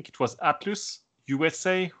 and I think it was Atlus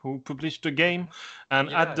USA who published the game,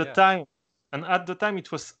 and at the time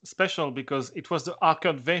it was special because it was the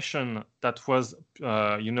arcade version that was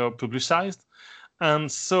publicized,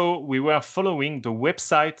 and so we were following the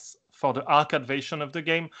websites for the arcade version of the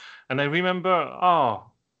game. And I remember,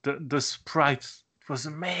 the sprites, it was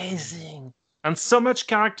amazing. And so much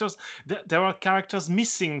characters, there are characters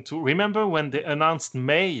missing too. Remember when they announced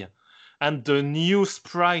May and the new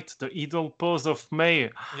sprite, the idle pose of May?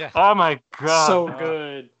 Yeah. Oh my God. So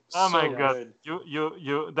good. Oh my God.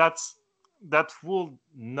 That will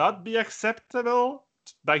not be acceptable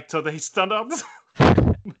by today's standards.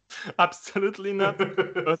 Absolutely not.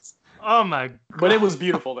 But, oh my God. But it was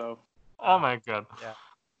beautiful though. Oh my God. Yeah.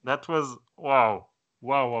 That was wow.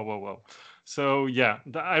 So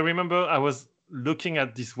I remember I was looking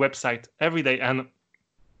at this website every day, and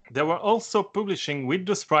they were also publishing with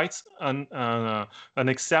the sprites an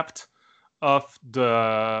excerpt of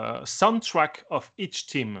the soundtrack of each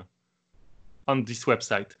team on this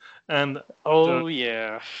website. And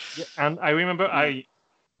and I remember I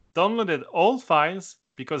downloaded all files,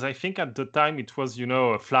 because I think at the time it was,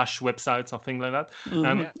 a Flash website, something like that. Mm-hmm.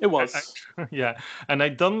 And it was. And I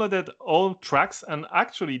downloaded all tracks, and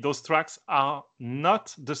actually those tracks are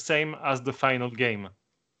not the same as the final game.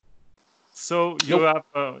 So you have,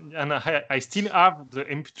 and I still have the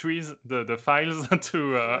MP3s, the files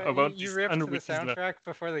about you ripped the soundtrack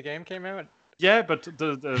before the game came out? Yeah, but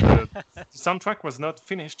the soundtrack was not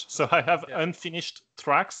finished, so I have unfinished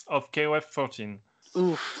tracks of KOF 14.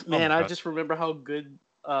 Oof, man, I just remember how good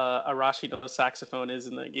Arashi does saxophone is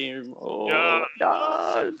in that game. Oh my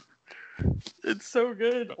God. It's so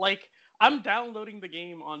good. Like, I'm downloading the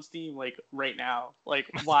game on Steam like right now. Like,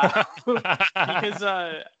 wow.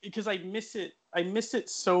 because I miss it. I miss it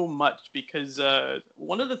so much because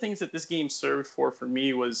one of the things that this game served for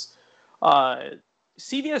me was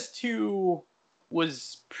CVS2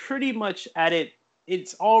 was pretty much at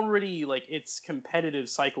it's already like its competitive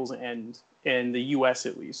cycles end in the US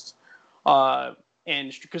at least.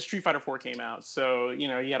 And because Street Fighter 4 came out, so you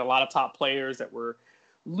had a lot of top players that were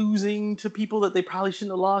losing to people that they probably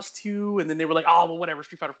shouldn't have lost to, and then they were like, oh well, whatever,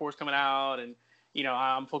 Street Fighter 4 is coming out, and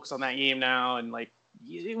I'm focused on that game now, and like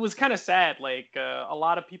it was kind of sad. Like a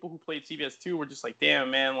lot of people who played CVS2 were just like,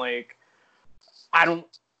 damn man, like I don't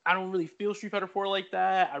really feel Street Fighter 4 like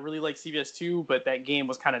that. I really like CVS2, but that game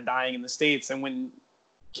was kind of dying in the States. And when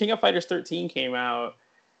King of Fighters 13 came out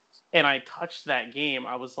and I touched that game,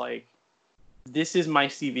 I was like, this is my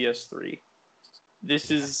CVS3.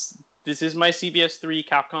 This is my CVS3.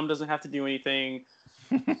 Capcom doesn't have to do anything.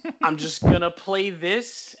 I'm just gonna play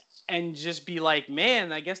this and just be like,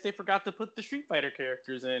 man, I guess they forgot to put the Street Fighter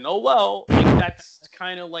characters in. Oh well, like, that's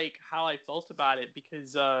kind of like how I felt about it,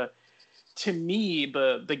 because to me,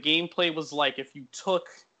 the gameplay was like if you took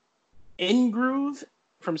N-Groove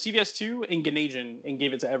from CVS2 and Ganajin and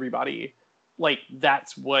gave it to everybody. Like,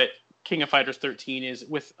 that's what King of Fighters 13 is,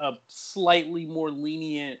 with a slightly more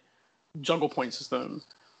lenient jungle point system.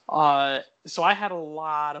 So I had a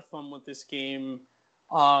lot of fun with this game,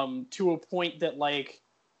 to a point that, like,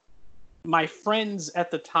 my friends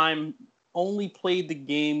at the time only played the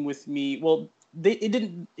game with me. Well,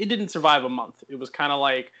 it didn't survive a month. It was kind of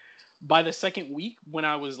like, by the second week, when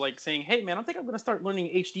I was like saying, hey man, I think I'm gonna start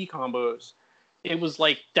learning HD combos, it was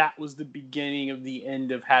like that was the beginning of the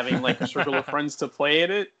end of having like a circle of friends to play at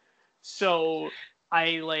it. So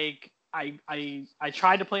I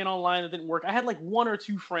tried to play it online. It didn't work. I had like one or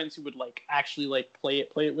two friends who would like actually like play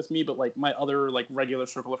it with me, but like my other like regular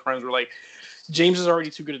circle of friends were like, James is already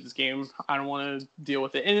too good at this game. I don't want to deal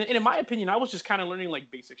with it. And in my opinion, I was just kind of learning like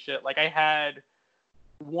basic shit. Like, I had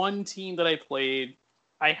one team that I played.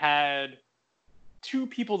 I had two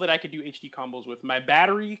people that I could do HD combos with, my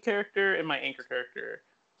battery character and my anchor character.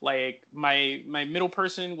 Like, my middle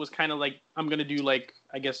person was kind of like, I'm going to do like,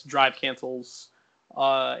 I guess, drive cancels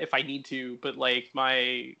if I need to. But like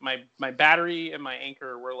my battery and my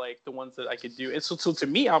anchor were like the ones that I could do. And so to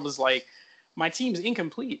me, I was like, my team's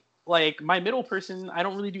incomplete. Like, my middle person, I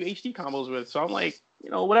don't really do HD combos with. So I'm like,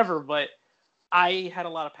 whatever. But I had a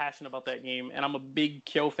lot of passion about that game, and I'm a big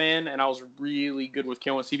Kyo fan, and I was really good with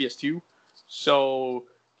Kyo in CVS2. So,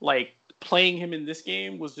 like, playing him in this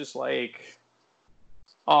game was just like,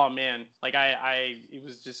 oh man, like I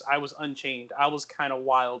was unchained. I was kind of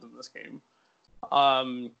wild in this game.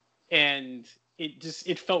 And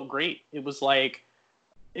it felt great. It was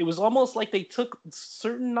almost like they took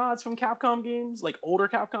certain nods from Capcom games, like older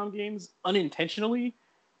Capcom games, unintentionally,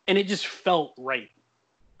 and it just felt right.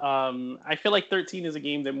 I feel like 13 is a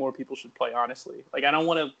game that more people should play, honestly. Like, I don't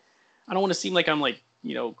want to seem like I'm like,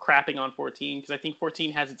 crapping on 14, because I think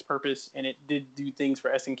 14 has its purpose and it did do things for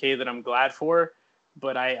SNK that I'm glad for,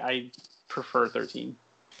 but I prefer 13.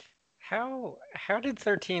 How did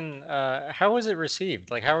 13 how was it received?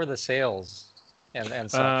 Like, how were the sales and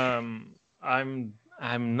such?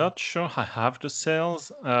 I'm not sure I have the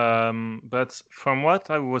sales, but from what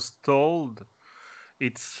I was told,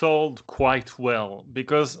 it sold quite well,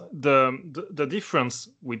 because the difference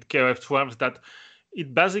with KOF 12 is that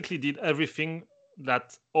it basically did everything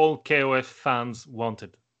that all KOF fans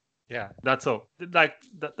wanted. Yeah, that's all. Like,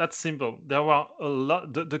 that's simple. There were a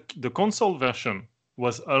lot. The console version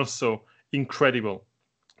was also incredible,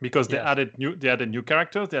 because they added new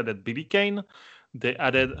characters. They added Billy Kane, they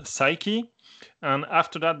added Psyche, and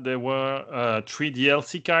after that there were 3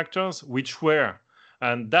 DLC characters, which were,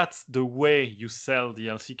 and that's the way you sell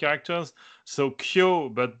DLC characters. So Kyo,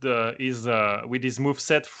 but is with his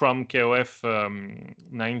moveset from KOF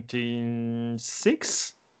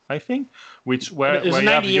 96, I think, which where it was where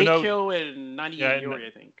 98 you have, Kyo and 98 Yori, I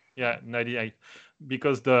think. Yeah, 98.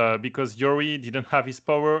 Because Yori didn't have his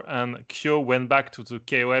power, and Kyo went back to the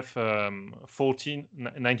KOF 14,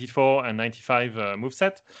 94, and 95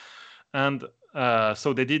 moveset. And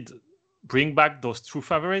so they did bring back those 2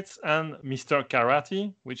 favorites, and Mr.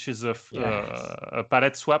 Karate, which is a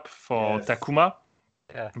palette swap for Takuma.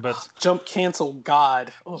 Yeah. But jump cancel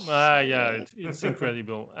god. It's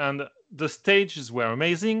incredible. And the stages were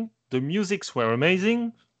amazing. The musics were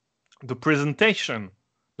amazing. The presentation,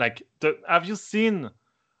 like, have you seen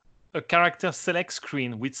a character select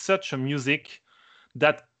screen with such a music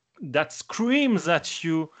that screams at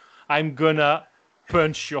you, I'm gonna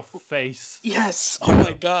punch your face? Yes. Oh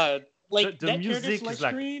my god. Like, the that music character is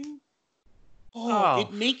select screen. Oh,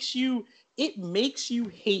 it makes you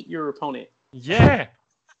hate your opponent. Yeah.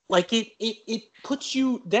 Like, it puts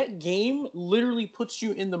you, that game literally puts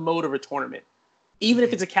you in the mode of a tournament. Even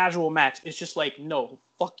if it's a casual match, it's just like, no,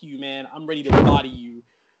 fuck you, man. I'm ready to body you.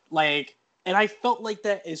 Like, and I felt like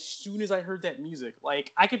that as soon as I heard that music.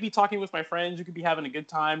 Like, I could be talking with my friends, you could be having a good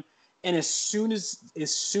time, and as soon as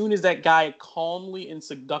that guy calmly and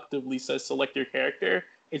seductively says select your character,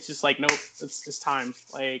 it's just like, nope, it's time.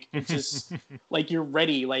 Like, it's just like, you're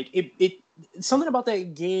ready. Like, it something about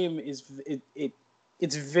that game is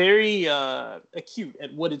it's very acute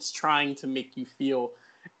at what it's trying to make you feel.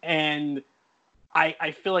 And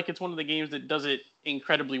I feel like it's one of the games that does it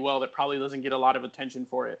incredibly well, that probably doesn't get a lot of attention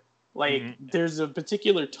for it. Like, there's a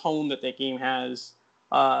particular tone that game has,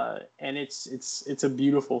 and it's a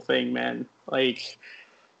beautiful thing, man. Like,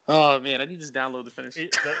 oh man, I need to just download to finish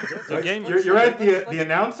the game. You're right. The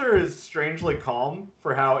announcer is strangely calm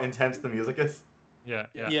for how intense the music is. Yeah.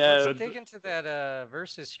 Let's dig into that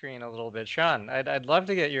versus screen a little bit, Sean. I'd love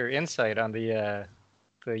to get your insight on the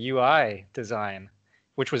UI design,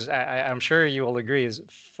 which was I'm sure you will agree is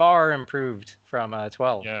far improved from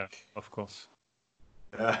 12. Yeah, of course.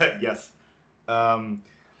 Yes.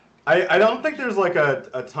 I don't think there's like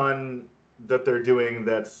a ton that they're doing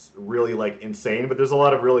that's really like insane, but there's a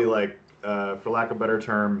lot of really like, for lack of a better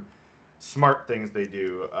term, smart things they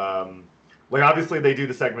do. Like obviously they do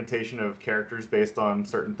the segmentation of characters based on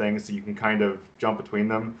certain things, so you can kind of jump between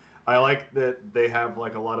them. I like that they have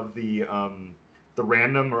like a lot of the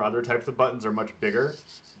random or other types of buttons are much bigger,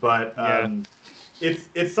 but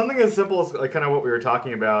it's something as simple as like kind of what we were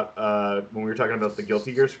talking about when we were talking about the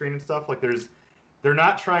Guilty Gear screen and stuff. Like they're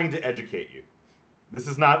not trying to educate you. This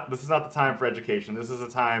is not the time for education. This is a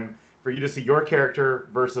time for you to see your character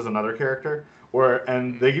versus another character,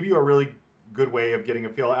 and they give you a really good way of getting a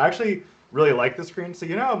feel. I actually really like the screen. So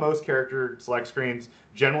how most character select screens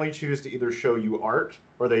generally choose to either show you art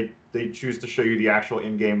or they choose to show you the actual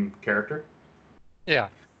in-game character. Yeah.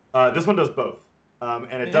 This one does both.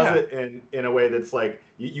 And it does it in a way that's like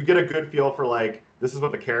you get a good feel for like this is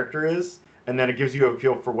what the character is, and then it gives you a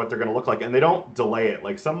feel for what they're going to look like, and they don't delay it.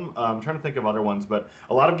 Like some, I'm trying to think of other ones, but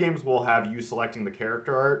a lot of games will have you selecting the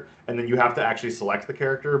character art, and then you have to actually select the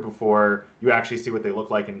character before you actually see what they look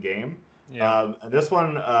like in game. Yeah. And this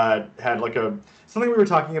one had like something we were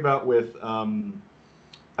talking about with,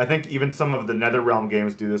 I think even some of the NetherRealm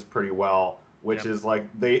games do this pretty well, which is like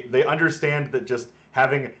they understand that just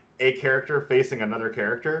having a character facing another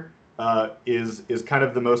character is kind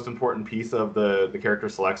of the most important piece of the character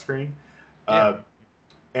select screen.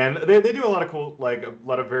 And they do a lot of cool, like a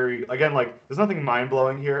lot of very, again, like there's nothing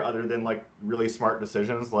mind-blowing here other than like really smart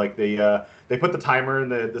decisions. Like they put the timer in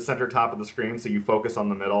the center top of the screen so you focus on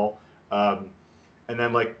the middle. And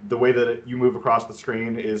then like the way that you move across the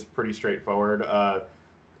screen is pretty straightforward.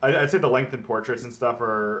 I'd say the lengthened portraits and stuff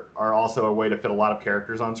are also a way to fit a lot of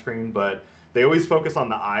characters on screen, but they always focus on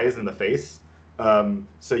the eyes and the face.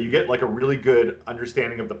 So you get like a really good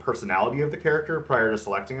understanding of the personality of the character prior to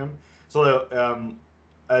selecting them. So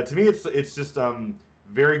to me, it's just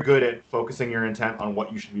very good at focusing your intent on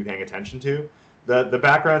what you should be paying attention to. The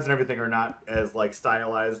backgrounds and everything are not as like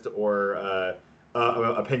stylized or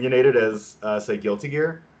opinionated as say Guilty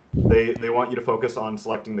Gear. They want you to focus on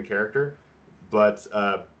selecting the character, but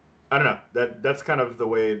I don't know. That's kind of the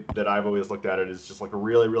way that I've always looked at it. Is just like a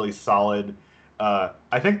really really solid.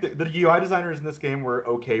 I think the UI designers in this game were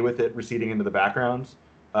okay with it receding into the backgrounds.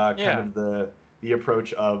 Kind of the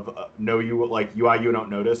approach of UI you don't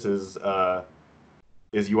notice is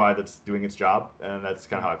UI that's doing its job, and that's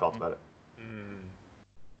kind of how I felt about it.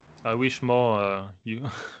 I wish more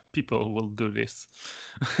people will do this.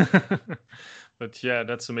 But yeah,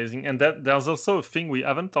 that's amazing. And there's also a thing we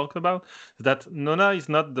haven't talked about, that Nona is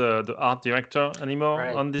not the art director anymore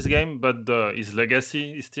on this game, but his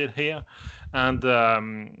legacy is still here. And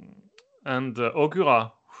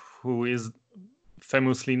Ogura, who is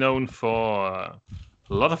famously known for a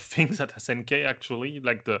lot of things at SNK, actually,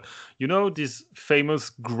 like this famous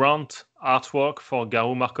grunt artwork for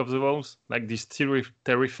Garou Mark of the Wolves, like this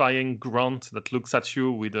terrifying grunt that looks at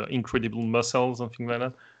you with incredible muscles, something like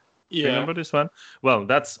that. Yeah. Remember this one? Well,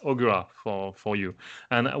 that's Ogura for you.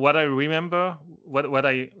 And what I remember, what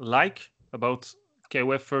I like about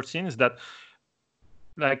KOF 13 is that,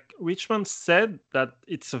 like Richmond said, that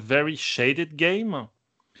it's a very shaded game.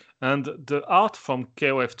 And the art from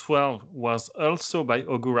KOF 12 was also by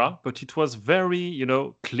Ogura, but it was very,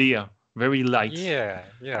 clear, very light. Yeah.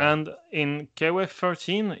 And in KOF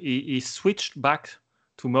 13, he switched back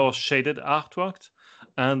to more shaded artwork,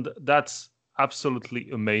 and that's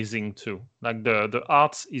absolutely amazing too. Like the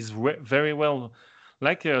art is very well,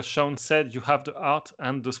 like Sean said, you have the art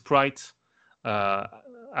and the sprite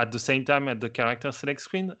at the same time at the character select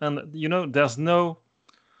screen, and there's no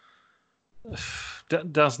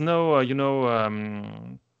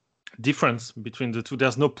difference between the two.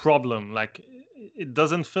 There's no problem. Like it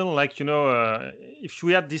doesn't feel like if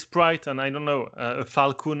we had this sprite and I don't know a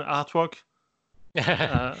Falcon artwork,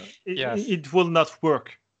 it will not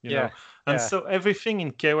work. You know? And so everything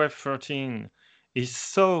in KOF 13 is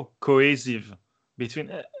so cohesive between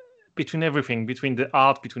everything, between the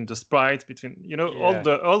art, between the sprites, between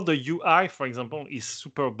all the UI, for example, is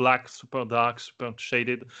super black, super dark, super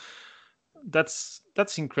shaded. That's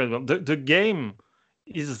incredible. The game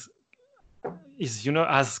is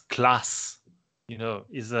has class.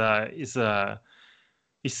 Is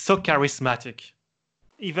so charismatic,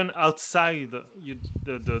 even outside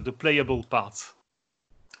the playable parts.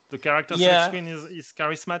 The character select screen is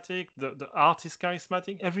charismatic. The art is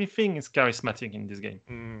charismatic. Everything is charismatic in this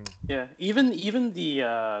game. Yeah, even the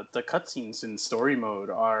cutscenes in story mode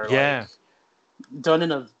are like done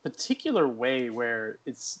in a particular way where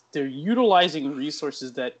they're utilizing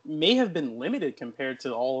resources that may have been limited compared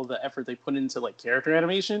to all of the effort they put into like character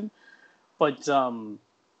animation, but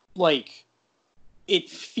like it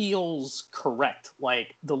feels correct.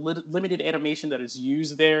 Like the limited animation that is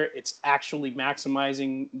used there, it's actually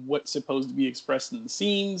maximizing what's supposed to be expressed in the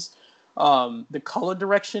scenes. The color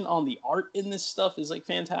direction on the art in this stuff is like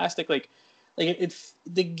fantastic.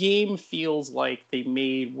 The game feels like they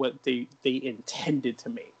made what they intended to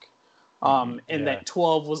make. And that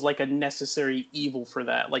 12 was like a necessary evil for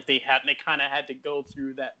that. Like they kind of had to go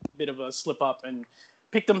through that bit of a slip up and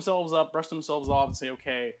pick themselves up, brush themselves off, and say,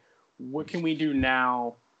 okay, what can we do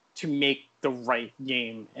now to make the right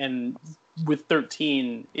game? And with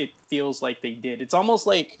 13, it feels like they did. It's almost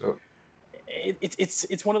like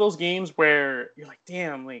it's one of those games where you're like,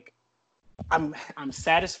 damn, like I'm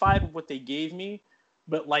satisfied with what they gave me,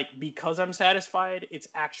 but like because I'm satisfied, it's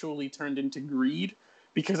actually turned into greed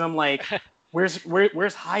because I'm like, where's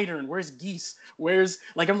Hydern? Where's Geese?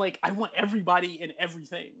 I'm like, I want everybody and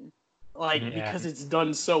everything. Because it's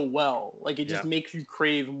done so well. Like, it just makes you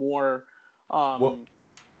crave more. Well,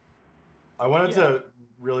 I wanted to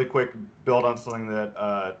really quick build on something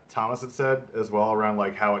that Thomas had said as well around,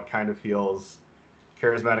 like, how it kind of feels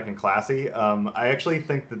charismatic and classy. I actually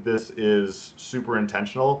think that this is super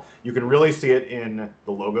intentional. You can really see it in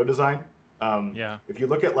the logo design. If you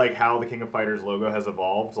look at, like, how the King of Fighters logo has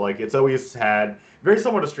evolved, like, it's always had, very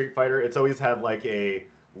similar to Street Fighter, it's always had, like, a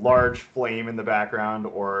large flame in the background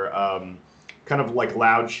or kind of like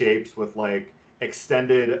loud shapes with like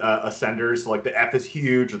extended ascenders. So like the F is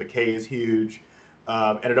huge or the K is huge.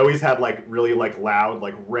 And it always had like really like loud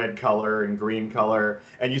like red color and green color.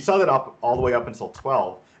 And you saw that up all the way up until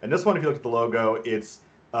 12. And this one, if you look at the logo, it's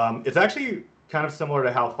actually kind of similar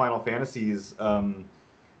to how Final Fantasy's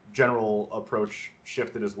general approach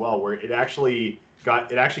shifted as well, where it actually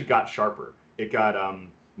got sharper. It got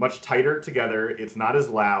much tighter together. It's not as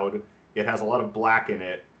loud. It has a lot of black in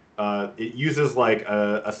it. It uses like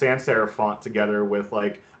a sans serif font together with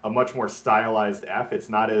like a much more stylized F. It's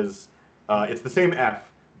not as it's the same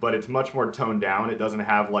F, but it's much more toned down. It doesn't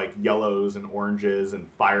have like yellows and oranges and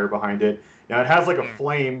fire behind it. Now it has like a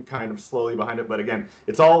flame kind of slowly behind it, but again,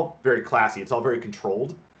 it's all very classy. It's all very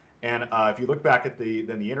controlled. And if you look back at the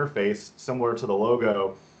interface, similar to the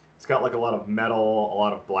logo, it's got like a lot of metal, a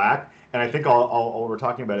lot of black. And I think all we're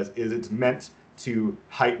talking about is it's meant to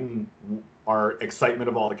heighten our excitement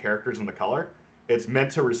of all the characters and the color. It's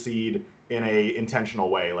meant to recede in a intentional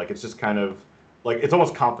way. Like it's just kind of like it's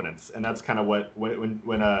almost confidence, and that's kind of what when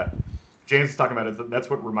James was talking about it. That's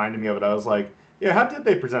what reminded me of it. I was like, yeah, how did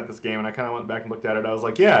they present this game? And I kind of went back and looked at it. I was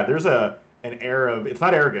like, yeah, there's an air of, it's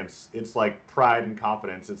not arrogance. It's like pride and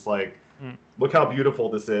confidence. It's like, look how beautiful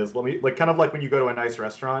this is. Let me, like, kind of like when you go to a nice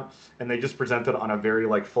restaurant and they just present it on a very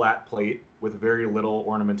like flat plate with very little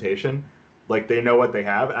ornamentation. Like they know what they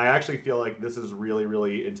have. And I actually feel like this is really,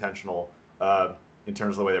 really intentional in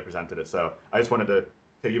terms of the way they presented it. So I just wanted to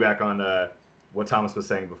piggyback on what Thomas was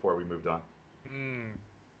saying before we moved on.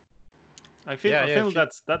 I feel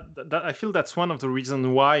that's one of the reasons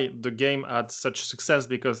why the game had such success,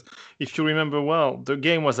 because if you remember well, the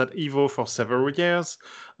game was at EVO for several years,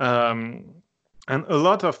 and a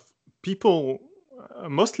lot of people,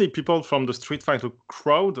 mostly people from the Street Fighter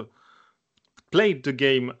crowd, played the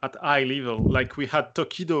game at high level. Like we had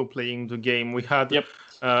Tokido playing the game. We had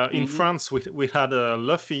in France we had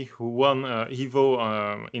Luffy who won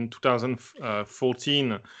EVO in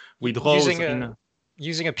 2014 with Rose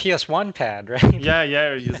using a PS1 pad, right? Yeah,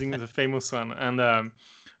 using the famous one, and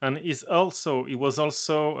he was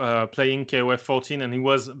also playing KOF 14, and he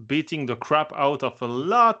was beating the crap out of a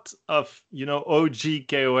lot of OG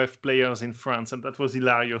KOF players in France, and that was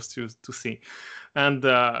hilarious to see, and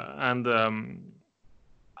I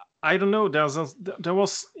don't know, there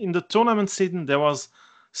was in the tournament scene there was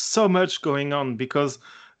so much going on because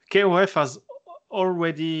KOF has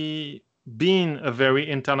already been a very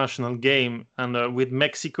international game, and with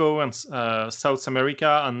Mexico and South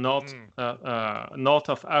America and north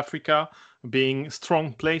of Africa being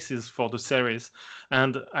strong places for the series.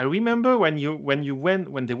 And I remember when they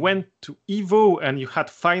went to EVO and you had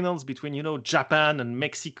finals between Japan and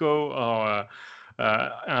Mexico, or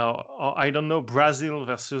I don't know, Brazil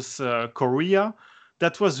versus Korea.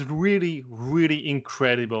 That was really, really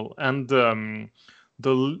incredible. And the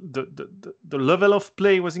level of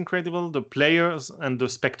play was incredible. The players and the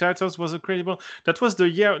spectators was incredible. That was the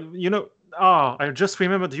year, I just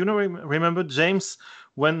remember. Do you know? Remember James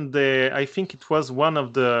when I think it was one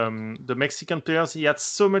of the Mexican players. He had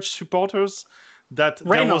so much supporters that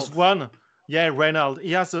there was one. Yeah, Reynald.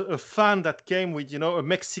 He has a fan that came with, a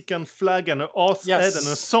Mexican flag and a horse head and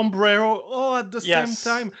a sombrero at the same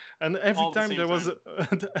time. And every time there was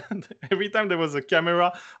every time there was a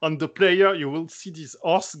camera on the player, you will see this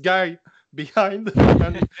horse guy behind,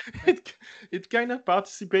 and it kind of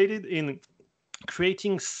participated in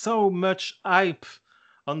creating so much hype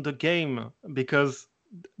on the game because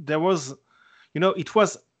there was, it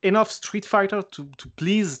was enough Street Fighter to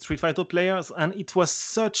please Street Fighter players, and it was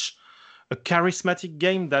such a charismatic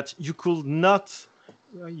game that you could not,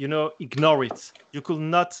 ignore it. You could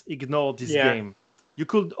not ignore this game. You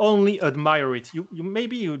could only admire it. You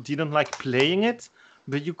maybe you didn't like playing it,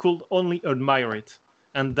 but you could only admire it,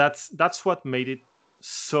 and that's what made it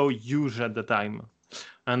so huge at the time.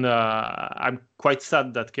 And I'm quite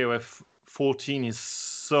sad that KOF 14 is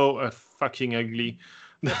so fucking ugly.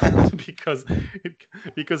 because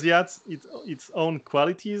it has its own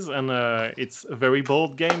qualities, and it's a very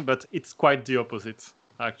bold game, but it's quite the opposite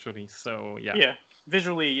actually. So yeah,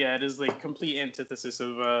 visually, it is the complete antithesis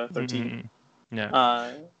of 13.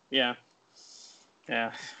 But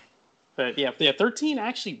 13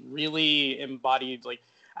 actually really embodied,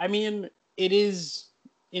 it is,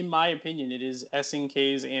 in my opinion, it is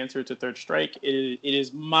SNK's answer to Third Strike. It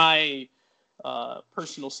is my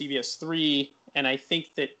personal CVS 3, and I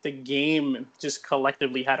think that the game just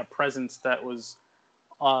collectively had a presence that was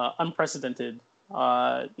unprecedented.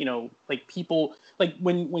 People,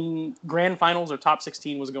 when grand finals or top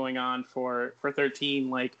 16 was going on for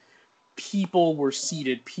 13, people were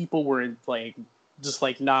seated. People were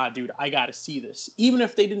nah, dude, I got to see this. Even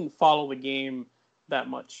if they didn't follow the game that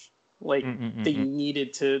much, they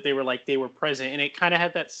needed to. They were present, and it kind of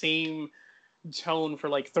had that same tone for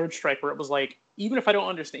Third Strike, where it was even if I don't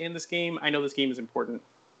understand this game, I know this game is important.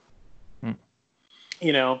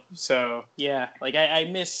 So I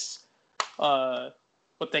miss what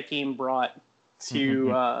that game brought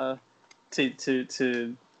to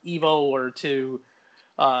Evo, or to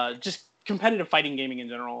just competitive fighting gaming in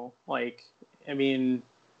general. I feel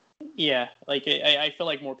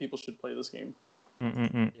like more people should play this game.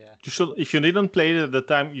 Yeah. You should, if you didn't play it at the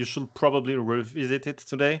time, you should probably revisit it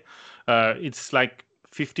today. It's like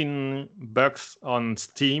 $15 on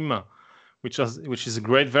Steam, which is a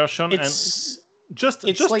great version. And just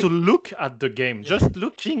to look at the game, just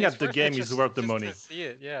looking at the game is worth the money. To see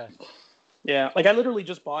it, yeah. I literally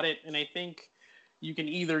just bought it, and I think you can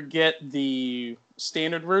either get the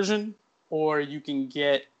standard version, or you can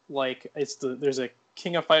get there's a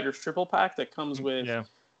King of Fighters triple pack that comes with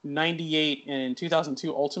 98 and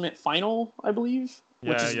 2002 Ultimate Final, I believe,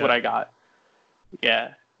 which is what I got.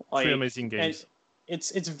 Yeah, three amazing games.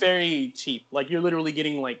 It's very cheap. You're literally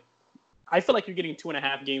getting I feel like you're getting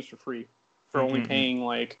 2.5 games for free for only paying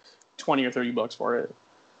 $20 or $30 for it.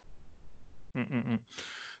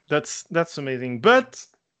 That's amazing. But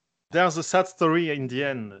there's a sad story at the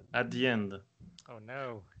end. Oh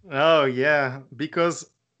no. Oh yeah, because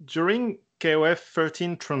during KOF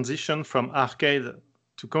 13 transition from arcade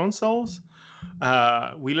to consoles,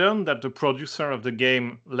 we learned that the producer of the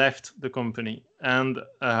game left the company, and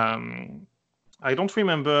I don't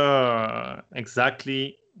remember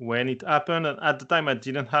exactly when it happened. And at the time, I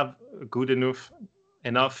didn't have a good enough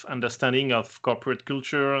understanding of corporate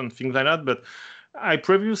culture and things like that. But I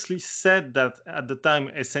previously said that at the time,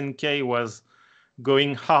 SNK was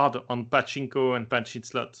going hard on pachinko and panchin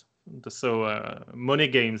slot, so money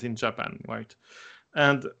games in Japan, right?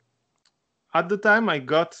 And at the time, I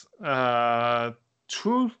got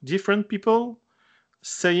 2 different people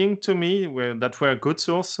saying to me that were good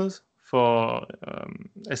sources for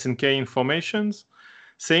SNK informations,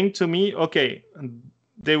 saying to me, okay,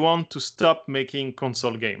 they want to stop making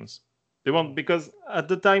console games. They want, because at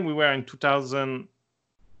the time we were in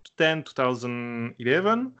 2010,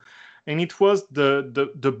 2011, and it was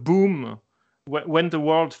the boom when the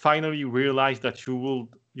world finally realized that you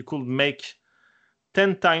could make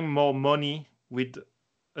 10 times more money with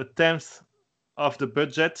a 1/10 of the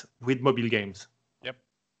budget with mobile games. Yep.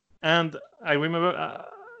 And I remember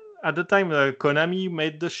at the time Konami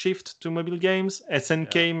made the shift to mobile games,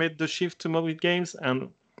 SNK made the shift to mobile games, and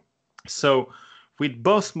so with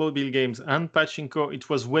both mobile games and pachinko, it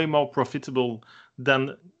was way more profitable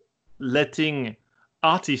than letting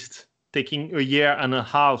artists taking 1.5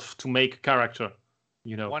 years to make a character.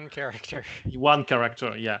 One character. One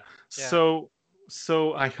character, yeah. So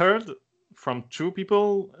I heard from 2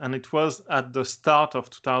 people, and it was at the start of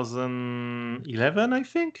 2011, I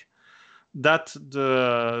think, that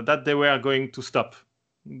they were going to stop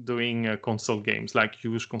doing console games, like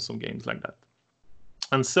huge console games like that.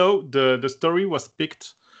 And so the story was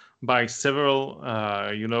picked by several,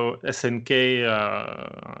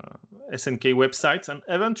 SNK websites, and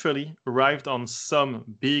eventually arrived on some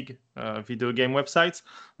big video game websites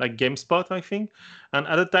like GameSpot, I think. And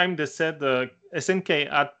at the time, they said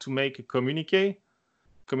SNK had to make a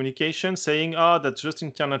communication saying, that's just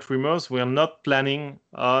internet rumors. We are not planning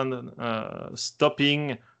on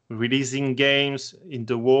stopping releasing games in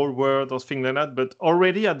the whole world or things like that. But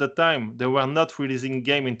already at the time, they were not releasing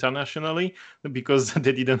game internationally because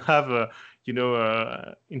they didn't have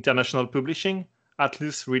international publishing.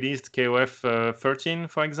 Atlus released KOF 13,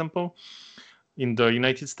 for example, in the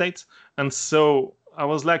United States. And so I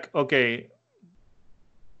was like, okay,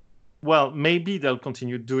 well, maybe they'll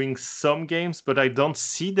continue doing some games, but I don't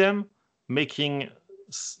see them making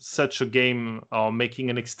such a game or making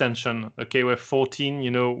an extension, a KOF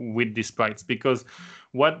 14, with these sprites, because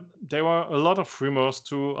there were a lot of rumors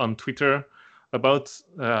too on Twitter about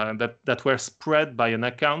that were spread by an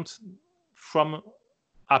account from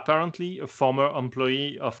apparently a former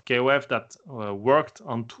employee of KOF that worked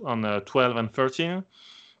on 12 and 13.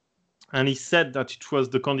 And he said that it was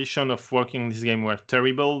the condition of working in this game were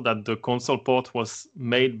terrible, that the console port was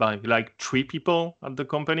made by like 3 people at the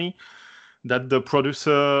company, that the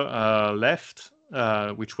producer left,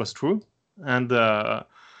 which was true, and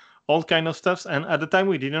all kind of stuff. And at the time,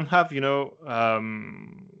 we didn't have, we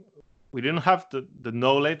didn't have the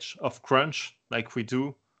knowledge of crunch like we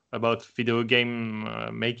do about video game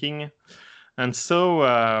making. And so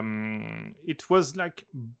it was like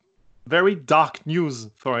very dark news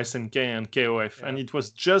for SNK and KOF, and it was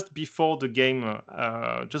just before the game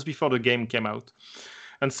came out.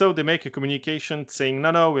 And so they make a communication saying,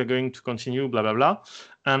 no, we're going to continue, blah, blah, blah.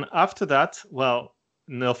 And after that, well,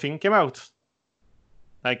 nothing came out.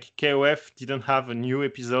 Like KOF didn't have a new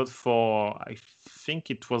episode for, I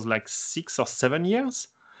think it was like 6 or 7 years.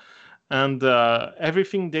 And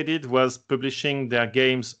everything they did was publishing their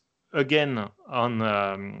games again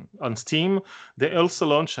on Steam. They also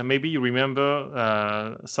launched, and maybe you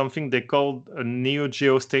remember, something they called a Neo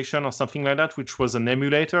Geo Station or something like that, which was an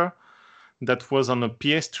emulator that was on a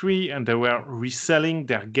PS3, and they were reselling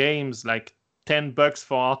their games like $10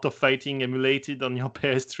 for Art of Fighting emulated on your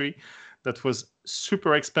PS3. That was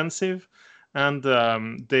super expensive. And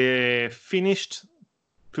they finished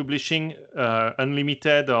publishing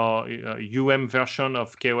unlimited or version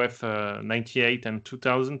of KOF 98 and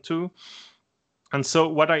 2002. And so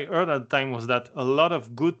what I heard at the time was that a lot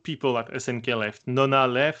of good people at SNK left. Nona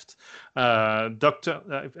left. I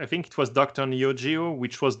think it was Dr. Neo Geo,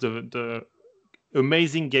 which was the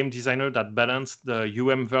amazing game designer that balanced the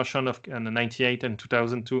version of 98 and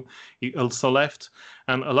 2002. He also left.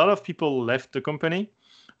 And a lot of people left the company.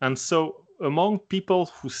 And so among people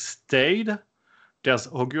who stayed, there's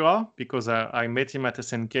Ogura, because I met him at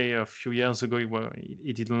SNK a few years ago.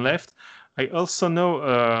 He didn't left. I also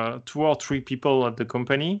know 2 or 3 people at the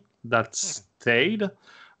company that stayed.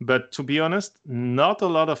 But to be honest, not a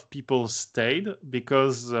lot of people stayed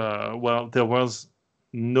because, there was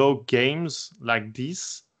no games like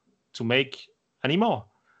this to make anymore.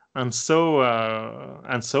 And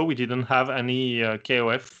so we didn't have any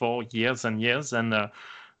KOF for years and years. And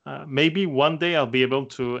maybe one day I'll be able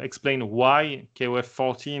to explain why KOF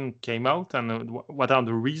 14 came out and what are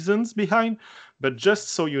the reasons behind. But just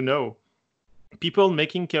so you know, people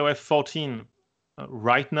making KOF 14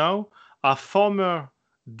 right now are former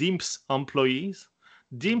DIMPS employees.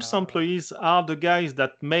 DIMPS employees are the guys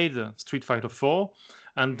that made Street Fighter 4,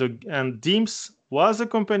 and DIMPS was a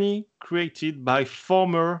company created by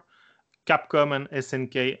former Capcom and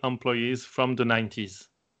SNK employees from the 90s.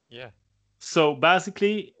 Yeah. So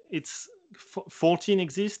basically, 14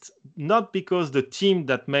 exists not because the team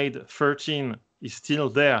that made 13 is still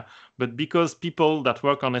there, but because people that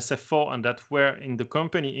work on SF4 and that were in the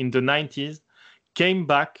company in the 90s came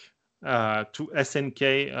back to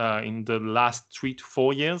SNK in the last 3 to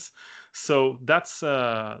 4 years. So that's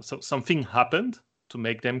so something happened to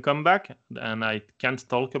make them come back, and I can't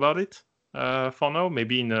talk about it for now.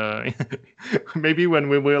 Maybe maybe when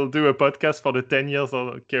we will do a podcast for the 10 years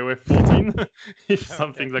of KOF 14, if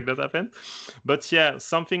something like that happened. But yeah,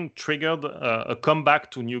 something triggered a comeback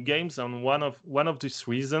to new games, and one of these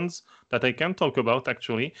reasons that I can talk about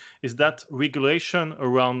actually is that regulation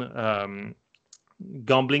around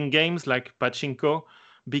gambling games like pachinko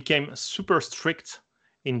became super strict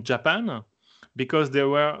in Japan because there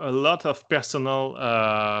were a lot of personal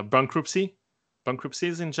bankruptcies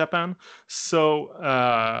in Japan. So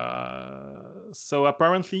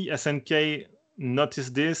apparently SNK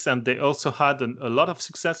noticed this, and they also had a lot of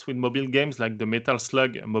success with mobile games like the Metal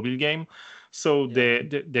Slug mobile game. So they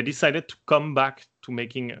decided to come back to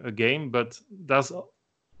making a game, but there's a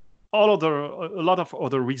lot of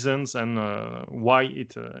other reasons and why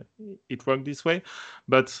it worked this way.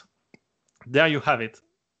 But there you have it.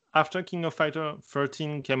 After King of Fighter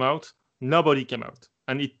 13 came out, nobody came out,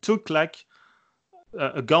 and it took like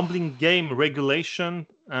a gambling game regulation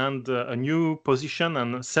and a new position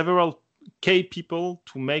and several K people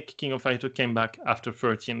to make King of Fighter came back after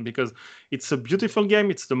 13, because it's a beautiful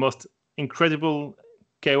game. It's the most incredible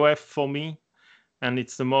KOF for me, and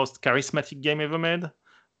it's the most charismatic game ever made.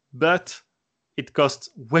 But it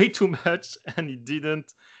cost way too much, and it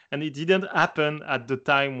didn't happen at the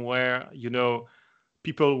time where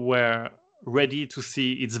people were ready to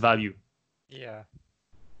see its value. Yeah.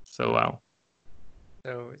 So wow.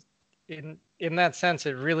 So in that sense,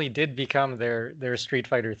 it really did become their Street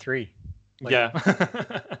Fighter 3. Like, yeah.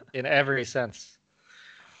 In every sense.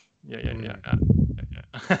 Yeah.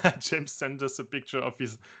 James sent us a picture of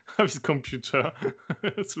his computer.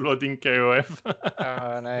 It's loading KOF.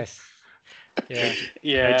 Oh, nice. Yeah.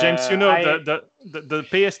 Yeah. James, the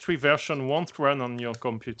PS3 version won't run on your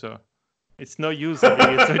computer. It's no use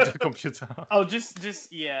having it on the computer. Oh,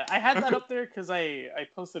 just yeah. I had that up there because I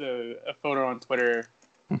posted a photo on Twitter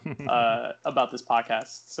about this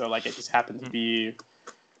podcast. So like it just happened to be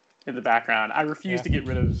in the background. I refuse to get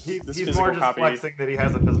rid of this he's physical more just copy. flexing that he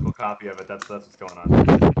has a physical copy of it. That's what's going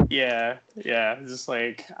on. Yeah. Just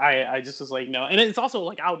like I just was like no, and it's also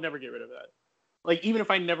like I would never get rid of that. Like even if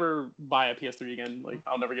I never buy a PS3 again, like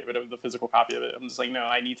I'll never get rid of the physical copy of it. I'm just like no,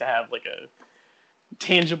 I need to have like a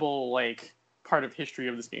tangible like part of history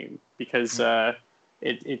of this game because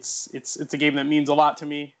it's a game that means a lot to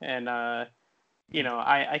me, and I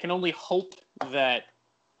can only hope that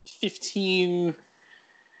 15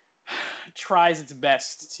 tries its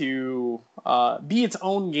best to be its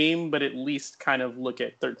own game, but at least kind of look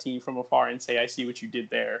at 13 from afar and say I see what you did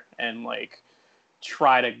there, and like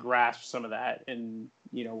try to grasp some of that and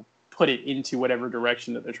put it into whatever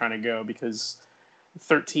direction that they're trying to go, because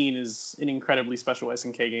 13 is an incredibly special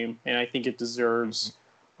SNK game, and I think it deserves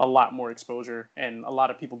a lot more exposure and a lot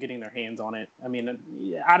of people getting their hands on it. I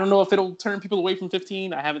mean, I don't know if it'll turn people away from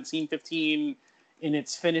 15. I haven't seen 15 in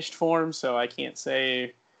its finished form, so I can't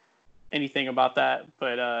say anything about that.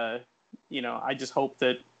 But, I just hope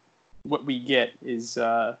that what we get is,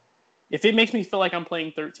 if it makes me feel like I'm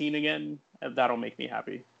playing 13 again, that'll make me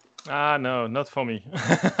happy. No, not for me.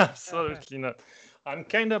 Absolutely not. I'm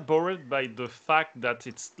kind of bored by the fact that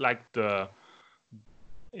it's like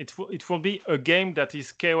it will be a game that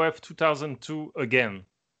is KOF 2002 again,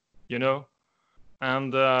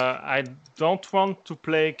 and I don't want to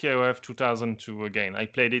play KOF 2002 again. I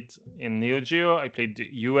played it in Neo Geo, I played the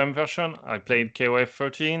version, I played KOF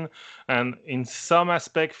 13, and in some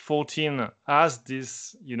aspect 14 has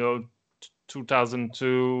this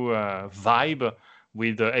 2002 vibe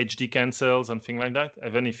with the HD cancels and things like that,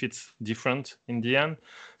 even if it's different in the end.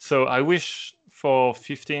 So I wish for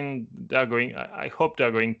 15 I hope they're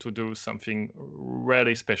going to do something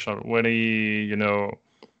really special, really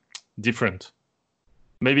different.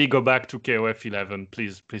 Maybe go back to KOF 11,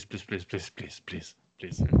 please.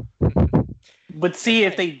 But see,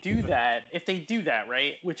 if they do that,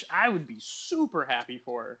 right, which I would be super happy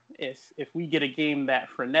for, if we get a game that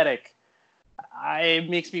frenetic, it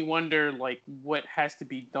makes me wonder, like, what has to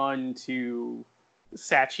be done to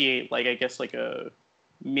satiate, like, I guess, like a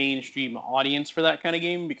mainstream audience for that kind of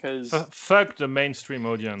game, because fuck the mainstream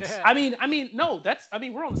audience. I mean, no,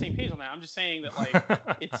 we're on the same page on that. I'm just saying that, like,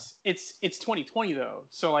 it's 2020 though,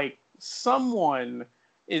 so like someone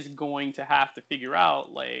is going to have to figure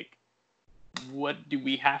out, like, what do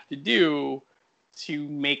we have to do to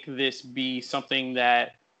make this be something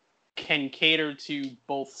that can cater to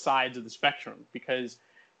both sides of the spectrum, because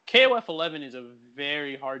KOF 11 is a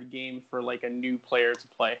very hard game for like a new player to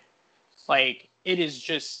play. Like, it is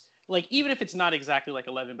just like, even if it's not exactly like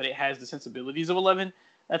 11, but it has the sensibilities of 11,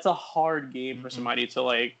 that's a hard game for somebody to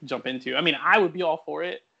like jump into. I mean, I would be all for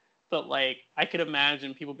it, but like I could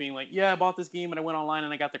imagine people being like, yeah, I bought this game and I went online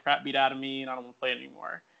and I got the crap beat out of me and I don't want to play it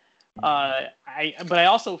anymore. But I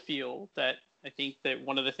also feel that I think that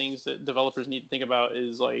one of the things that developers need to think about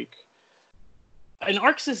is like, and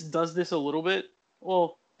ArcSys does this a little bit.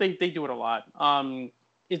 Well, they do it a lot.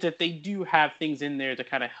 Is that they do have things in there to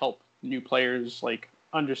kind of help new players like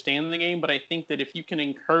understand the game. But I think that if you can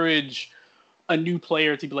encourage a new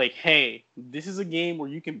player to be like, hey, this is a game where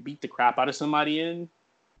you can beat the crap out of somebody in,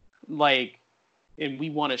 like, and we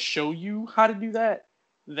want to show you how to do that,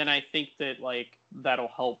 then I think that like that'll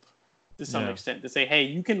help to some extent to say, hey,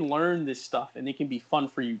 you can learn this stuff and it can be fun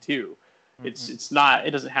for you too. It's not,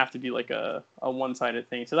 it doesn't have to be like a one-sided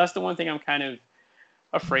thing. So that's the one thing I'm kind of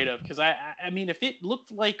afraid of, because I mean, if it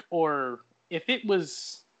looked like, or if it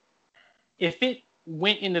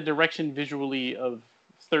went in the direction visually of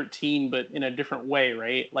 13 but in a different way,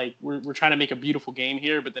 right? Like we're trying to make a beautiful game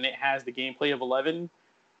here, but then it has the gameplay of 11.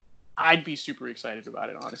 I'd be super excited about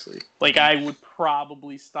it, honestly. Like I would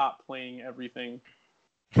probably stop playing everything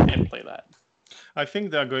and play that. I think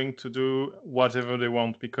they're going to do whatever they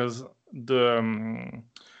want, because when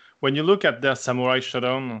you look at their Samurai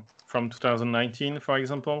Shodown from 2019, for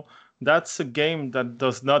example, that's a game that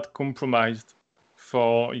does not compromise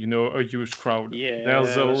for a huge crowd. Yeah,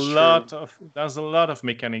 there's a lot of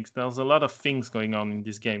mechanics. There's a lot of things going on in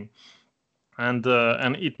this game, and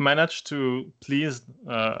it managed to please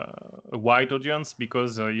a wide audience,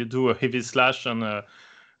 because you do a heavy slash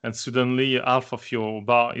and suddenly half of your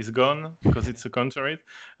bar is gone because it's a counter hit,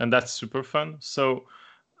 and that's super fun. So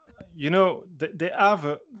they have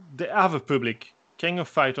a public. King of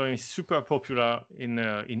Fighter is super popular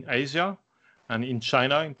in Asia and in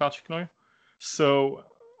China in particular. So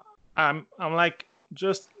I'm like,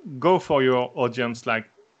 just go for your audience, like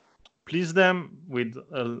please them with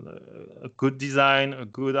a good design, a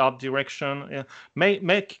good art direction. Yeah.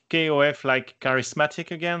 Make KOF like charismatic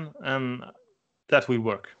again, and that will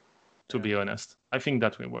work. To be honest, I think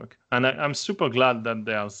that will work, and I'm super glad that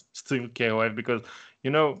there's still KOF, because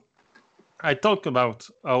I talked about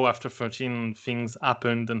how after 13 things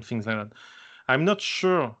happened and things like that. I'm not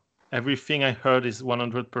sure everything I heard is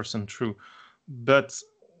 100% true, but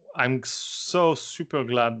I'm so super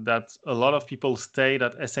glad that a lot of people stayed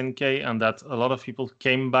at SNK, and that a lot of people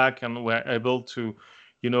came back and were able to,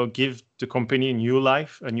 give the company a new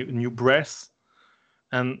life, a new breath.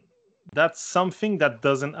 And that's something that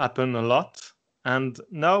doesn't happen a lot. And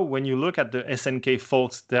now when you look at the SNK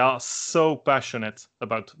folks, they are so passionate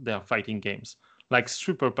about their fighting games, like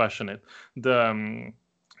super passionate. Their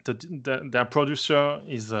producer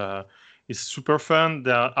is super fun.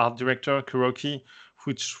 Their art director, Kuroki,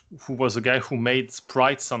 who was a guy who made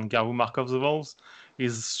sprites on Garou Markov's Evolves,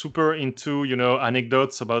 is super into,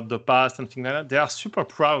 anecdotes about the past and things like that. They are super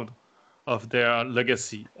proud of their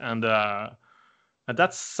legacy. And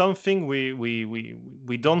that's something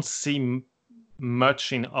we don't see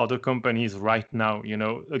much in other companies right now.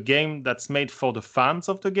 A game that's made for the fans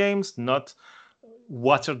of the games, not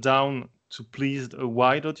watered down to please a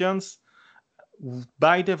wide audience,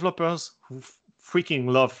 by developers who freaking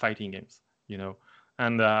love fighting games.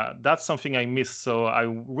 And that's something I miss. So I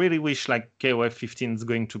really wish like KOF 15 is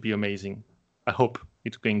going to be amazing. I hope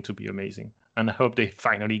it's going to be amazing, and I hope they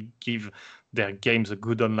finally give their games a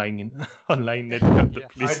good online network.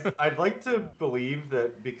 Please. I'd like to believe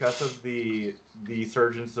that because of the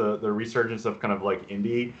resurgence of kind of like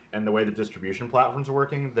indie and the way the distribution platforms are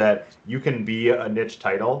working, that you can be a niche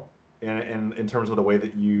title in terms of the way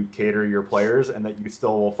that you cater your players, and that you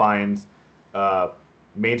still will find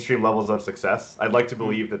mainstream levels of success. I'd like to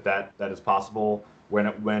believe that is possible.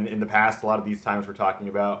 When in the past, a lot of these times we're talking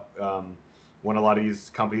about when a lot of these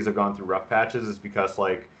companies have gone through rough patches, is because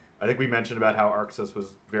like, I think we mentioned about how Arxis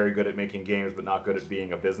was very good at making games, but not good at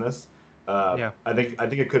being a business. I think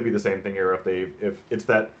it could be the same thing here. If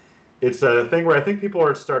it's a thing where I think people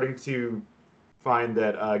are starting to find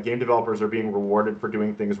that game developers are being rewarded for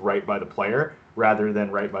doing things right by the player rather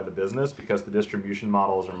than right by the business, because the distribution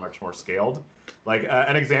models are much more scaled. Like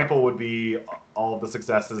an example would be all of the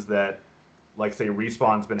successes that, like, say,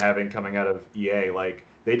 Respawn's been having coming out of EA. Like,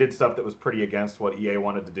 they did stuff that was pretty against what EA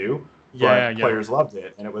wanted to do. But players loved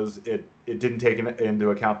it, and it didn't take into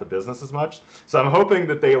account the business as much. So I'm hoping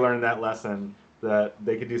that they learn that lesson, that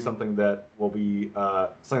they could do something that will be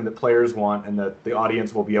something that players want, and that the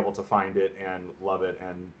audience will be able to find it and love it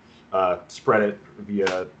and spread it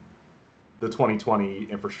via the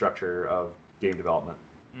 2020 infrastructure of game development.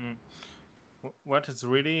 What is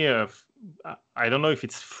really, I don't know if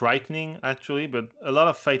it's frightening actually, but a lot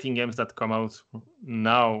of fighting games that come out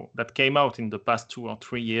now, that came out in the past 2 or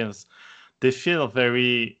 3 years, they feel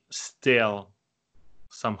very stale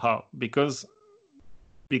somehow, because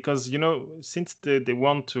since they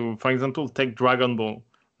want to, for example, take Dragon Ball,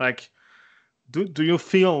 like, do you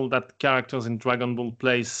feel that characters in Dragon Ball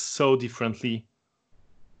play so differently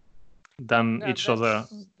than each other?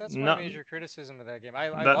 That's my major criticism of that game. I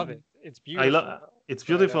love it. It's beautiful. It's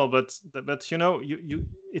beautiful, but you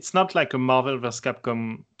it's not like a Marvel vs.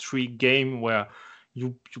 Capcom 3 game where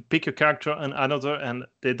you pick a character and another, and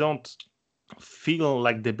they don't feel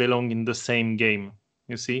like they belong in the same game.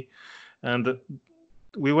 You see, and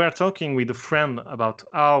we were talking with a friend about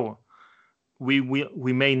how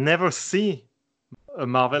we may never see a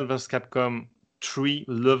Marvel vs. Capcom 3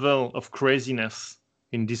 level of craziness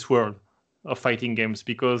in this world of fighting games,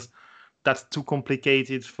 because that's too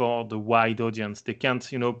complicated for the wide audience. They can't,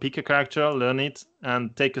 pick a character, learn it,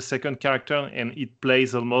 and take a second character, and it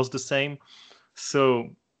plays almost the same. So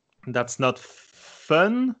that's not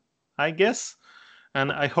fun, I guess.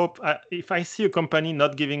 And I hope if I see a company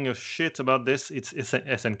not giving a shit about this, it's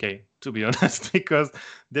SNK, to be honest, because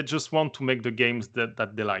they just want to make the games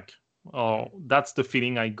that they like. Or that's the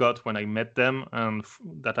feeling I got when I met them, and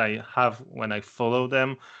that I have when I follow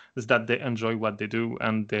them, is that they enjoy what they do,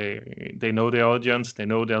 and they know their audience. They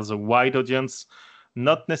know there's a wide audience,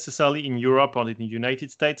 not necessarily in Europe or in the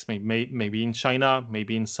United States, maybe in China,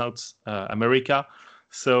 maybe in South America.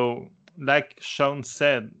 So, like Sean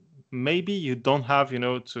said, maybe you don't have,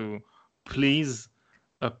 to please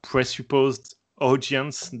a presupposed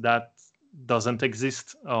audience that doesn't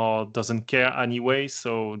exist or doesn't care anyway.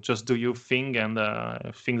 So just do your thing, and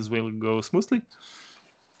things will go smoothly.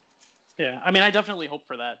 Yeah, I mean, I definitely hope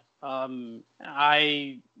for that.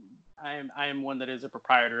 I am one that is a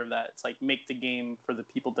proprietor of that. It's like, make the game for the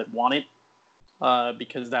people that want it,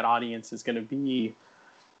 because that audience is going to be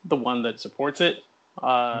the one that supports it.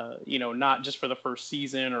 Not just for the first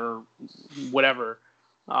season or whatever.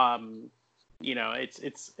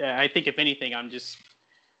 It's. I think if anything,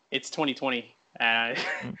 it's 2020.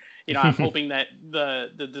 I'm hoping that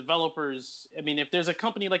the developers. I mean, if there's a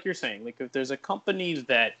company, like you're saying, like if there's a company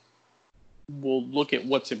that will look at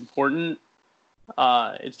what's important,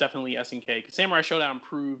 it's definitely SNK. Because Samurai Showdown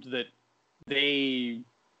proved that they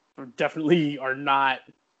definitely are not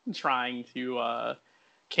trying to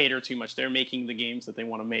cater too much. They're making the games that they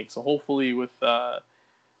want to make. So hopefully with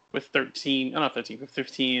 15,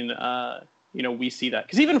 we see that.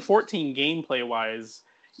 Because even 14 gameplay wise,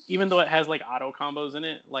 even though it has like auto combos in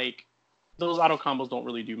it, like those auto combos don't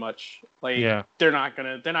really do much. Like they're not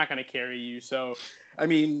gonna carry you. So I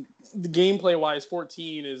mean, the gameplay wise,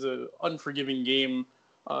 14 is a unforgiving game.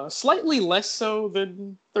 Slightly less so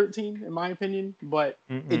than 13, in my opinion, but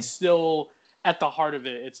it's still, at the heart of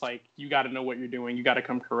it, it's like you got to know what you're doing. You got to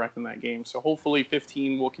come correct in that game. So hopefully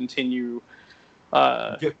 15 will continue.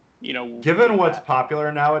 Given what's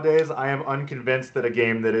popular nowadays, I am unconvinced that a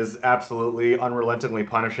game that is absolutely unrelentingly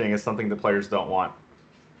punishing is something that players don't want.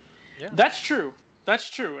 Yeah. That's true.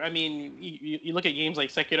 I mean, you look at games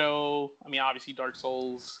like Sekiro. I mean, obviously Dark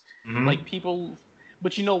Souls. Like people,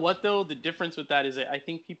 but you know what though? The difference with that is that I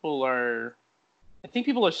think people are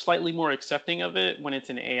slightly more accepting of it when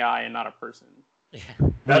it's an AI and not a person. Yeah.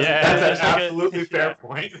 That's an absolutely fair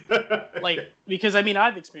point. Like, because I mean,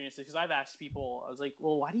 I've experienced it, because I've asked people, I was like,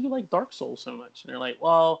 well, why do you like Dark Souls so much? And they're like,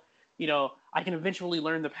 well, I can eventually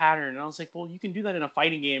learn the pattern. And I was like, well, you can do that in a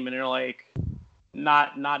fighting game. And they're like,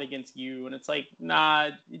 not against you. And it's like, nah,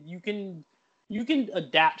 you can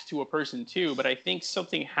adapt to a person too. But I think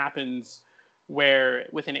something happens where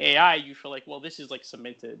with an AI, you feel like, well, this is like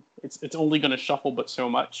cemented. It's only going to shuffle but so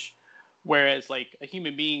much. Whereas like a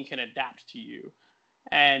human being can adapt to you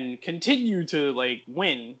and continue to like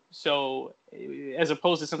win. So as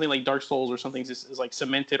opposed to something like Dark Souls or something is like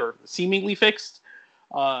cemented or seemingly fixed,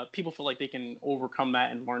 people feel like they can overcome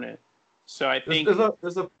that and learn it. So I think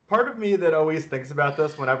there's a part of me that always thinks about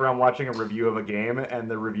this whenever I'm watching a review of a game and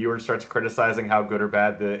the reviewer starts criticizing how good or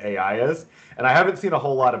bad the AI is. And I haven't seen a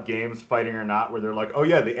whole lot of games, fighting or not, where they're like, oh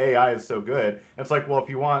yeah, the AI is so good. And it's like, well, if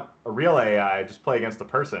you want a real AI, just play against a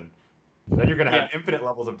person. Then you're going to have infinite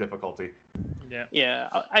levels of difficulty. Yeah.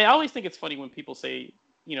 I always think it's funny when people say,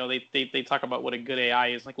 they talk about what a good AI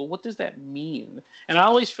is. Like, well, what does that mean? And I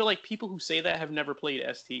always feel like people who say that have never played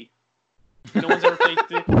ST. No one's ever played.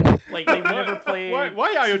 Like, they've never played.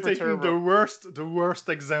 Why are you Super taking Turbo. the worst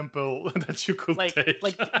example that you could take?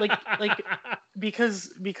 Because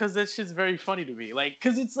that shit's very funny to me. Like,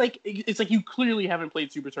 because it's like you clearly haven't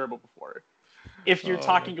played Super Turbo before. If you're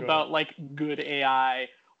talking about like good AI,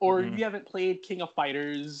 or you haven't played King of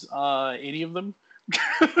Fighters, any of them.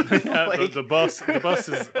 The boss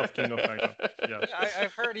is of King of Fighters. Yeah.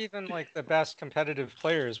 I've heard even like the best competitive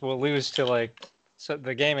players will lose to like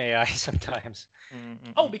the game AI sometimes.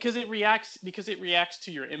 Oh, because it reacts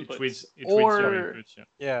to your inputs. It reads your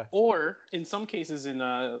inputs, Or in some cases, in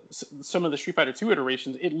some of the Street Fighter 2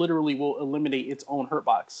 iterations, it literally will eliminate its own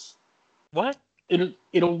hurtbox. What?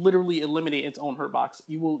 It'll literally eliminate its own hurtbox.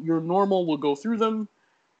 Your normal will go through them,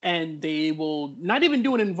 and they will not even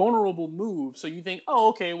do an invulnerable move. So you think, oh,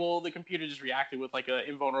 okay, well, the computer just reacted with like an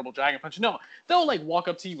invulnerable Dragon Punch. No, they'll like walk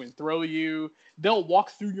up to you and throw you. They'll walk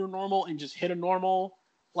through your normal and just hit a normal.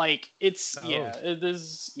 Like there's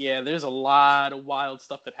a lot of wild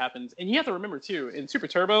stuff that happens. And you have to remember too, in Super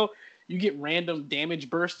Turbo, You get random damage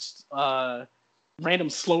bursts, random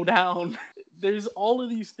slowdown. There's all of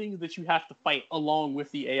these things that you have to fight along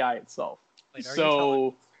with the AI itself. Like,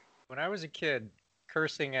 so when I was a kid,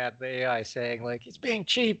 cursing at the AI, saying like it's being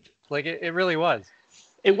cheap, like it really was.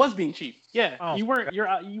 It was being cheap. Yeah, oh, you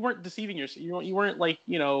weren't deceiving yourself. You weren't like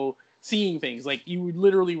seeing things. Like you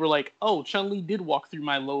literally were like, oh, Chun-Li did walk through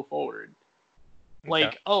my low forward. Okay.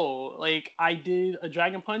 Like, oh, like I did a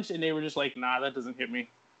dragon punch, and they were just like, nah, that doesn't hit me.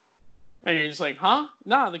 And you're just like, huh?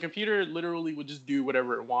 Nah, the computer literally would just do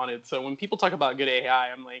whatever it wanted. So when people talk about good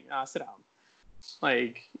AI, I'm like, sit down.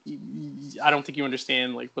 Like, I don't think you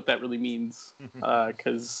understand like what that really means.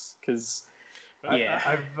 Because yeah.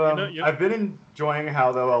 I've been enjoying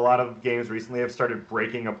how though a lot of games recently have started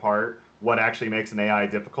breaking apart what actually makes an AI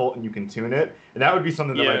difficult, and you can tune it. And that would be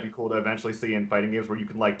something that might be cool to eventually see in fighting games, where you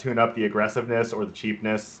can like tune up the aggressiveness or the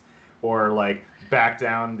cheapness, or like back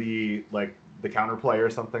down the counterplay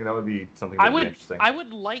or something. That would be something that would be interesting. I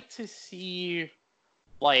would like to see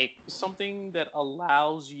like something that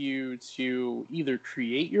allows you to either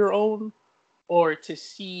create your own or to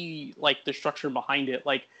see like the structure behind it.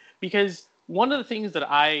 Like, because one of the things that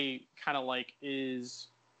I kind of like is,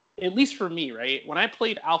 at least for me, right? When I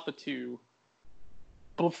played Alpha 2,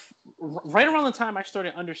 right around the time I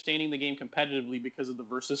started understanding the game competitively because of the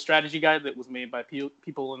Versus strategy guide that was made by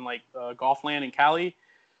people in like Golfland and Cali,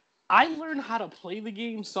 I learned how to play the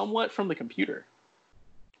game somewhat from the computer.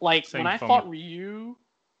 Like when I fought Ryu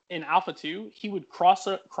in Alpha 2, he would cross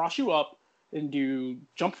you up and do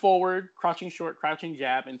jump forward, crouching short, crouching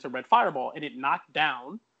jab into red fireball, and it knocked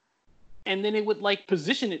down. And then it would like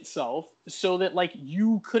position itself so that like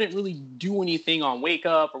you couldn't really do anything on wake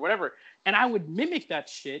up or whatever. And I would mimic that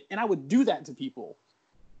shit, and I would do that to people.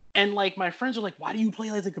 And like my friends were like, "Why do you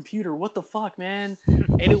play like the computer? What the fuck, man?"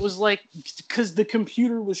 And it was like, because the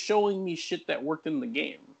computer was showing me shit that worked in the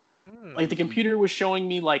game. Like the computer was showing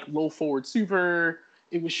me like low forward super.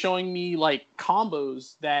 It was showing me like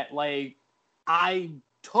combos that like I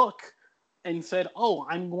took and said, oh,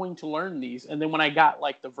 I'm going to learn these. And then when I got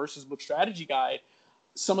like the Versus book strategy guide,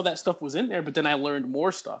 some of that stuff was in there, but then I learned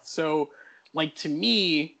more stuff. So like to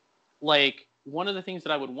me, like one of the things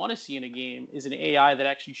that I would want to see in a game is an AI that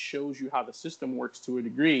actually shows you how the system works to a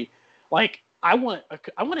degree. Like I want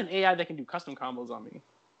an AI that can do custom combos on me.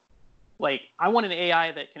 Like I want an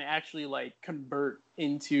AI that can actually like convert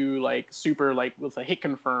into like super like with a hit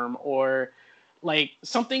confirm, or like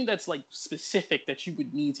something that's like specific that you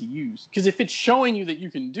would need to use. Because if it's showing you that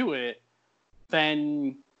you can do it,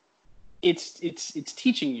 then it's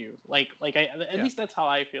teaching you. At least that's how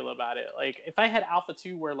I feel about it. Like if I had Alpha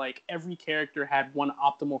 2 where like every character had one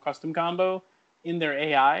optimal custom combo in their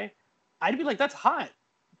AI, I'd be like, that's hot.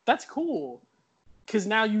 That's cool. Because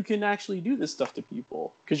now you can actually do this stuff to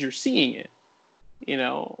people because you're seeing it. You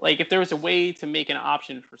know, like if there was a way to make an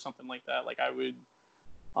option for something like that, like I would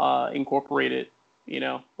incorporate it. You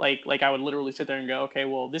know, like I would literally sit there and go, okay,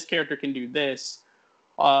 well, this character can do this.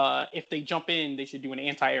 If they jump in, they should do an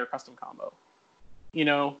anti-air custom combo. You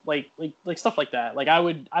know, like stuff like that. Like I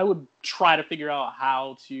would try to figure out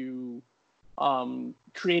how to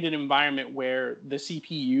create an environment where the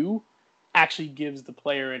CPU actually gives the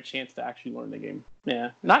player a chance to actually learn the game.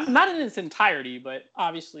 Yeah, not in its entirety, but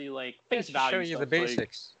obviously like face value. Show you the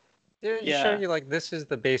basics. Show you like this is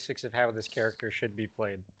the basics of how this character should be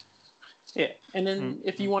played. Yeah, and then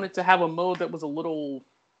if you wanted to have a mode that was a little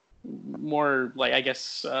more like I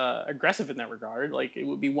guess aggressive in that regard, like it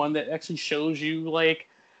would be one that actually shows you like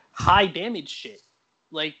high damage shit.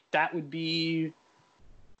 Like that would be.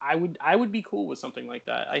 I would be cool with something like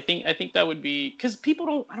that. I think that would be, because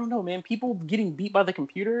people I don't know, man. People getting beat by the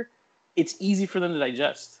computer, it's easy for them to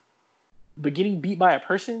digest. But getting beat by a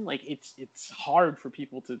person, like it's hard for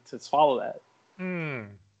people to swallow that.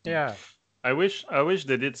 Yeah. I wish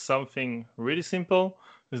they did something really simple,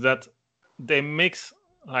 is that they mix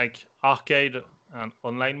like arcade and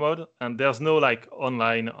online mode, and there's no like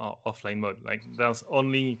online or offline mode. Like there's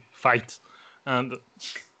only fight. And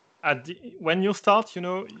when you start, you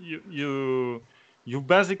know, you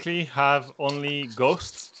basically have only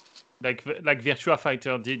ghosts, like Virtua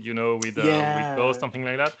Fighter did, you know, with ghosts, something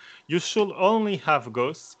like that. You should only have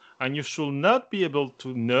ghosts, and you should not be able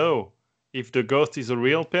to know if the ghost is a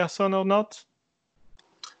real person or not.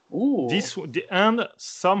 Ooh. And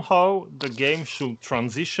somehow the game should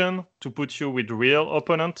transition to put you with real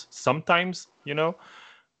opponent sometimes, you know,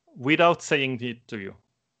 without saying it to you.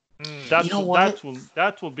 That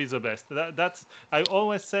will be the best. That's I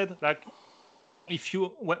always said, like, if you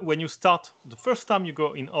when you start the first time you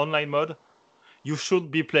go in online mode, you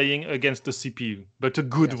should be playing against the CPU, but a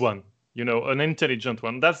good one. an intelligent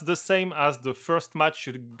one. That's the same as the first match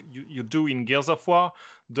you do in Gears of War.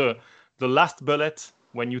 The last bullet,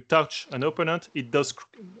 when you touch an opponent, it does,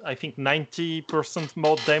 I think, 90%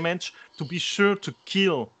 more damage to be sure to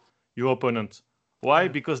kill your opponent. Why?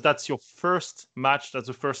 Because that's your first match. That's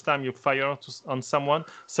the first time you fire on someone.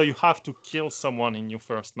 So you have to kill someone in your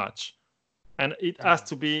first match. And it has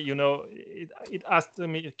to be, it has to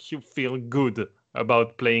make you feel good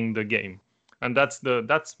about playing the game. And that's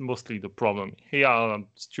mostly the problem. Here,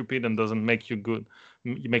 stupid and doesn't make you good,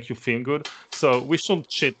 make you feel good. So we shouldn't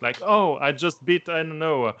cheat. Like, oh, I just beat, I don't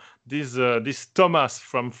know, this Thomas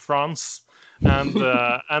from France, and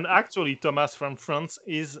and actually Thomas from France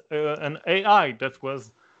is an AI that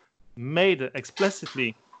was made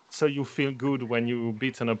explicitly so you feel good when you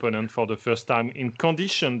beat an opponent for the first time in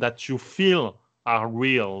condition that you feel are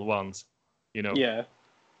real ones. Yeah,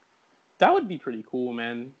 that would be pretty cool,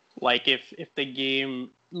 man. Like if the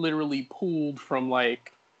game literally pulled from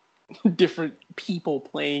like different people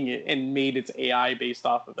playing it and made its AI based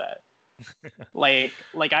off of that. like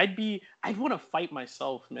I'd want to fight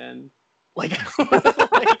myself, man. Like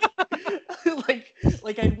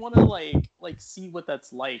like I'd want to like see what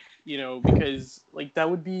that's like, because like that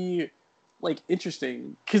would be like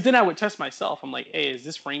interesting. Because then I would test myself. I'm like, hey, is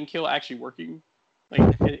this frame kill actually working?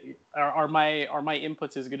 Like, are my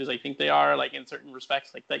inputs as good as I think they are? Like in certain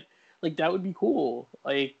respects, like that would be cool.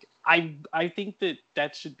 Like I think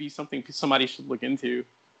that should be something somebody should look into,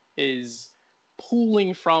 is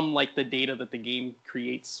pulling from like the data that the game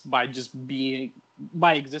creates by existing,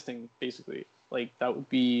 basically. Like that would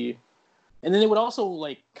be, and then it would also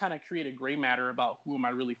like kind of create a gray matter about who am I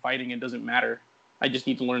really fighting. It doesn't matter. I just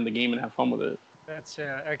need to learn the game and have fun with it. That's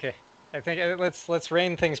okay. I think let's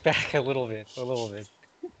rein things back a little bit.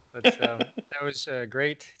 But that was a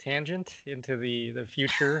great tangent into the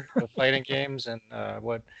future of fighting games and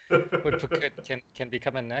what can be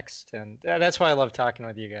coming next. And that's why I love talking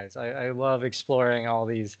with you guys. I love exploring all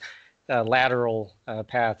these lateral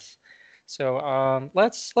paths. So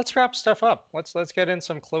let's wrap stuff up. Let's get in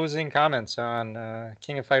some closing comments on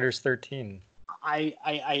King of Fighters 13.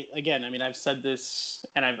 I again, I mean, I've said this,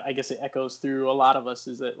 and I guess it echoes through a lot of us,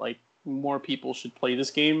 is that like more people should play this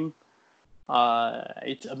game.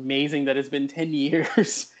 It's amazing that it's been 10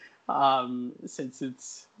 years since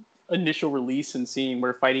its initial release, and seeing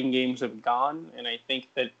where fighting games have gone. And I think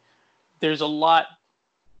that there's a lot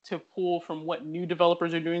to pull from what new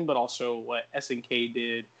developers are doing, but also what SNK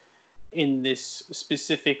did in this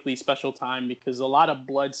specifically special time, because a lot of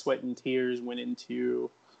blood, sweat, and tears went into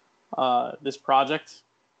this project,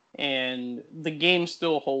 and the game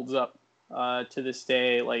still holds up to this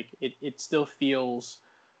day. Like it still feels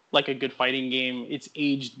like a good fighting game. It's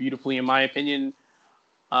aged beautifully, in my opinion.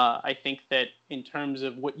 I think that in terms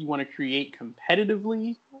of what you want to create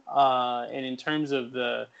competitively, and in terms of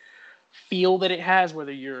the feel that it has,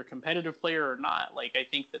 whether you're a competitive player or not, like I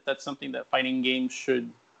think that that's something that fighting games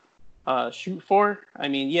should shoot for. I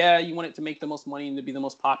mean, yeah, you want it to make the most money and to be the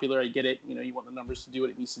most popular. I get it. You want the numbers to do what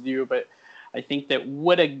it needs to do. But I think that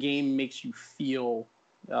what a game makes you feel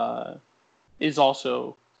is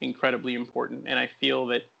also incredibly important. And I feel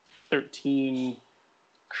that 13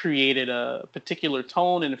 created a particular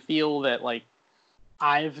tone and a feel that like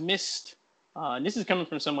I've missed. And this is coming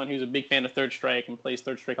from someone who's a big fan of Third Strike and plays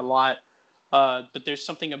Third Strike a lot. But there's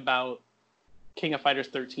something about King of Fighters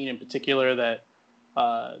 13 in particular that,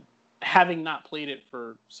 having not played it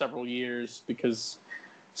for several years because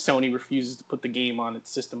Sony refuses to put the game on its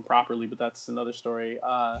system properly, but that's another story.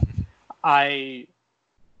 I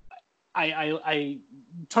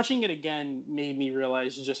touching it again made me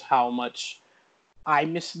realize just how much I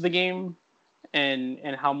miss the game, and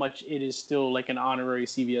how much it is still like an honorary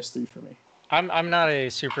CVS3 for me. I'm not a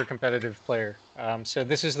super competitive player, so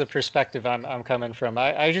this is the perspective I'm coming from.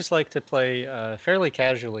 I just like to play fairly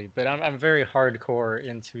casually, but I'm very hardcore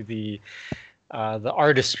into the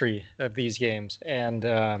artistry of these games. And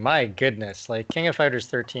my goodness, like King of Fighters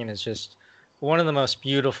 13 is just one of the most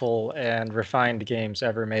beautiful and refined games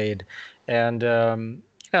ever made. And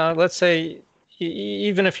let's say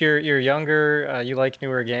even if you're younger, you like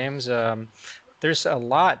newer games, there's a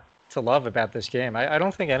lot to love about this game. I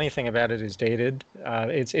don't think anything about it is dated.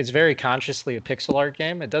 It's very consciously a pixel art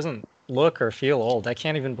game. It doesn't look or feel old. I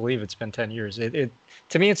can't even believe it's been 10 years. It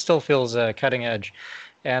to me, it still feels cutting edge.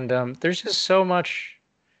 And there's just so much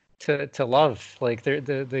to love. Like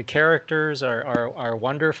the characters are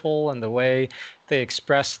wonderful, and the way they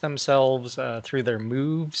express themselves through their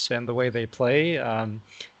moves and the way they play.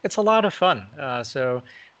 It's a lot of fun. So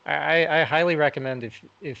I highly recommend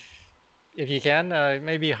if if you can,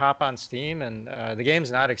 maybe hop on Steam, and the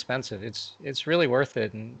game's not expensive. It's really worth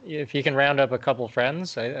it, and if you can round up a couple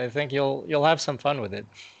friends, I think you'll have some fun with it.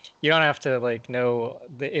 You don't have to like know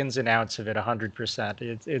the ins and outs of it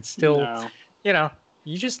 100%. It's still,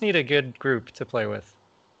 you just need a good group to play with.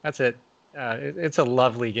 That's it. It's a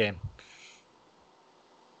lovely game.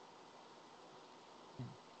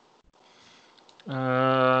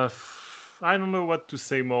 I don't know what to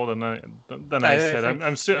say more than I said.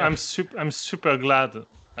 I'm super glad.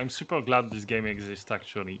 I'm super glad this game exists.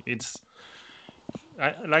 Actually,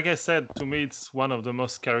 like I said, to me, it's one of the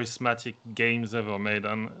most charismatic games ever made,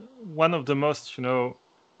 and one of the most,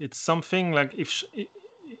 it's something like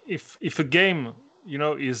if a game,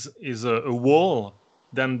 is a wall,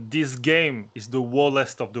 then this game is the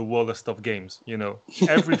wallest of games.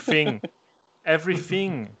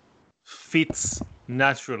 Everything fits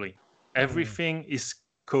naturally. Everything is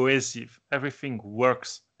cohesive. Everything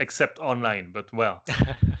works except online, but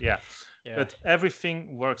yeah. But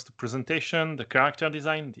everything works. The presentation, the character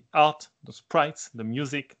design, the art, the sprites, the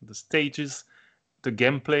music, the stages, the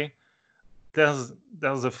gameplay. There's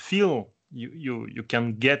a feel you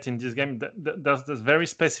can get in this game. That's very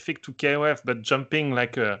specific to KOF, but jumping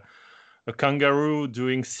like a kangaroo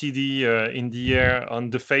doing CD in the air on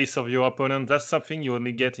the face of your opponent, that's something you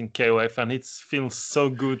only get in KOF, and it feels so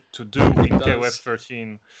good to do in KOF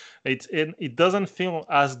 13. It doesn't feel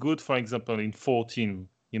as good, for example, in 14,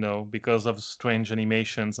 because of strange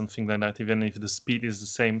animations and things like that, even if the speed is the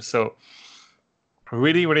same. So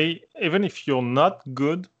really, really, even if you're not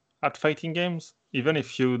good at fighting games, even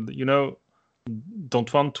if you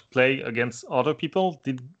don't want to play against other people,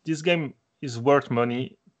 this game is worth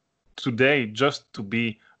money today just to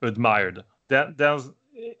be admired.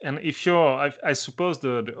 And if I suppose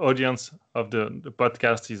the audience of the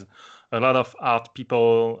podcast is a lot of art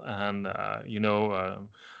people and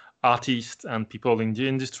artists and people in the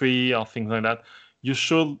industry or things like that. You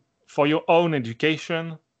should, for your own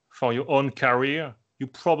education, for your own career, you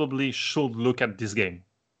probably should look at this game,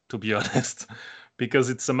 to be honest, because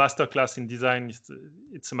it's a masterclass in design.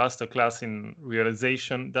 It's a masterclass in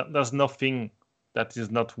realization. There's nothing that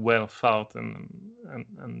is not well thought and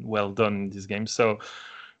well done in this game. So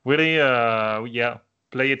really,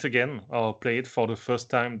 play it again or play it for the first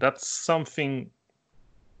time. That's something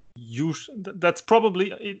that's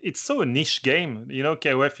probably, it's so a niche game.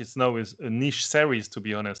 KOF is now a niche series, to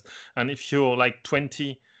be honest. And if you're like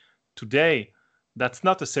 20 today, that's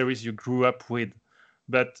not a series you grew up with.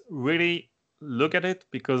 But really look at it,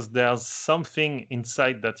 because there's something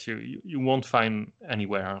inside that you won't find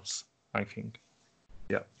anywhere else, I think.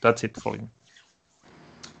 Yeah, that's it for you.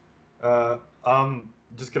 I'm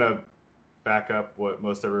just going to back up what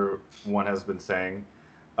most everyone has been saying.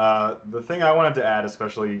 The thing I wanted to add,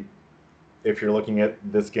 especially if you're looking at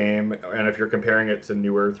this game and if you're comparing it to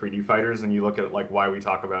newer 3D fighters and you look at like why we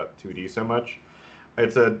talk about 2D so much,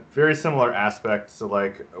 it's a very similar aspect to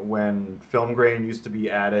like when film grain used to be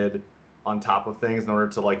added on top of things in order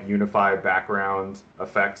to like unify background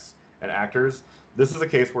effects and actors. This is a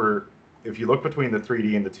case where if you look between the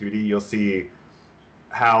 3D and the 2D, you'll see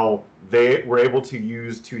how they were able to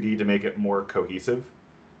use 2D to make it more cohesive.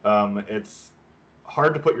 It's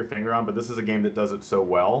hard to put your finger on, but this is a game that does it so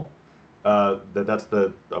well that's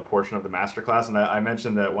a portion of the masterclass. And I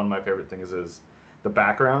mentioned that one of my favorite things is the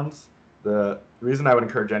backgrounds. The reason I would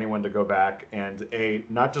encourage anyone to go back and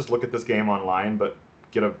not just look at this game online, but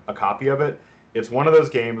get a copy of it. It's one of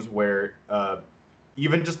those games where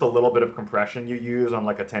even just a little bit of compression you use on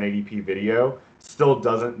like a 1080p video still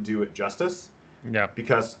doesn't do it justice. Yeah.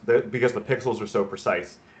 Because the pixels are so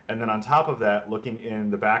precise. And then on top of that, looking in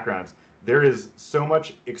the backgrounds, there is so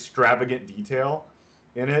much extravagant detail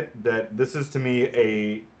in it that this is to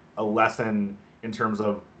me a lesson in terms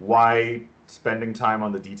of why spending time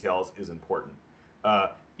on the details is important.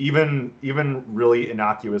 Even really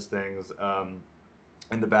innocuous things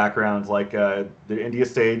in the backgrounds, like the India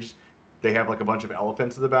stage, they have like a bunch of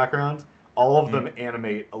elephants in the background. All of them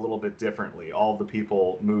animate a little bit differently. All of the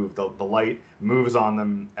people move. The light moves on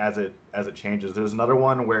them as it changes. There's another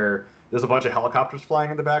one where there's a bunch of helicopters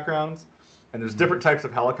flying in the background, and there's different types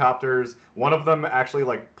of helicopters. One of them actually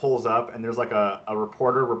like pulls up, and there's like a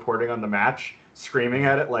reporter reporting on the match, screaming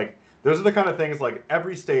at it. Like those are the kind of things. Like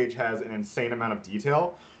every stage has an insane amount of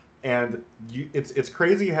detail, and it's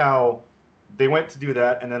crazy how they went to do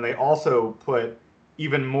that, and then they also put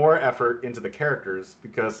even more effort into the characters,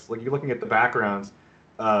 because like you're looking at the backgrounds,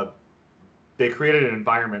 they created an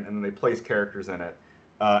environment and then they placed characters in it,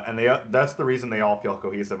 and that's the reason they all feel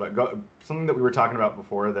cohesive. Something that we were talking about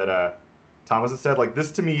before that Thomas has said, like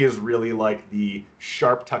this to me is really like the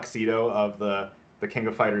sharp tuxedo of the the King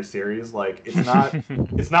of Fighters series. Like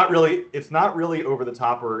it's not really over the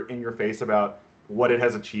top or in your face about what it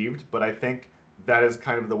has achieved, but I think that is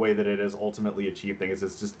kind of the way that it has ultimately achieved things.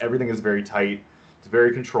 It's just everything is very tight, it's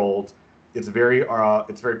very controlled, it's very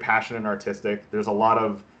passionate and artistic. There's a lot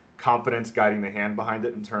of confidence guiding the hand behind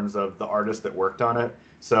it in terms of the artist that worked on it.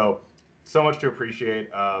 So much to appreciate,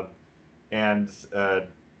 and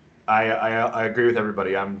I agree with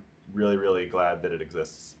everybody. I'm really, really glad that it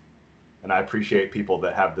exists, and I appreciate people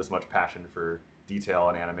that have this much passion for detail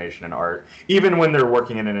and animation and art, even when they're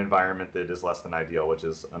working in an environment that is less than ideal, which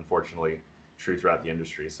is unfortunately true throughout the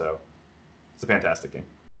industry. So it's a fantastic game.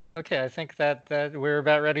 Okay, I think that we're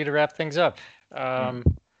about ready to wrap things up.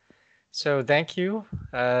 So thank you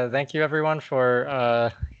everyone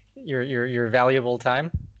for your valuable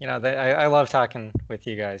time. You know, I love talking with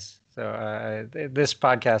you guys. So this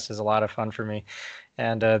podcast is a lot of fun for me,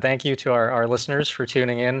 and thank you to our listeners for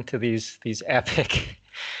tuning in to these epic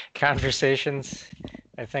conversations.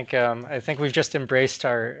 I think we've just embraced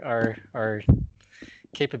our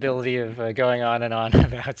capability of going on and on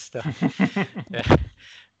about stuff. Yeah.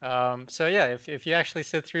 So yeah, if you actually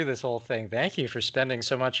sit through this whole thing, thank you for spending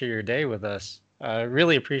so much of your day with us.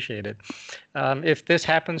 Really appreciate it. If this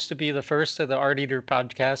happens to be the first of the Art Eater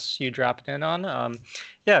podcasts you dropped in on,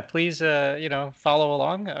 yeah, please, follow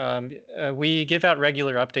along. We give out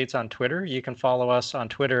regular updates on Twitter. You can follow us on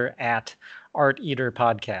Twitter at Art Eater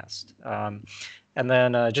Podcast. And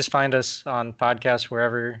then just find us on podcasts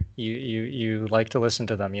wherever you like to listen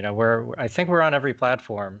to them. You know, I think we're on every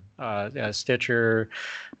platform, Stitcher,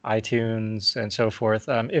 iTunes, and so forth.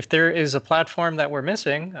 If there is a platform that we're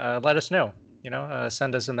missing, let us know. You know,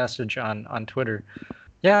 send us a message on Twitter.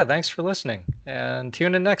 Yeah, thanks for listening, and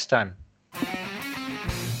tune in next time.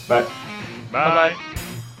 Bye. Bye.